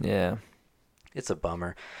bummer. Yeah. It's a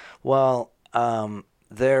bummer. Well,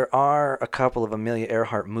 there are a couple of Amelia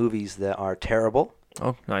Earhart movies that are terrible.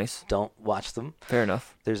 Oh, nice. Don't watch them. Fair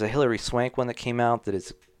enough. There's a Hilary Swank one that came out that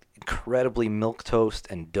is incredibly milquetoast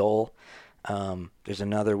and dull. There's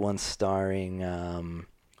another one starring,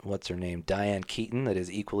 what's her name, Diane Keaton, that is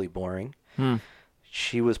equally boring.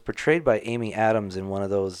 She was portrayed by Amy Adams in one of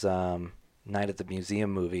those Night at the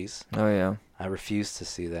Museum movies. Oh, yeah. I refuse to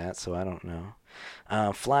see that, so I don't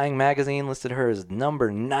know. Flying Magazine listed her as number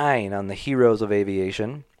 9 on the Heroes of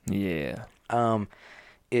Aviation. Yeah.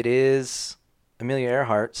 It is Amelia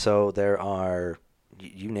Earhart, so there are,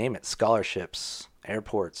 you name it, scholarships,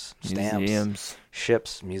 airports, stamps, museums,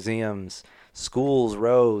 ships, museums, schools,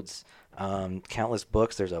 roads, countless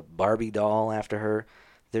books. There's a Barbie doll after her.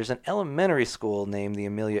 There's an elementary school named the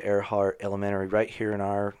Amelia Earhart Elementary right here in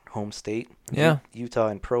our home state, yeah, Utah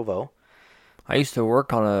in Provo. I used to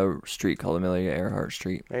work on a street called Amelia Earhart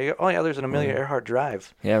Street. There you go. Oh yeah, there's an Amelia Earhart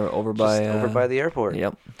Drive. Yeah, over by the airport.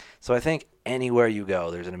 Yep. So I think anywhere you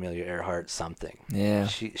go, there's an Amelia Earhart something. Yeah.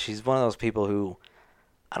 She's one of those people who,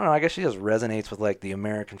 I don't know. I guess she just resonates with like the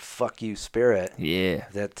American fuck you spirit. Yeah.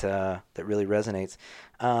 That really resonates.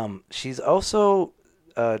 She's also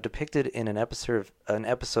depicted in an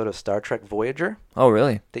episode of Star Trek Voyager. Oh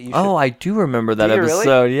really? I do remember that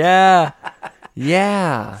episode. Really? Yeah.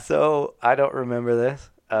 Yeah. So I don't remember this.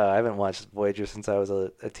 I haven't watched Voyager since I was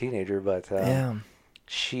a teenager, but her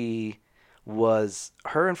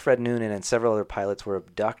and Fred Noonan and several other pilots were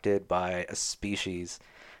abducted by a species.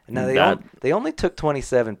 And now they only took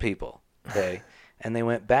 27 people, okay? And they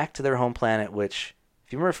went back to their home planet, which,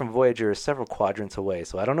 if you remember from Voyager, is several quadrants away.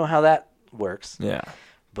 So I don't know how that works. Yeah.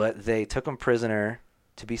 But they took them prisoner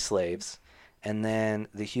to be slaves. And then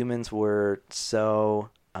the humans were so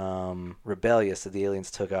rebellious that the aliens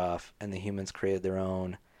took off, and the humans created their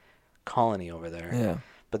own colony over there. Yeah.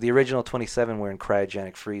 But the original 27 were in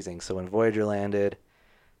cryogenic freezing. So when Voyager landed,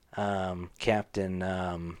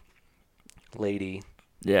 Captain Lady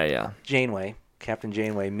Captain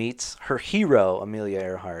Janeway meets her hero Amelia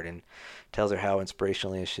Earhart and tells her how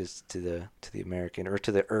inspirational she is to the American or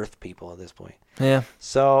to the Earth people at this point. Yeah.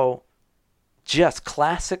 So just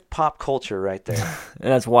classic pop culture right there.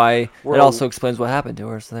 And that's why it also explains what happened to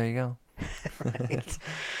her. So there you go. Right.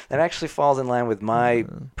 That actually falls in line with my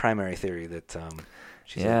primary theory that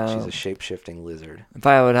she's a shape-shifting lizard. If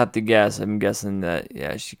I would have to guess, I'm guessing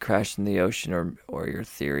that she crashed in the ocean, or your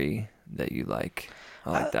theory that you like.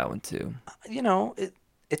 I like that one too.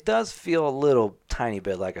 It does feel a little tiny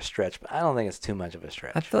bit like a stretch, but I don't think it's too much of a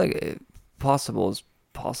stretch. I feel like possible is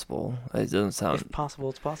possible. It doesn't sound. If possible,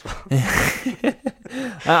 it's possible.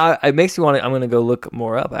 It makes me want to. I'm going to go look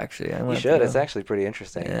more up. Actually, you should. It's actually pretty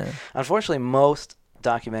interesting. Yeah. Unfortunately, most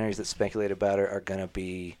documentaries that speculate about it are going to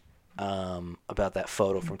be about that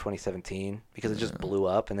photo from 2017 because it just blew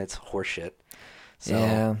up and it's horseshit. So,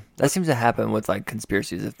 yeah, that seems to happen with like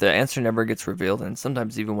conspiracies. If the answer never gets revealed, and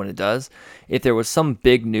sometimes even when it does, if there was some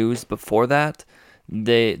big news before that,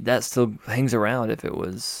 that still hangs around. If it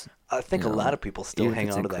was, I think a lot of people still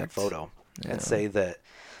hang on to that photo and say that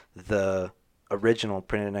the original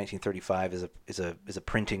printed in 1935 is a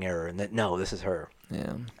printing error, and that no, this is her.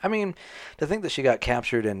 Yeah, I mean, to think that she got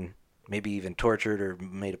captured and maybe even tortured or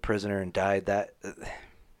made a prisoner and died, that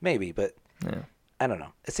maybe, but I don't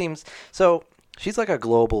know. It seems so. She's like a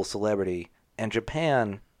global celebrity, and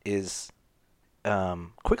Japan is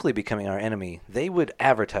quickly becoming our enemy. They would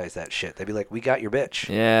advertise that shit. They'd be like, "We got your bitch."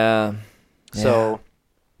 Yeah. So,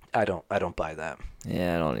 I don't buy that.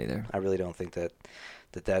 Yeah, I don't either. I really don't think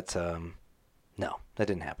that's no, that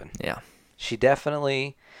didn't happen. Yeah. She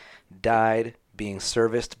definitely died being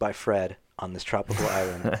serviced by Fred on this tropical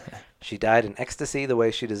island. She died in ecstasy the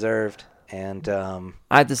way she deserved. And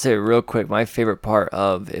I have to say real quick, my favorite part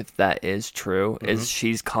of if that is true is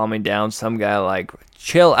she's calming down some guy like,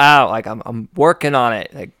 chill out, like I'm working on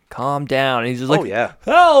it, like calm down. And he's just like,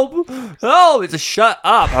 help. It's a shut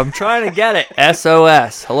up. I'm trying to get it.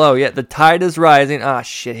 SOS. Hello. Yeah, the tide is rising. Ah,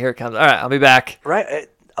 shit, here it comes. All right, I'll be back. Right.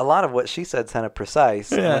 A lot of what she said sounded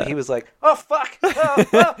precise. Yeah. He was like, oh, fuck.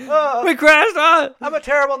 Oh. We crashed on. I'm a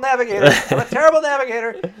terrible navigator.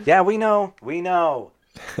 Yeah, we know.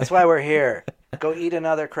 That's why we're here. Go eat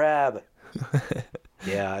another crab.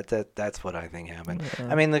 Yeah, that's what I think happened.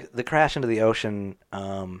 I mean, the crash into the ocean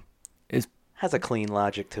has a clean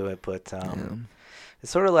logic to it, but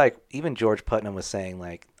it's sort of like even George Putnam was saying,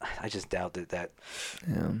 like, I just doubt that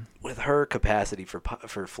with her capacity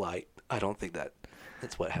for flight, I don't think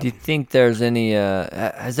that's what happened. Do you think there's any?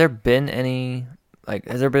 Has there been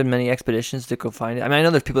many expeditions to go find it? I mean, I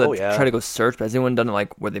know there's people that try to go search, but has anyone done it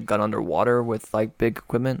like where they've gone underwater with like big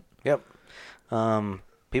equipment? Yep.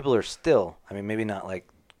 People are still, I mean, maybe not like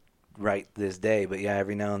right this day, but yeah,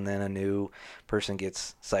 every now and then a new person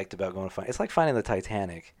gets psyched about going to find. It's like finding the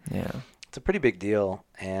Titanic. Yeah. It's a pretty big deal,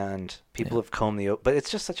 and people have combed but it's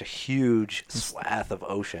just such a huge swath of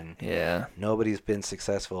ocean. Yeah. Nobody's been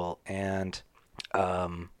successful, and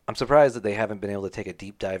I'm surprised that they haven't been able to take a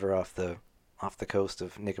deep diver off the coast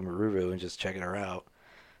of Nicaragua and just checking her out.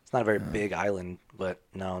 It's not a very big island, but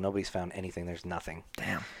no, nobody's found anything. There's nothing.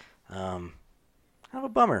 Damn. Kind of a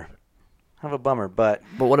bummer. But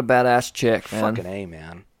what a badass chick, man. Fucking A,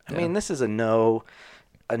 man. I mean, this is a no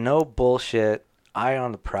bullshit, eye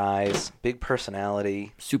on the prize, big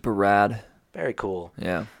personality. Super rad. Very cool.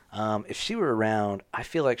 Yeah. If she were around, I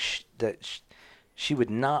feel like she would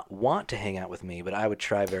not want to hang out with me, but I would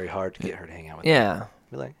try very hard to get her to hang out with me. Yeah.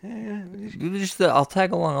 Be like, I'll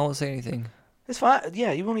tag along. I won't say anything. It's fine.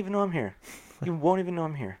 Yeah, you won't even know I'm here. Yeah.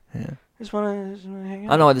 Just wanna hang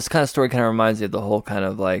out. I don't know. This kind of story kind of reminds me of the whole kind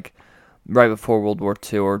of like right before World War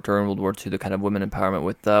II or during World War II, the kind of women empowerment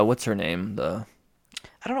with what's her name?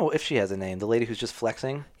 I don't know if she has a name. The lady who's just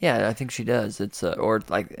flexing. Yeah, I think she does. It's or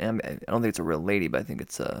like I don't think it's a real lady, but I think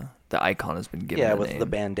it's the icon has been given. Yeah, a with name. the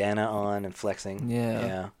bandana on and flexing.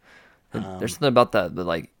 Yeah. Yeah. There's something about that,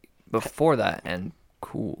 like before that and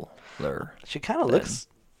cooler. She kind of looks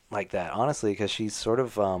like that, honestly, because she's sort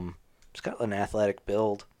of she's got an athletic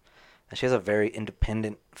build, and she has a very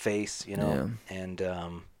independent face, you know. Yeah.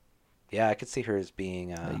 And yeah, I could see her as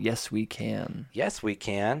being. Yes, we can. Yes, we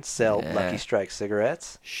can sell Yeah. Lucky Strike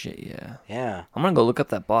cigarettes. Shit, yeah. Yeah, I'm gonna go look up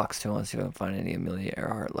that box too. I want to see if I can find any Amelia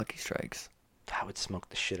Earhart Lucky Strikes. I would smoke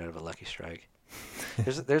the shit out of a Lucky Strike.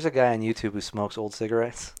 There's a guy on YouTube who smokes old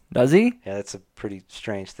cigarettes. Does he? Yeah, that's a pretty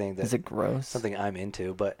strange thing. Is it gross? Something I'm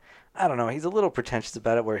into, but I don't know. He's a little pretentious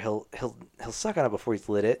about it, where he'll suck on it before he's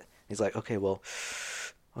lit it. He's like, okay,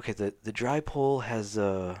 the dry pole has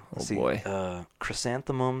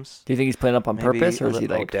chrysanthemums. Do you think he's playing up on Maybe purpose, or is he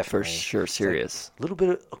oh, like for definitely. sure serious? A little bit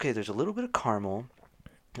of, there's a little bit of caramel,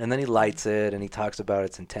 and then he lights it and he talks about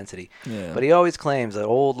its intensity. Yeah. But he always claims that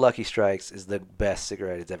old Lucky Strikes is the best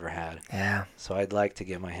cigarette he's ever had. Yeah. So I'd like to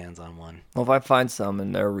get my hands on one. Well, if I find some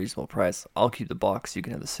and they're a reasonable price, I'll keep the box. You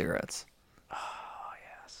can have the cigarettes. Oh,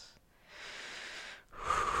 yes.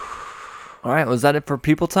 All right. Was that it for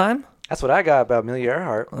people time? That's what I got about Amelia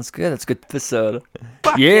Earhart. That's good. That's a good episode.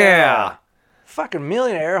 Fuck Yeah. Fucking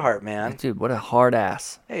Amelia Earhart, man. Dude, what a hard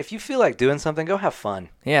ass. Hey, if you feel like doing something, go have fun.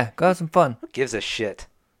 Yeah. Go have some fun. Who gives a shit?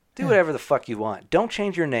 Do whatever the fuck you want. Don't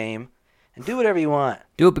change your name, and do whatever you want.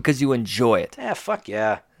 Do it because you enjoy it. Yeah, fuck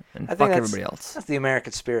yeah. And I think fuck that's- everybody else. That's the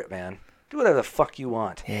American spirit, man. Do whatever the fuck you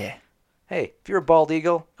want. Yeah. Hey, if you're a bald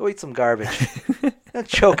eagle, go eat some garbage. Don't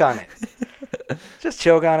choke on it. Just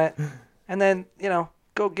choke on it. And then,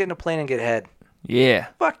 go get in a plane and get head. Yeah.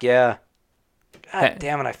 Fuck yeah. God Hey.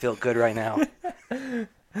 damn it, I feel good right now.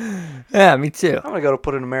 Yeah, me too. I'm going to go to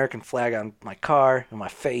put an American flag on my car, and my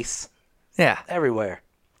face, Yeah. everywhere.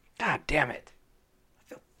 God damn it. I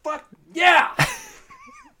feel fuck yeah.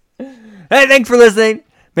 Hey, thanks for listening.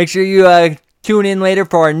 Make sure you tune in later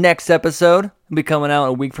for our next episode. It'll be coming out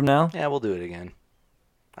a week from now. Yeah, we'll do it again.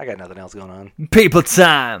 I got nothing else going on. People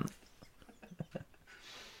time.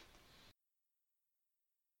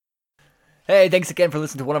 Hey, thanks again for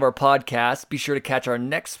listening to one of our podcasts. Be sure to catch our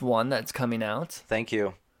next one that's coming out. Thank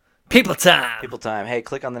you. People time. People time. Hey,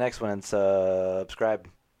 click on the next one and subscribe.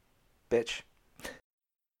 Bitch.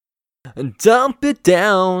 And dump it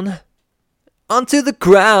down onto the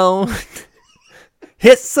ground.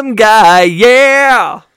 Hit some guy, yeah!